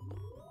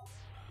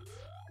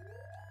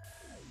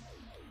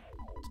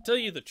 To tell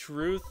you the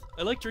truth,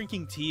 I like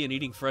drinking tea and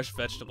eating fresh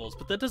vegetables,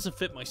 but that doesn't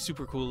fit my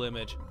super cool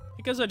image.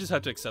 I guess I just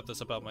have to accept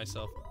this about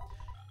myself.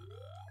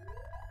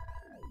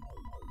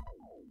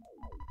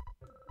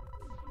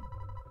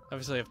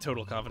 Obviously, I have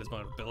total confidence in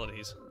my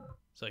abilities.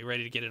 So, you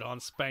ready to get it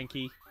on,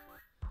 Spanky?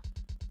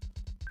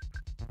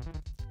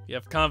 You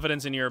have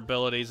confidence in your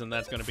abilities, and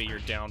that's going to be your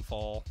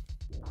downfall.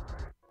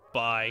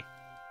 Bye.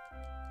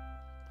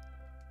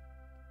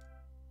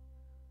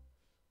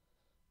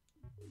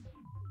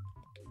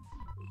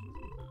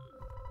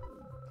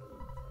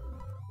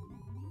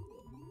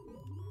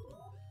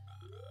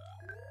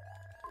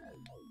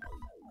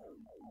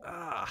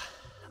 Ah,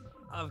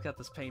 I've got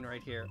this pain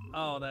right here.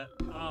 Oh, that.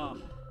 Oh.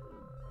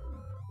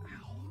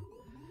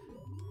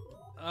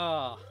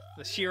 Oh,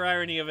 the sheer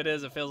irony of it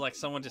is, it feels like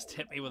someone just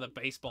hit me with a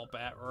baseball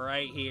bat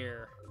right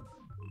here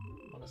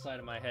on the side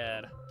of my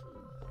head.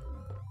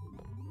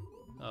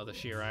 Oh, the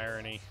sheer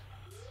irony.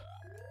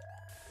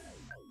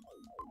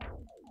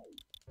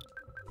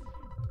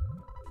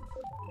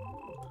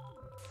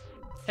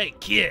 Hey,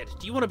 kid,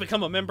 do you want to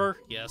become a member?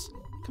 Yes.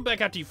 Come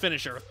back after you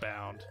finish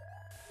Earthbound.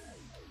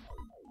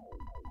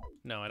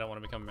 No, I don't want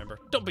to become a member.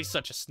 Don't be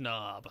such a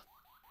snob.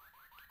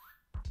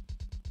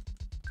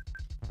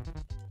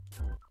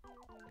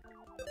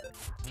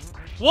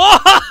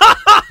 What?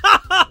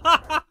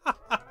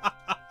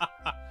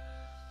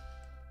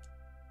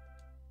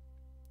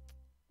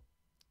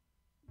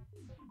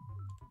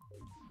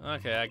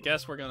 Okay, I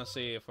guess we're gonna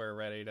see if we're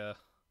ready to...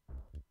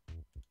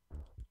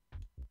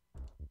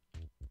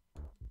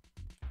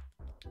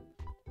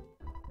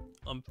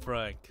 I'm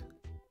Frank.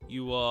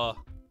 You,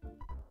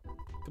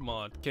 come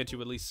on, can't you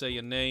at least say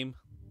your name?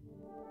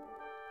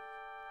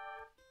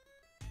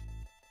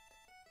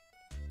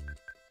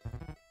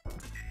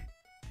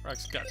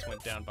 Rawk's guts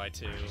went down by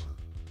 2.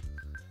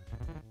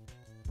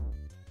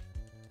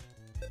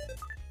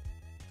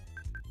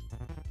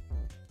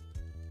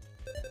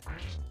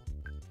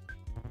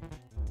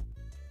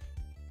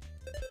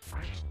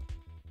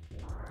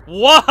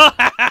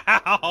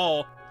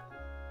 Wow!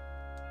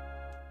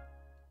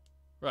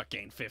 Rawk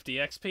gained 50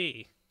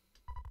 XP.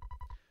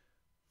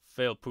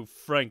 Fail-proof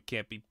Frank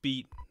can't be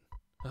beaten.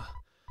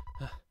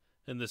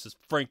 And this is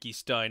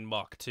Frankenstein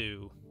Mach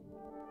 2.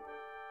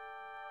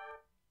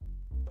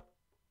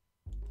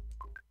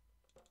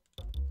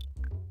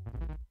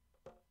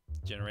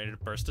 Generated a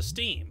burst of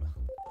steam.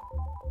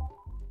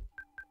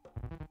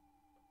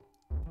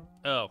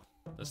 Oh,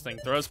 this thing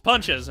throws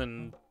punches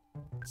and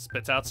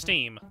spits out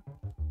steam.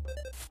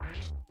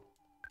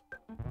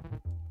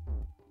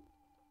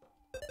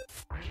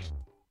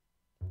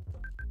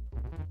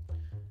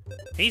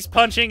 He's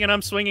punching and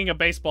I'm swinging a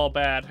baseball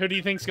bat. Who do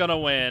you think's gonna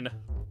win?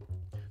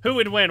 Who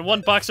would win?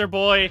 One boxer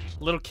boy?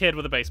 Little kid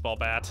with a baseball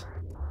bat.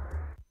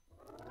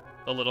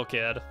 The little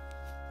kid.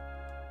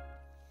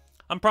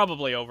 I'm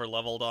probably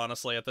over-leveled,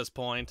 honestly, at this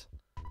point.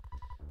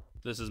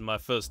 This is my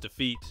first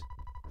defeat.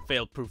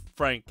 Fail-proof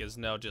Frank is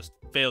now just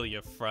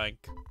Failure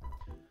Frank.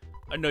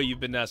 I know you've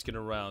been asking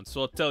around,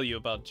 so I'll tell you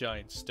about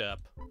Giant Step.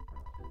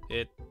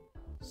 It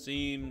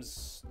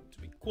seems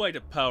to be quite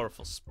a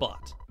powerful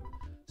spot.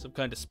 Some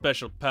kind of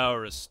special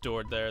power is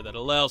stored there that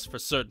allows for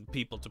certain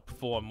people to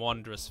perform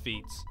wondrous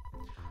feats.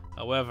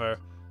 However,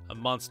 a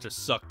monster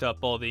sucked up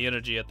all the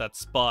energy at that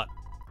spot.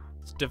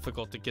 It's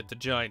difficult to get to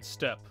Giant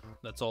Step,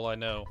 that's all I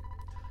know.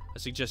 I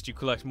suggest you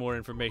collect more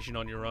information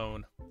on your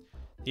own.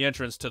 The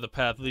entrance to the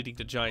path leading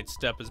to Giant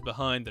Step is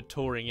behind the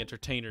touring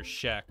entertainer's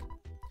shack.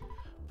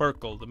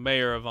 Burkle, the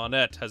mayor of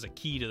Onett, has a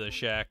key to the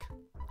shack.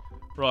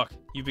 Rawk,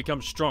 you've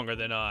become stronger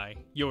than I.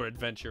 Your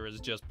adventure is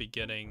just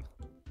beginning.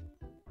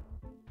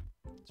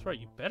 That's right,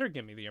 you better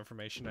give me the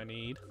information I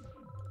need.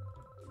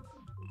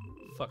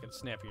 Fucking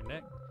snap your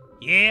neck.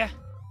 Yeah?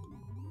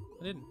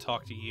 I didn't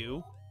talk to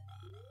you.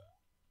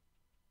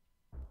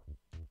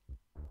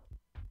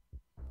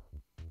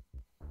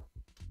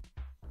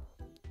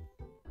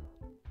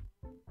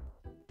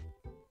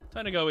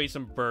 Time to go eat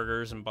some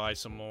burgers and buy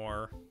some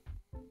more.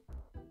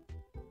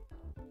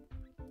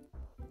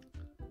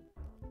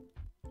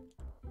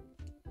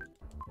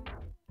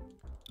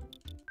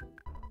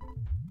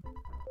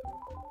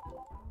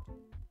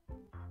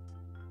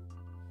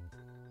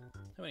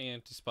 How many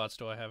empty spots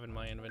do I have in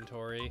my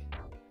inventory?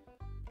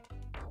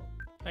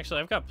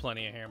 Actually, I've got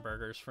plenty of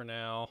hamburgers for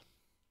now.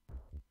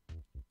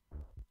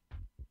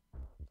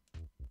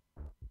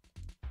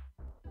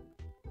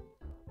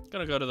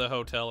 Gonna go to the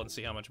hotel and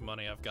see how much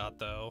money I've got,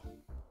 though.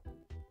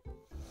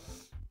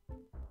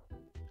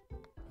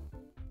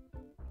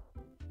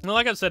 Well,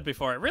 like I've said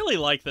before, I really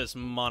like this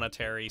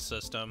monetary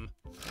system.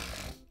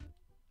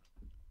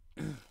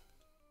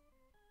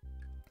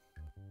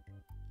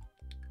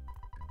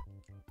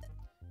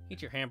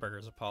 Eat your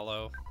hamburgers,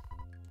 Apollo.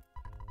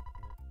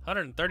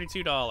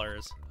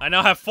 $132. I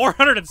now have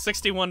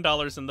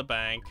 $461 in the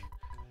bank.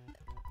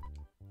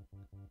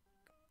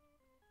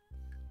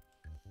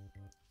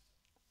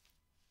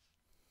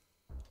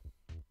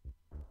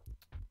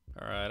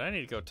 Alright, I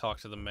need to go talk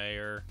to the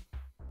mayor.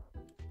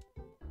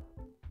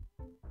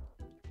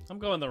 I'm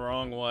going the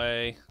wrong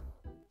way.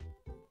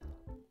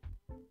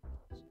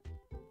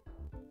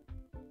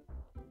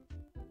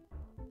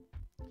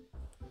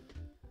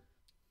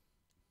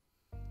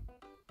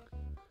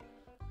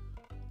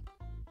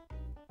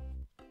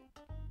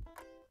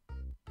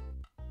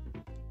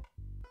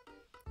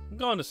 I'm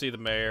going to see the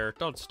mayor.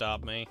 Don't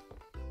stop me.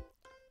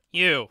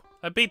 You!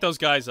 I beat those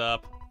guys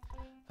up.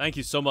 Thank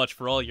you so much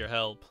for all your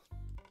help.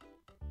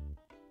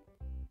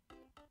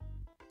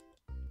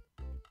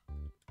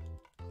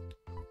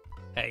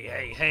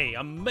 Hey,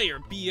 I'm Mayor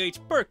B.H.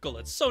 Burkle.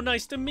 It's so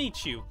nice to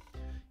meet you.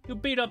 You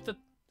beat up the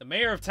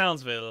mayor of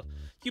Townsville.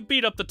 You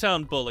beat up the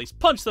town bullies,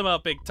 punched them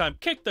out big time,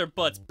 kicked their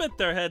butts, bit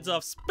their heads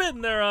off, spit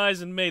in their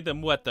eyes, and made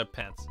them wet their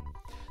pants.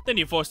 Then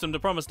you forced them to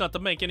promise not to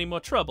make any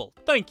more trouble.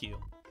 Thank you.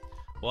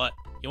 What?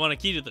 You want a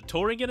key to the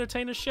touring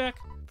entertainer's shack?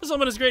 For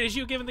someone as great as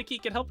you, giving the key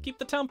can help keep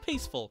the town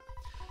peaceful.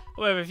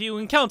 However, if you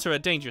encounter a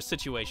dangerous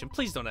situation,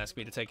 please don't ask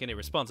me to take any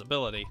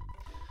responsibility.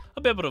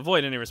 I'll be able to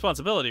avoid any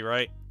responsibility,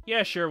 right?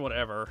 Yeah, sure,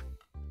 whatever.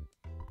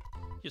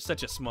 You're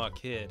such a smart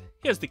kid.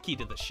 Here's the key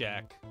to the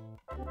shack.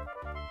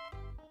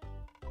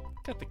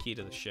 Got the key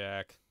to the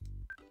shack.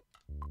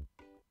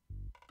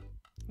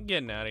 I'm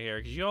getting out of here,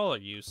 because y'all are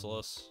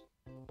useless.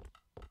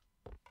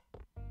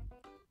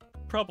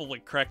 Probably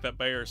crack that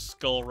mayor's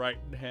skull right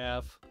in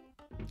half.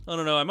 I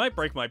don't know, I might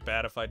break my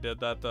bat if I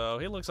did that, though.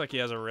 He looks like he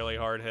has a really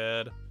hard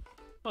head.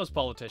 Most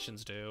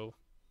politicians do.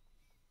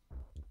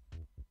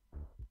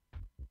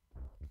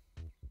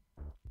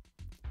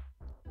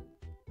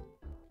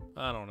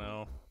 I don't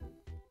know.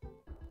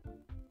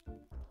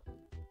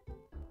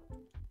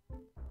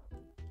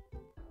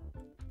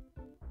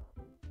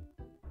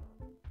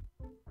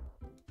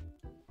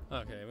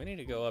 Okay, we need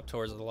to go up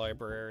towards the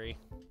library.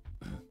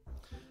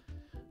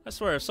 I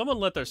swear, if someone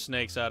let their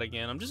snakes out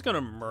again, I'm just gonna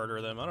murder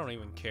them. I don't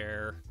even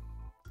care.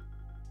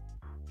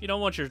 If you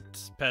don't want your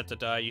pet to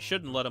die, you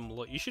shouldn't let them.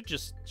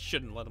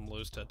 Shouldn't let them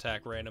loose to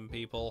attack random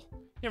people.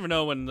 You never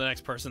know when the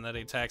next person that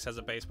he attacks has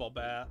a baseball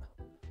bat.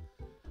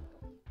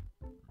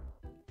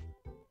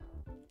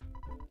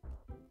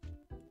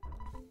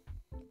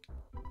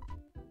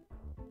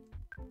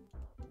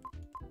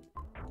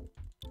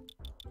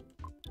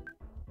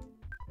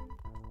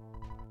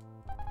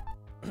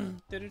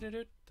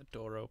 The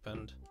door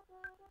opened.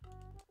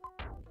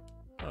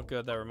 Oh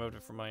good, that removed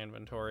it from my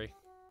inventory.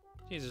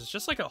 Jesus,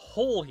 just like a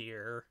hole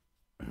here.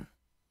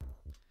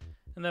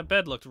 And that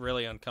bed looked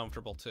really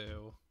uncomfortable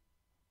too.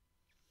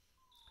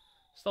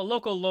 It's the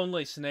local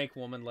lonely snake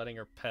woman letting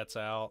her pets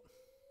out.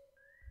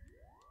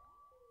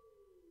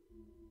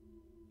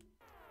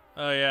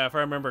 Oh yeah, if I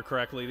remember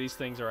correctly, these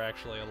things are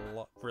actually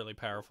really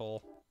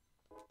powerful.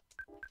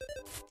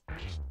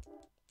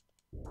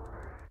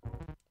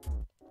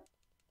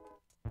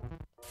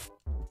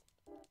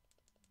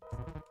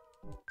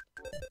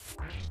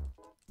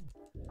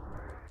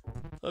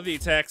 Well, the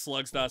attack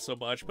slug's not so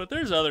much, but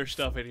there's other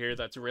stuff in here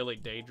that's really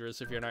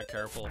dangerous if you're not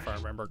careful, if I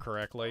remember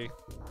correctly.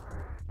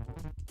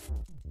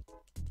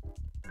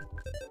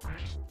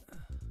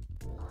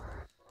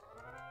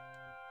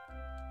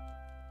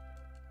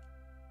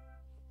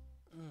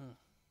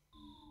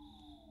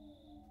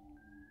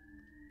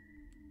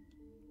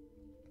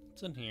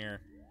 What's in here?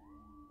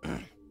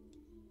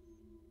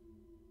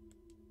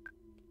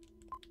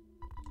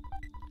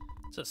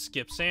 It's a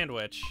skip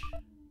sandwich.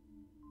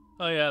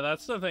 Oh yeah,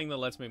 that's the thing that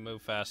lets me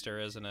move faster,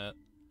 isn't it?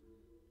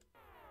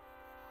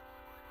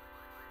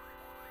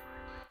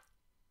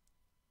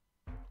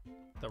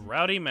 The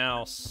rowdy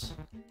mouse.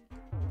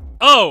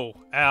 Oh!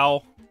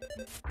 Ow.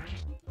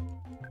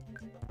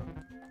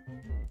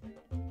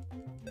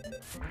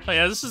 Oh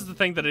yeah, this is the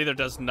thing that either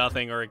does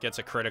nothing or it gets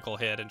a critical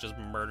hit and just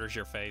murders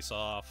your face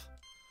off.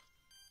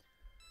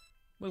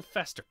 Move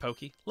faster,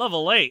 Pokey.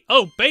 Level 8.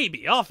 Oh,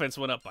 baby! Offense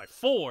went up by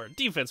 4.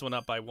 Defense went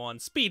up by 1.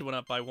 Speed went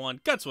up by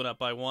 1. Guts went up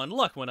by 1.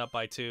 Luck went up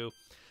by 2.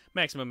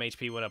 Maximum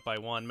HP went up by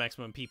 1.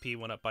 Maximum PP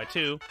went up by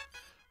 2.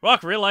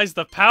 Rawk realized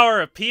the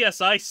power of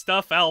PSI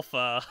Stuff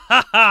Alpha.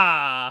 Ha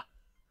ha!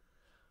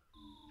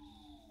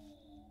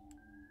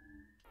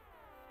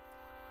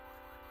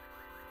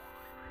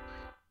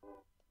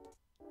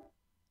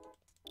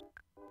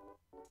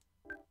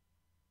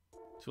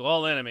 To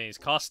all enemies,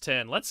 cost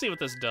 10. Let's see what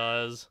this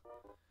does.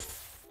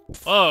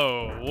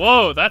 Oh,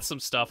 whoa, that's some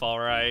stuff,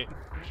 alright.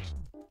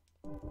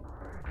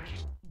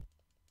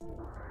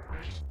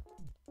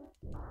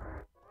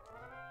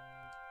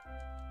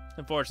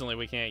 Unfortunately,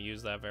 we can't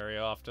use that very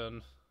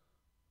often.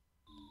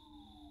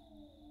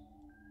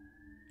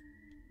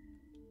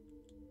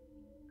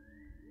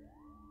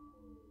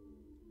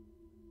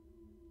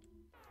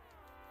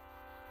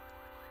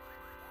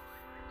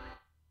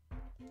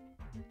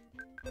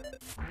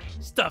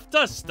 Stuff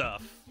does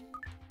stuff.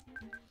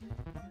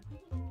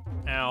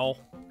 Ow.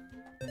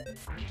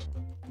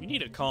 You need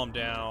to calm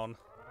down.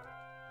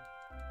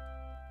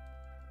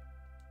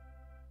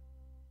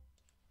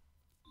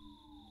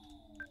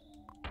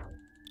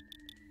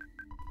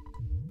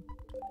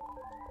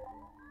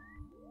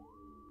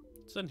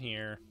 What's in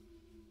here?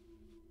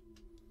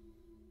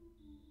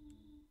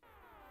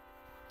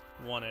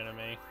 One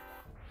enemy.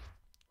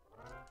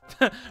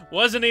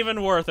 Wasn't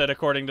even worth it,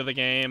 according to the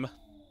game.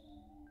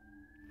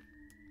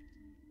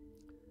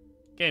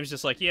 Game's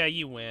just like, yeah,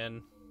 you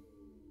win.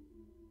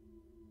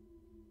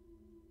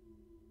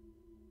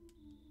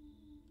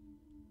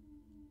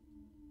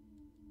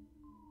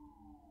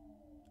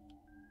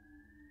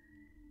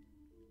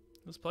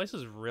 This place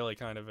is really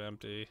kind of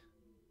empty.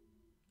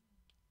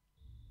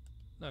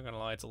 Not gonna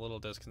lie, it's a little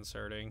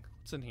disconcerting.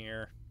 What's in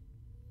here?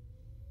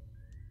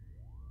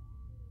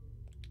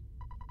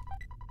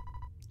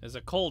 There's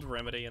a cold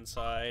remedy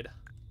inside.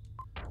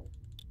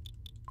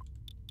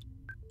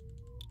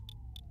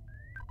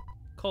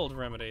 Cold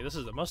remedy. This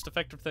is the most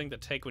effective thing to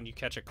take when you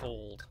catch a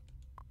cold.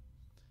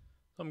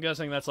 I'm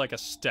guessing that's like a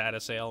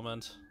status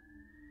ailment.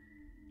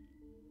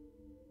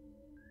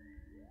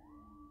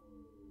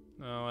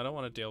 No, I don't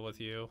want to deal with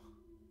you.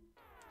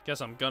 Guess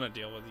I'm gonna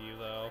deal with you,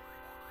 though.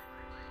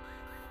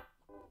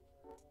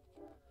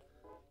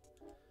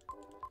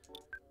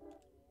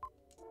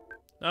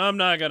 I'm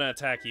not gonna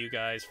attack you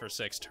guys for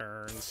 6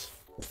 turns.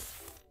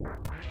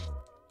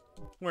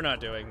 We're not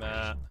doing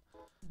that.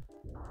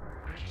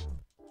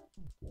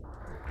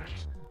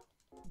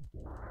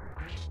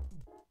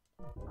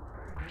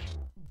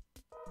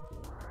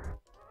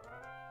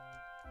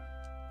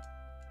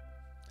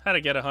 How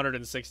to get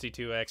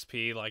 162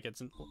 XP like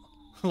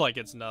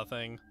it's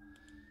nothing.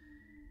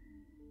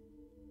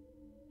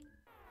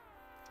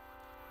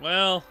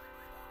 Well,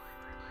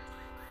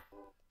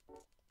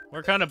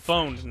 we're kind of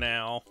boned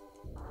now.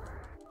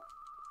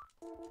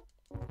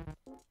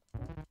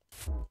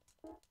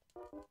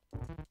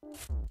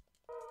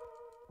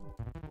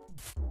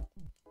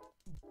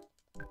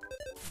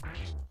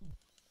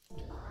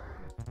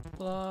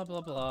 Blah,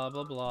 blah, blah,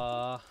 blah,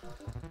 blah.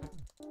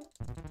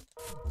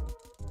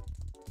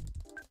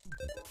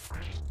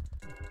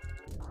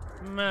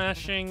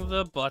 Mashing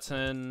the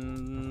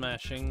button,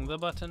 mashing the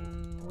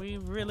button. We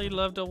really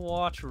love to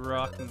watch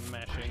Rawk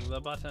mashing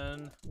the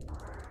button.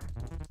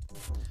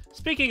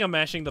 Speaking of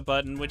mashing the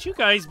button, would you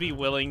guys be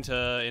willing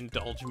to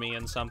indulge me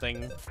in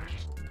something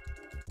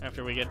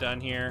after we get done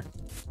here?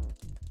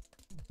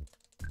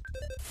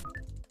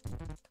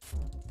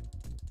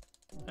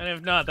 And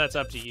if not, that's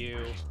up to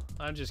you.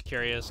 I'm just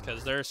curious,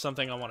 because there's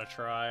something I want to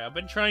try. I've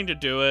been trying to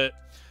do it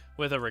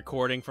with a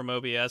recording from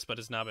OBS, but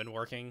it's not been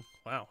working.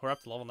 Wow, we're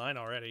up to level 9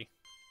 already.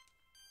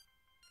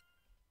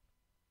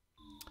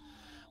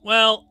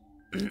 Well,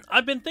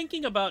 I've been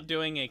thinking about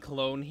doing a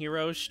Clone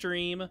Heroes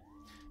stream,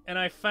 and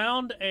I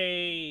found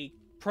a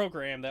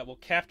program that will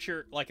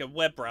capture, like a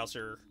web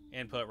browser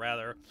input,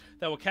 rather,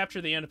 that will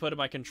capture the input of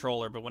my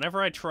controller, but whenever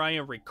I try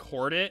and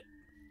record it,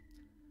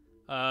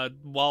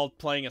 while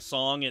playing a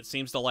song, it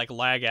seems to, like,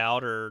 lag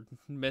out or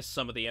miss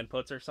some of the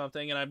inputs or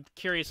something, and I'm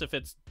curious if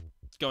it's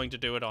going to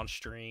do it on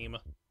stream.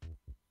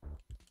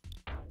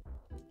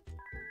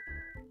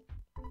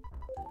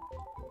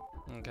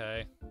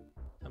 Okay.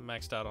 I'm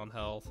maxed out on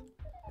health.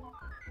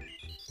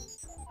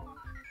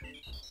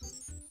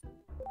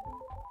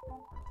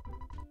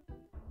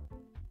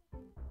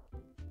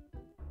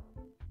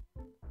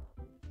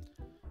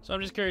 So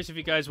I'm just curious if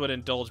you guys would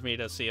indulge me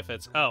to see if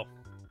it's... Oh.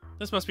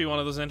 This must be one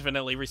of those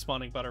infinitely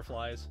respawning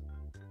butterflies.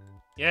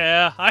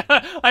 Yeah,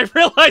 I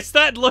realized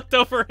that and looked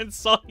over and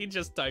saw he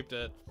just typed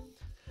it.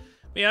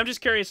 Yeah, I'm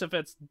just curious if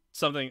it's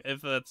something,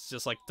 if that's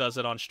just like does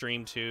it on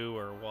stream too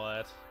or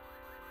what.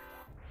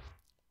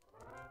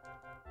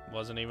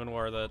 Wasn't even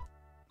worth it.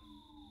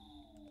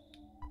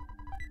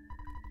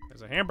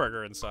 There's a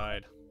hamburger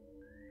inside.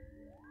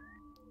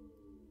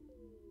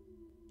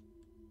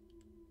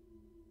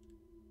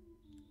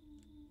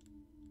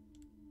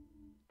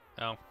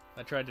 Oh,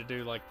 I tried to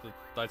do like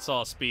I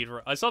saw the speed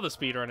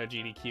run at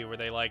GDQ where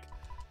they like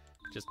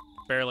just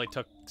barely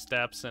took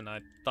steps, and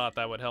I thought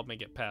that would help me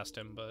get past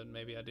him, but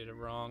maybe I did it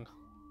wrong.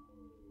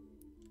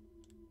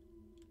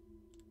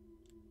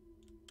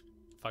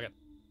 Fuck it.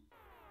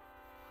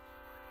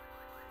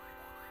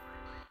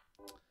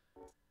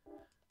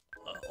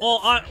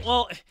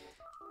 Well,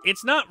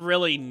 it's not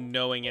really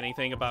knowing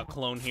anything about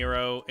Clone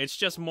Hero. It's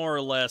just more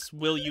or less,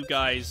 will you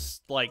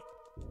guys, like...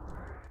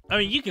 I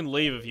mean, you can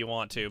leave if you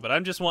want to, but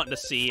I'm just wanting to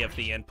see if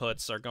the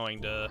inputs are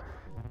going to...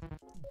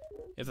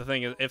 If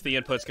the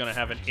input's going to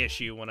have an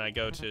issue when I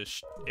go to...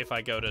 if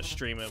I go to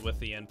stream it with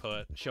the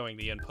input, showing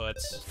the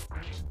inputs.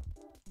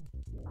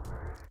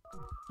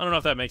 I don't know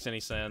if that makes any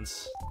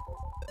sense.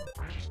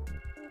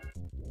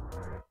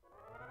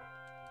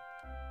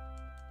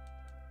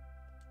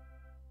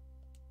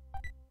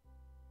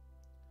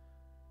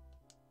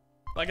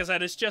 Like I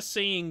said, it's just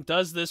seeing,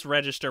 does this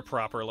register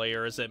properly,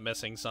 or is it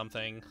missing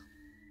something?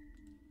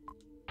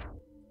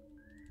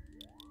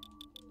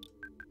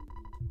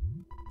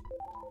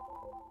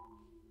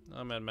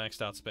 I'm at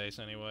maxed out space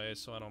anyway,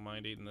 so I don't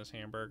mind eating this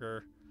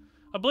hamburger.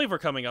 I believe we're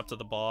coming up to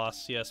the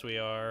boss. Yes, we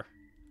are.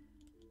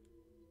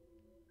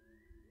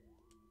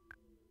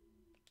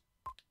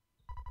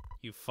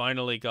 You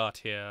finally got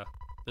here.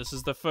 This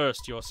is the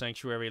first your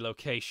sanctuary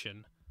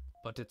location,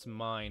 but it's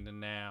mine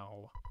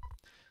now.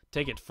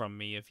 Take it from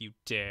me if you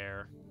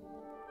dare.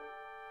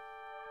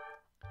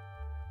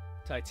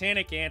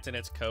 Titanic Ant and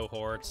its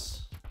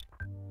cohorts.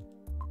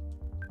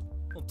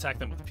 We'll attack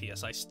them with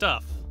PSI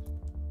stuff.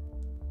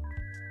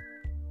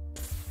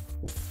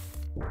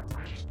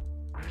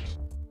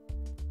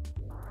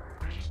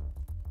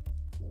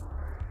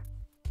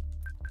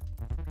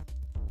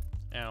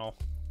 Ow.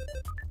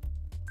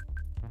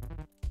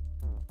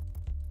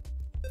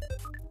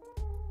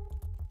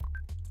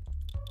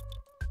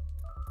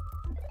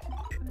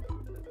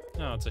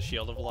 Oh, it's a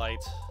shield of light.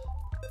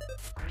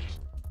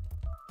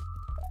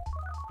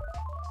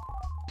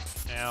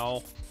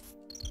 Ow.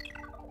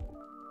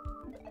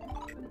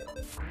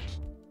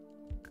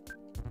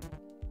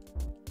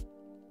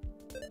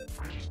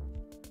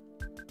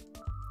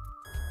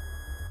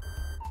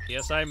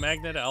 PSI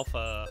Magnet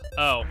Alpha.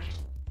 Oh.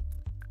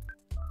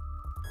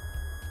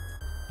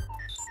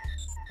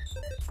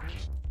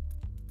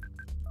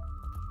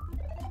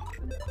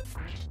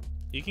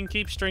 You can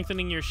keep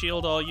strengthening your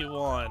shield all you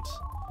want.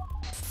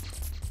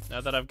 Now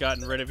that I've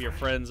gotten rid of your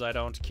friends, I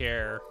don't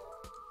care.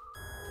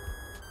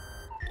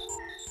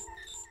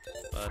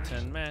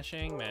 Button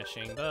mashing,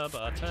 mashing the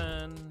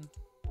button.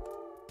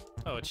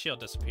 Oh, its shield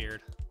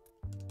disappeared.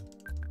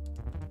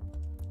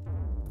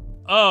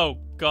 Oh,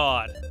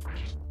 God.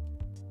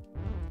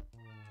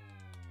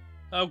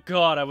 Oh,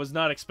 God, I was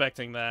not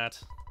expecting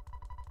that.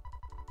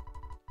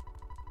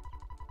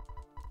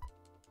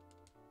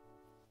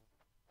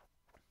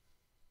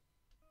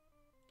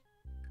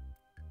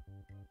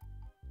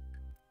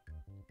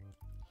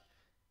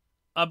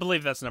 I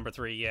believe that's number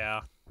 3,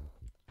 yeah.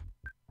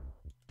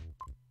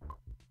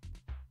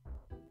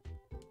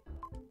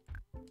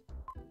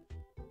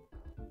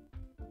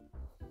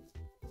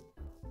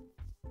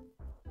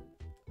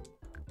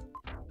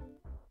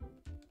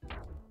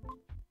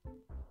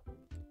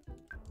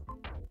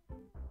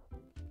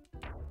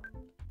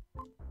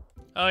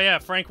 Oh yeah,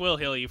 Frank will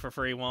heal you for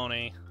free, won't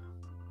he?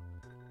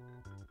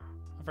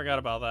 I forgot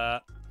about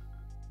that.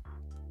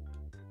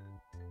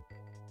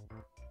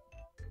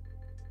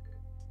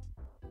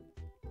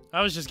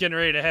 I was just getting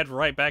ready to head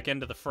right back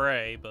into the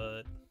fray,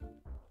 but...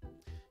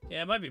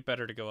 yeah, it might be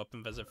better to go up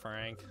and visit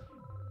Frank.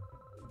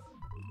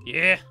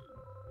 Yeah!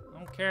 I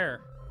don't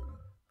care.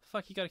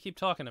 Fuck, you gotta keep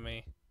talking to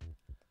me.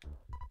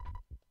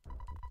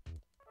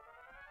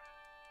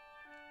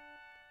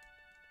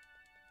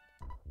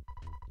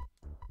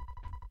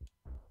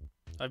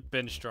 I've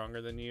been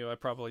stronger than you. I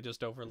probably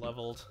just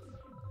over-leveled.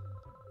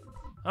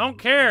 I don't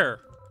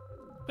care!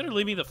 Better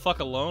leave me the fuck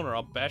alone or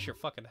I'll bash your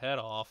fucking head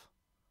off.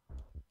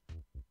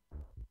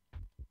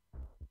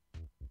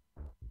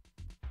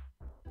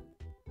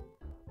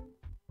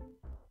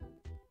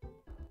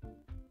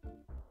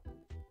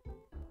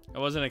 I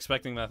wasn't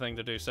expecting that thing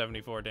to do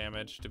 74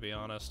 damage, to be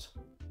honest.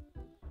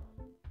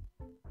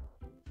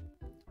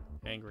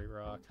 Angry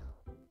Rawk.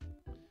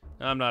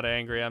 I'm not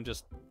angry, I'm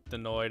just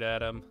annoyed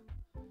at him.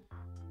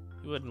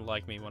 You wouldn't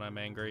like me when I'm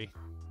angry.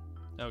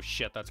 Oh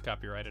shit, that's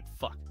copyrighted.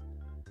 Fuck.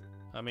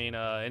 I mean,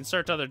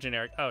 insert other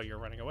generic... oh, you're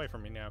running away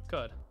from me now.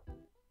 Good.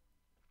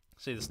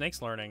 See, the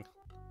snake's learning.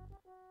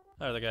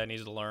 That other guy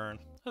needs to learn.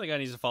 The other guy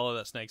needs to follow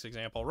that snake's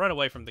example. Run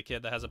away from the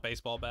kid that has a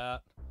baseball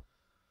bat.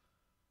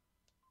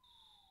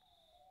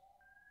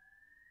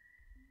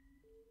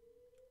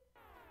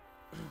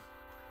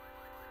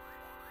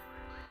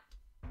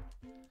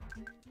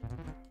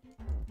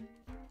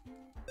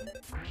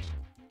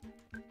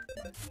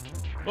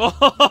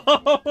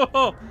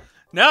 Whoa!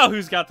 Now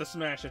who's got the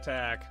smash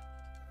attack?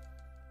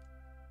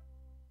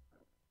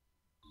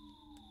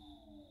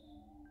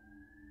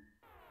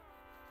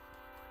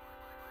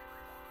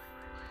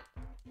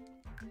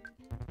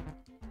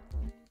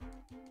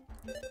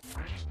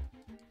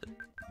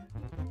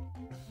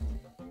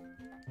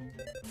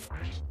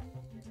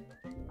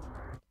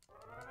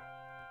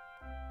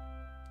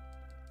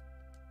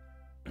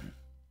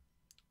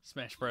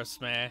 Smash Bros.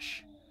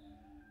 Smash.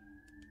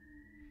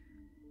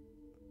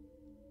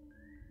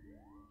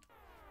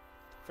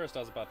 First I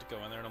was about to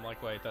go in there and I'm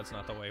like, wait, that's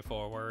not the way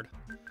forward.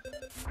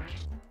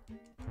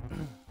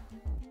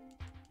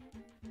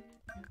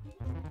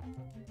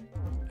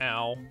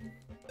 Ow.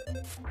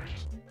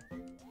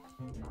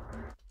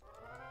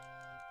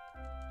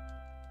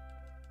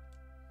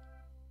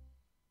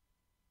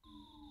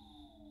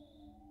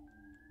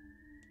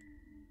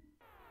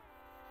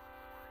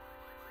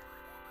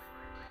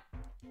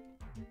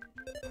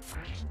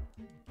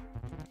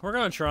 We're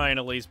gonna try and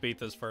at least beat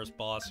this first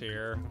boss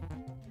here.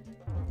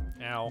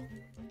 Ow.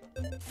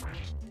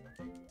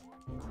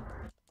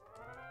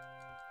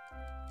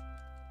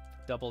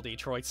 Double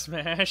Detroit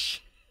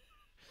Smash.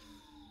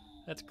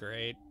 That's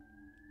great.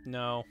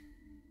 No.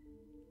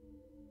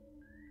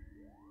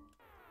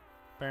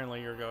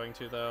 Apparently you're going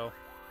to, though.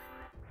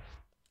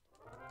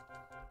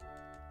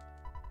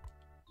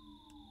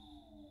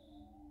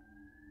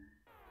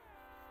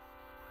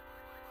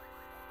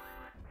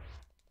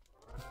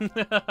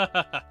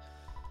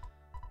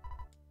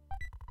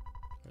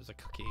 There's a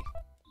cookie.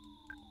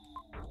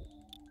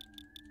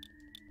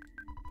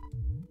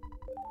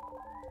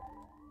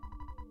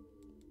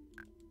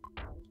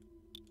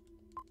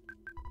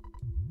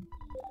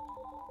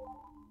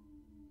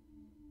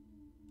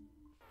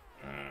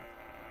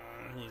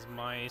 These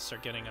mice are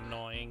getting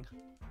annoying.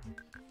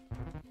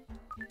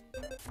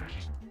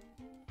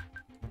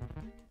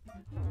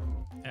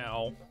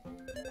 Ow.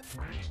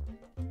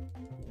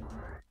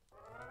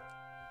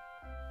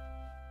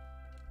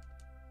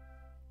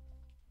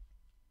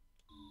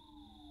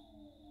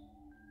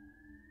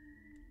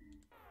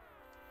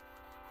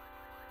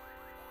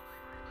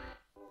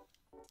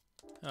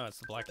 Oh, it's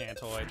the black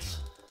antoids.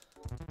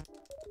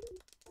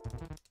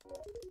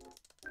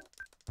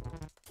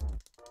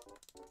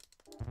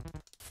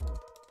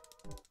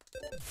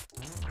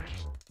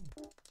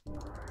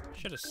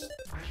 Should've...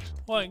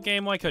 What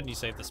game? Why couldn't you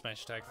save the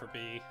smash attack for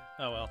B?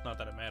 Oh well, not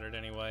that it mattered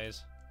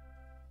anyways.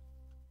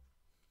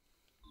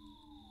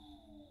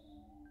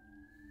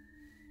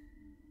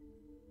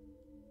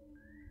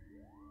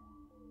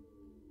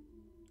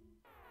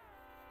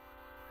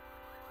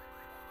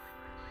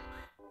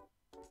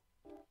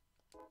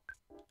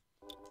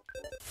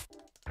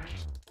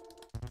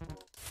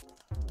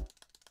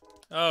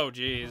 Oh,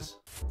 jeez.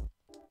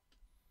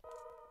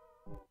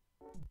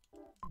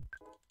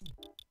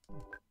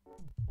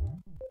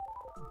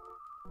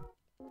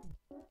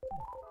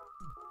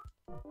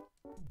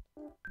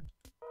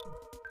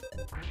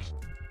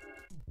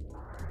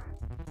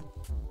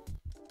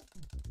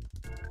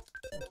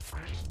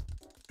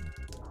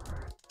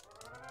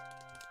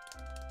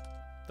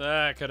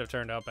 That could have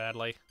turned out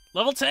badly.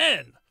 Level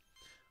 10!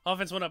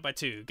 Offense went up by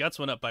 2. Guts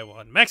went up by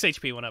 1. Max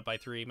HP went up by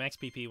 3. Max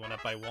PP went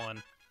up by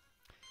 1.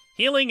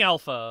 Healing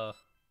Alpha.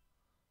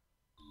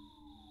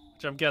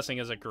 Which I'm guessing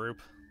is a group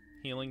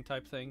healing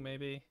type thing,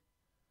 maybe.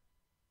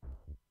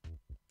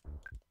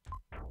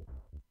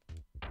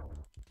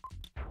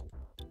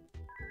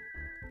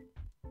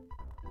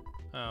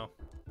 Oh.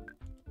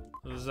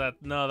 Is that...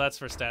 No, that's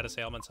for status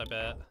ailments, I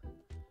bet.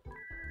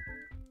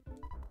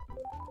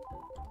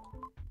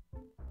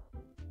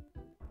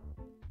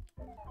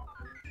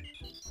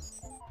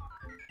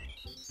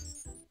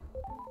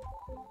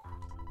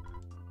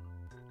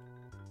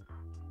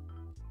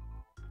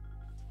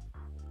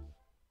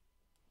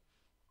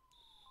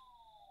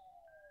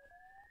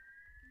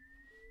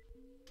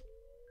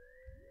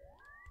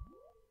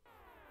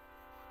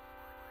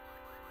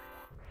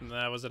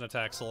 That was an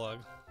attack slug.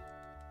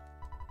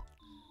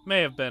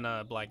 May have been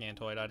a black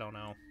antoid, I don't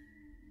know.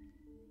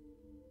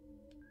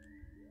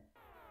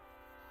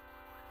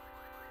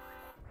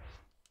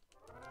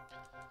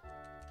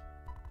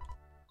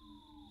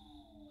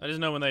 I just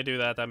know when they do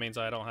that, that means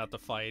I don't have to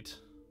fight.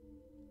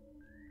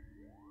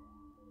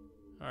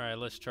 Alright,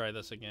 let's try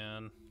this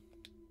again.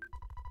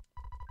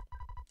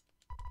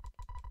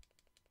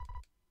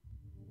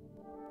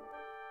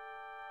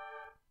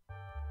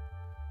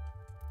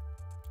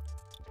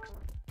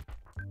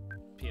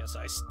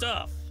 PSI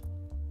stuff!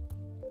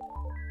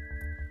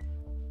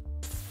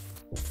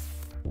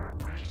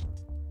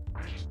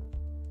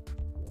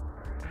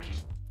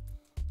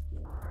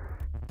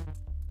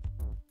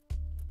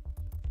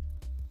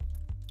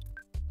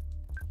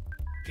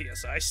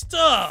 PSI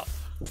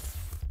stuff!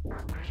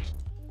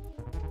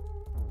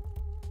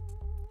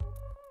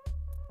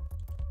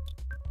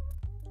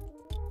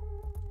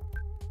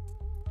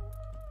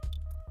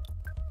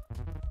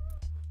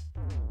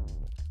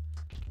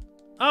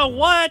 Oh,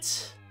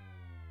 what?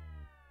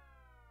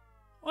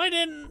 Why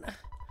didn't...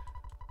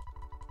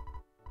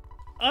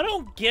 I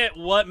don't get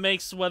what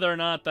makes whether or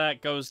not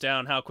that goes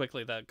down, how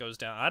quickly that goes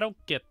down. I don't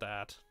get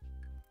that.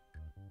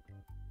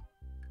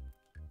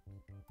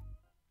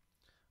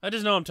 I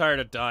just know I'm tired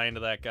of dying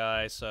to that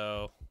guy,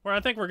 so... I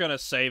think we're gonna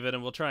save it,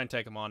 and we'll try and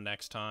take him on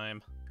next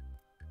time.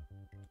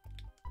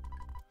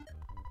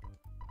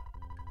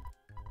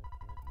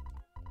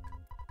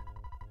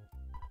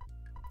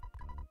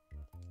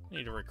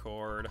 Need to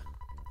record.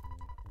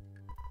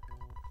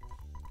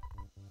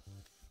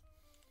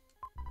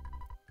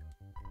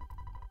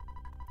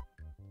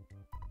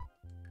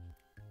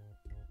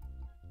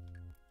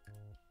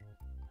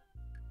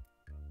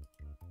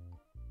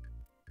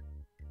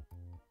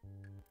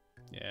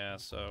 Yeah,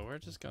 so we're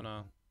just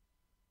gonna...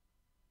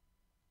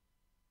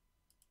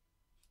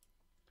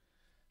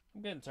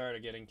 I'm getting tired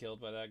of getting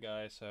killed by that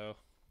guy, so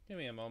give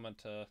me a moment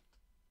to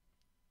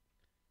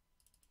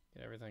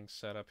get everything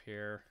set up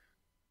here.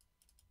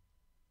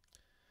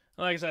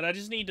 Like I said, I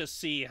just need to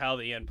see how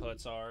the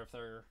inputs are, if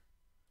they're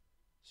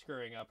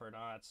screwing up or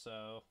not,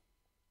 so...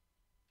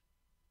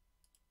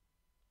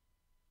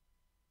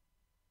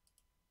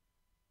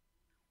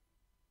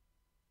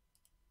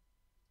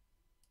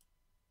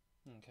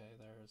 Okay,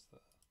 there's the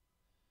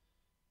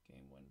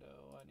game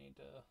window. I need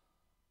to...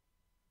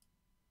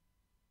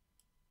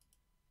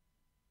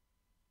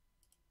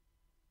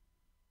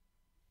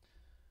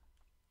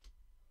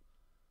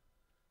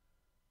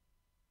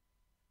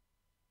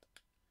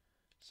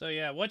 So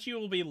yeah, what you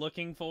will be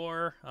looking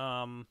for,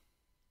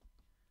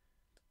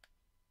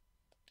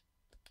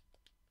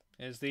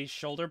 is these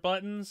shoulder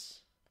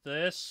buttons.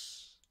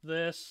 This,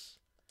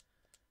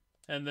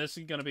 and this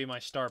is going to be my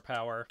star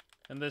power,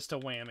 and this to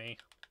whammy.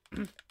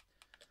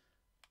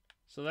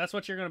 So that's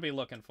what you're going to be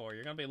looking for.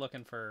 You're going to be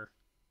looking for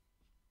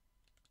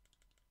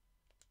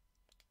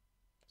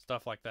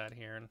stuff like that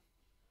here. And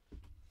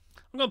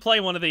I'm going to play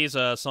one of these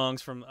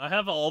songs from... I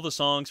have all the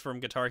songs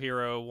from Guitar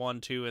Hero 1,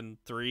 2, and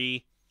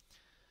 3.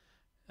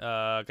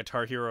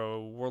 Guitar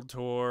Hero World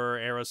Tour,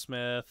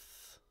 Aerosmith,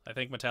 I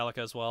think Metallica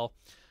as well.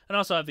 And I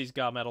also have these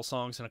God Metal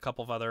songs and a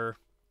couple of other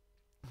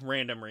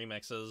random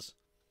remixes.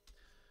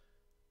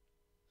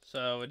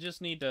 So I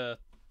just need to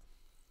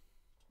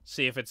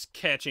see if it's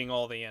catching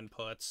all the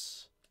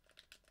inputs.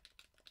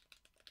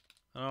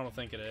 I don't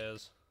think it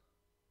is.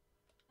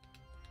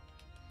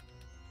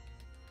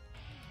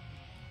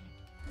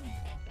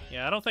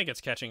 Yeah, I don't think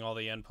it's catching all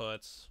the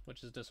inputs,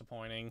 which is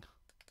disappointing.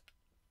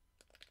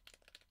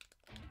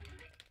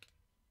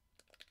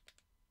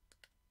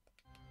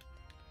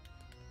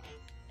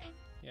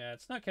 Yeah,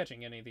 it's not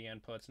catching any of the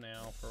inputs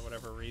now, for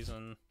whatever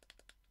reason.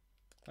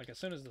 Like, as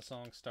soon as the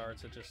song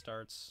starts, it just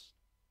starts...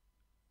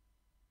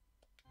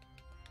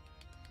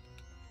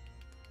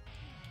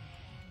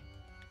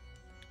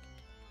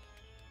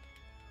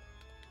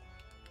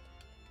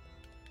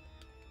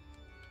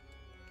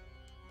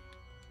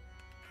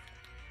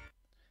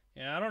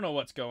 Yeah, I don't know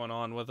what's going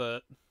on with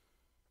it.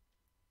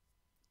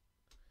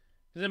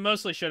 Because it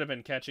mostly should have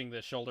been catching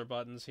the shoulder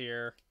buttons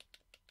here.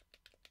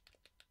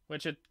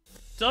 Which it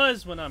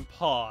does when I'm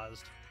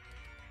paused.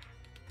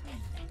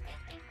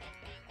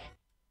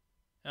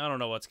 I don't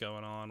know what's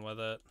going on with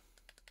it.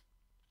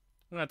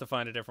 I'm gonna have to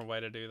find a different way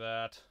to do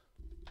that.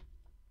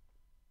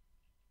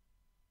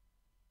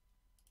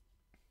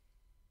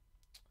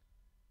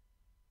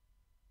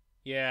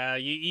 Yeah,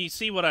 you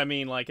see what I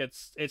mean? Like,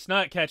 it's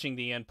not catching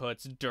the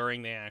inputs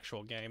during the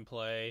actual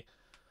gameplay.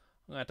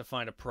 I'm gonna have to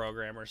find a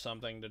program or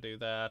something to do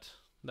that.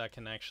 That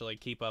can actually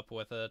keep up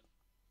with it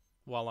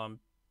while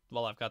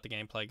I've got the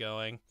gameplay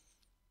going.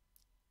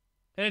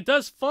 And it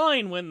does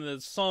fine when the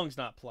song's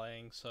not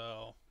playing,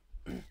 so...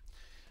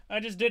 I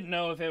just didn't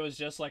know if it was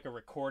just like a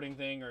recording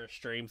thing or a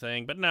stream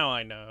thing, but now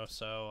I know,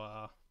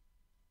 so,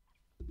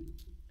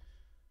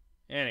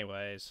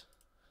 Anyways.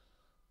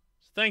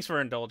 Thanks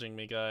for indulging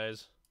me,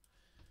 guys.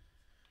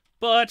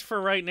 But for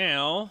right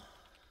now,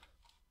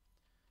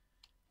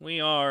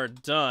 we are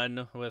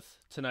done with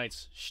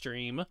tonight's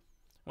stream. I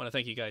want to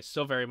thank you guys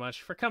so very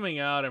much for coming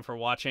out and for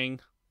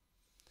watching.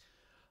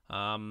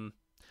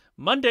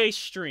 Monday's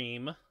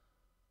stream,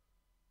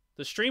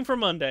 the stream for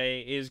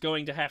Monday is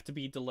going to have to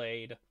be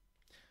delayed.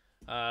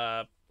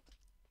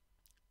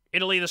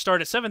 It'll either start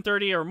at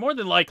 7:30 or more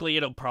than likely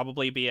it'll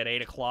probably be at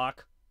 8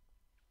 o'clock.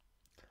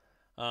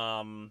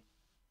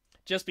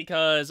 Just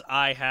because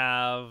I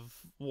have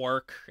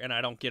work and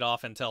I don't get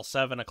off until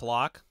 7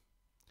 o'clock.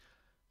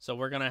 So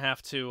we're going to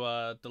have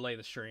to delay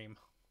the stream.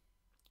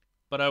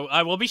 But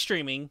I will be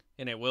streaming,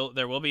 and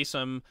there will be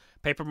some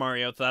Paper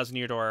Mario Thousand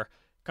Year Door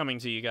coming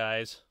to you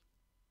guys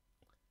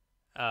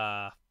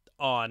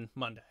on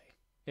Monday.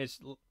 It's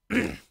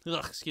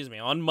excuse me,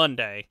 on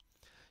Monday.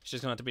 It's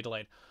just going to have to be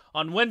delayed.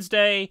 On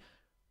Wednesday,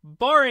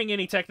 barring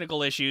any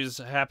technical issues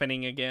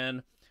happening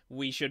again,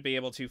 we should be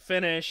able to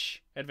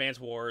finish Advance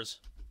Wars.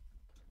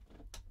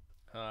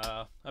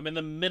 I'm in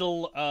the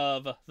middle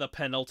of the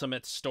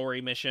penultimate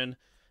story mission.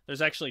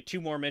 There's actually 2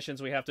 more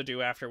missions we have to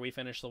do after we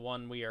finish the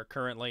one we are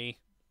currently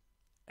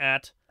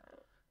at.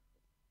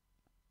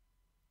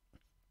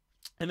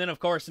 And then, of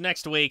course,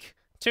 next week,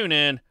 tune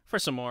in for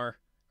some more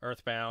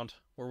Earthbound,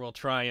 where we'll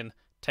try and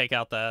take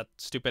out that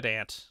stupid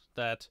ant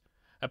that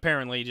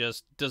apparently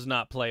just does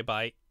not play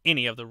by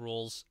any of the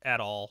rules at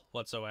all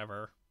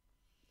whatsoever.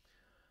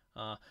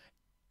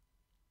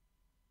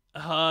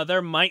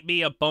 There might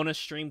be a bonus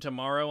stream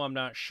tomorrow, I'm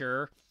not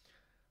sure.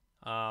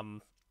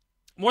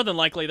 More than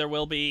likely there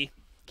will be.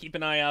 Keep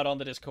an eye out on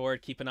the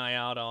Discord, keep an eye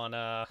out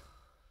on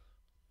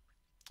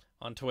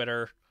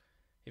Twitter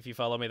if you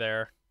follow me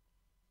there.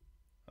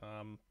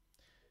 I'm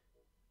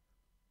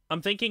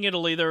thinking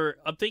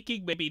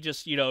maybe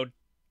just,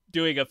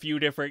 doing a few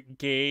different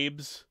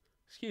games.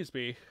 Excuse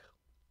me.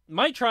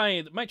 Might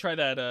try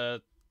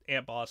that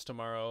ant boss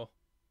tomorrow.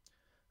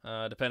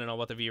 Depending on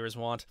what the viewers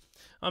want.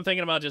 I'm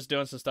thinking about just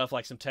doing some stuff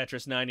like some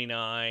Tetris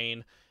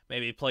 99,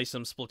 maybe play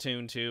some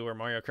Splatoon 2 or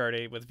Mario Kart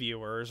 8 with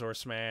viewers, or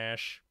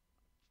Smash.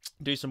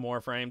 Do some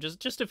Warframe,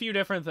 just a few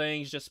different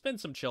things, just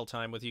spend some chill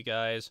time with you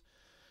guys.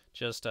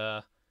 Just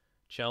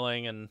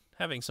chilling and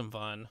having some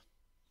fun.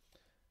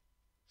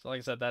 So like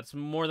I said, that's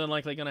more than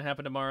likely going to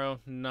happen tomorrow.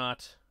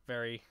 Not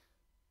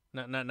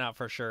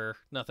for sure.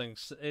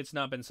 It's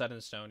not been set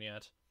in stone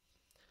yet.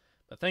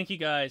 But thank you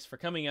guys for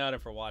coming out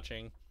and for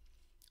watching.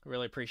 I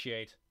really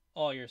appreciate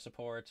all your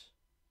support.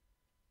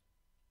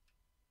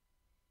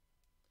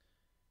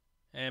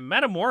 And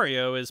Madame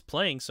Wario is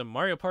playing some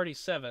Mario Party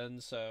 7,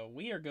 so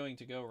we are going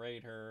to go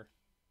raid her.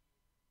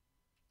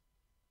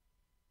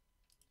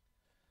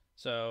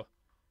 So,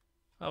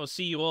 I will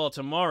see you all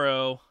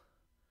tomorrow.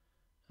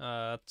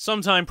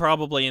 Sometime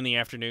probably in the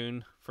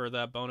afternoon for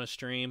that bonus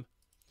stream.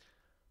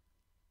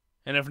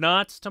 And if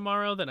not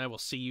tomorrow, then I will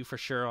see you for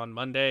sure on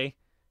Monday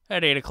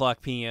at 8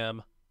 o'clock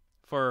p.m.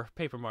 for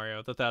Paper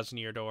Mario, The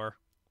 1000-Year Door.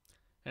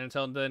 And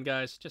until then,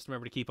 guys, just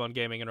remember to keep on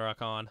gaming and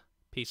rock on.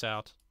 Peace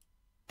out.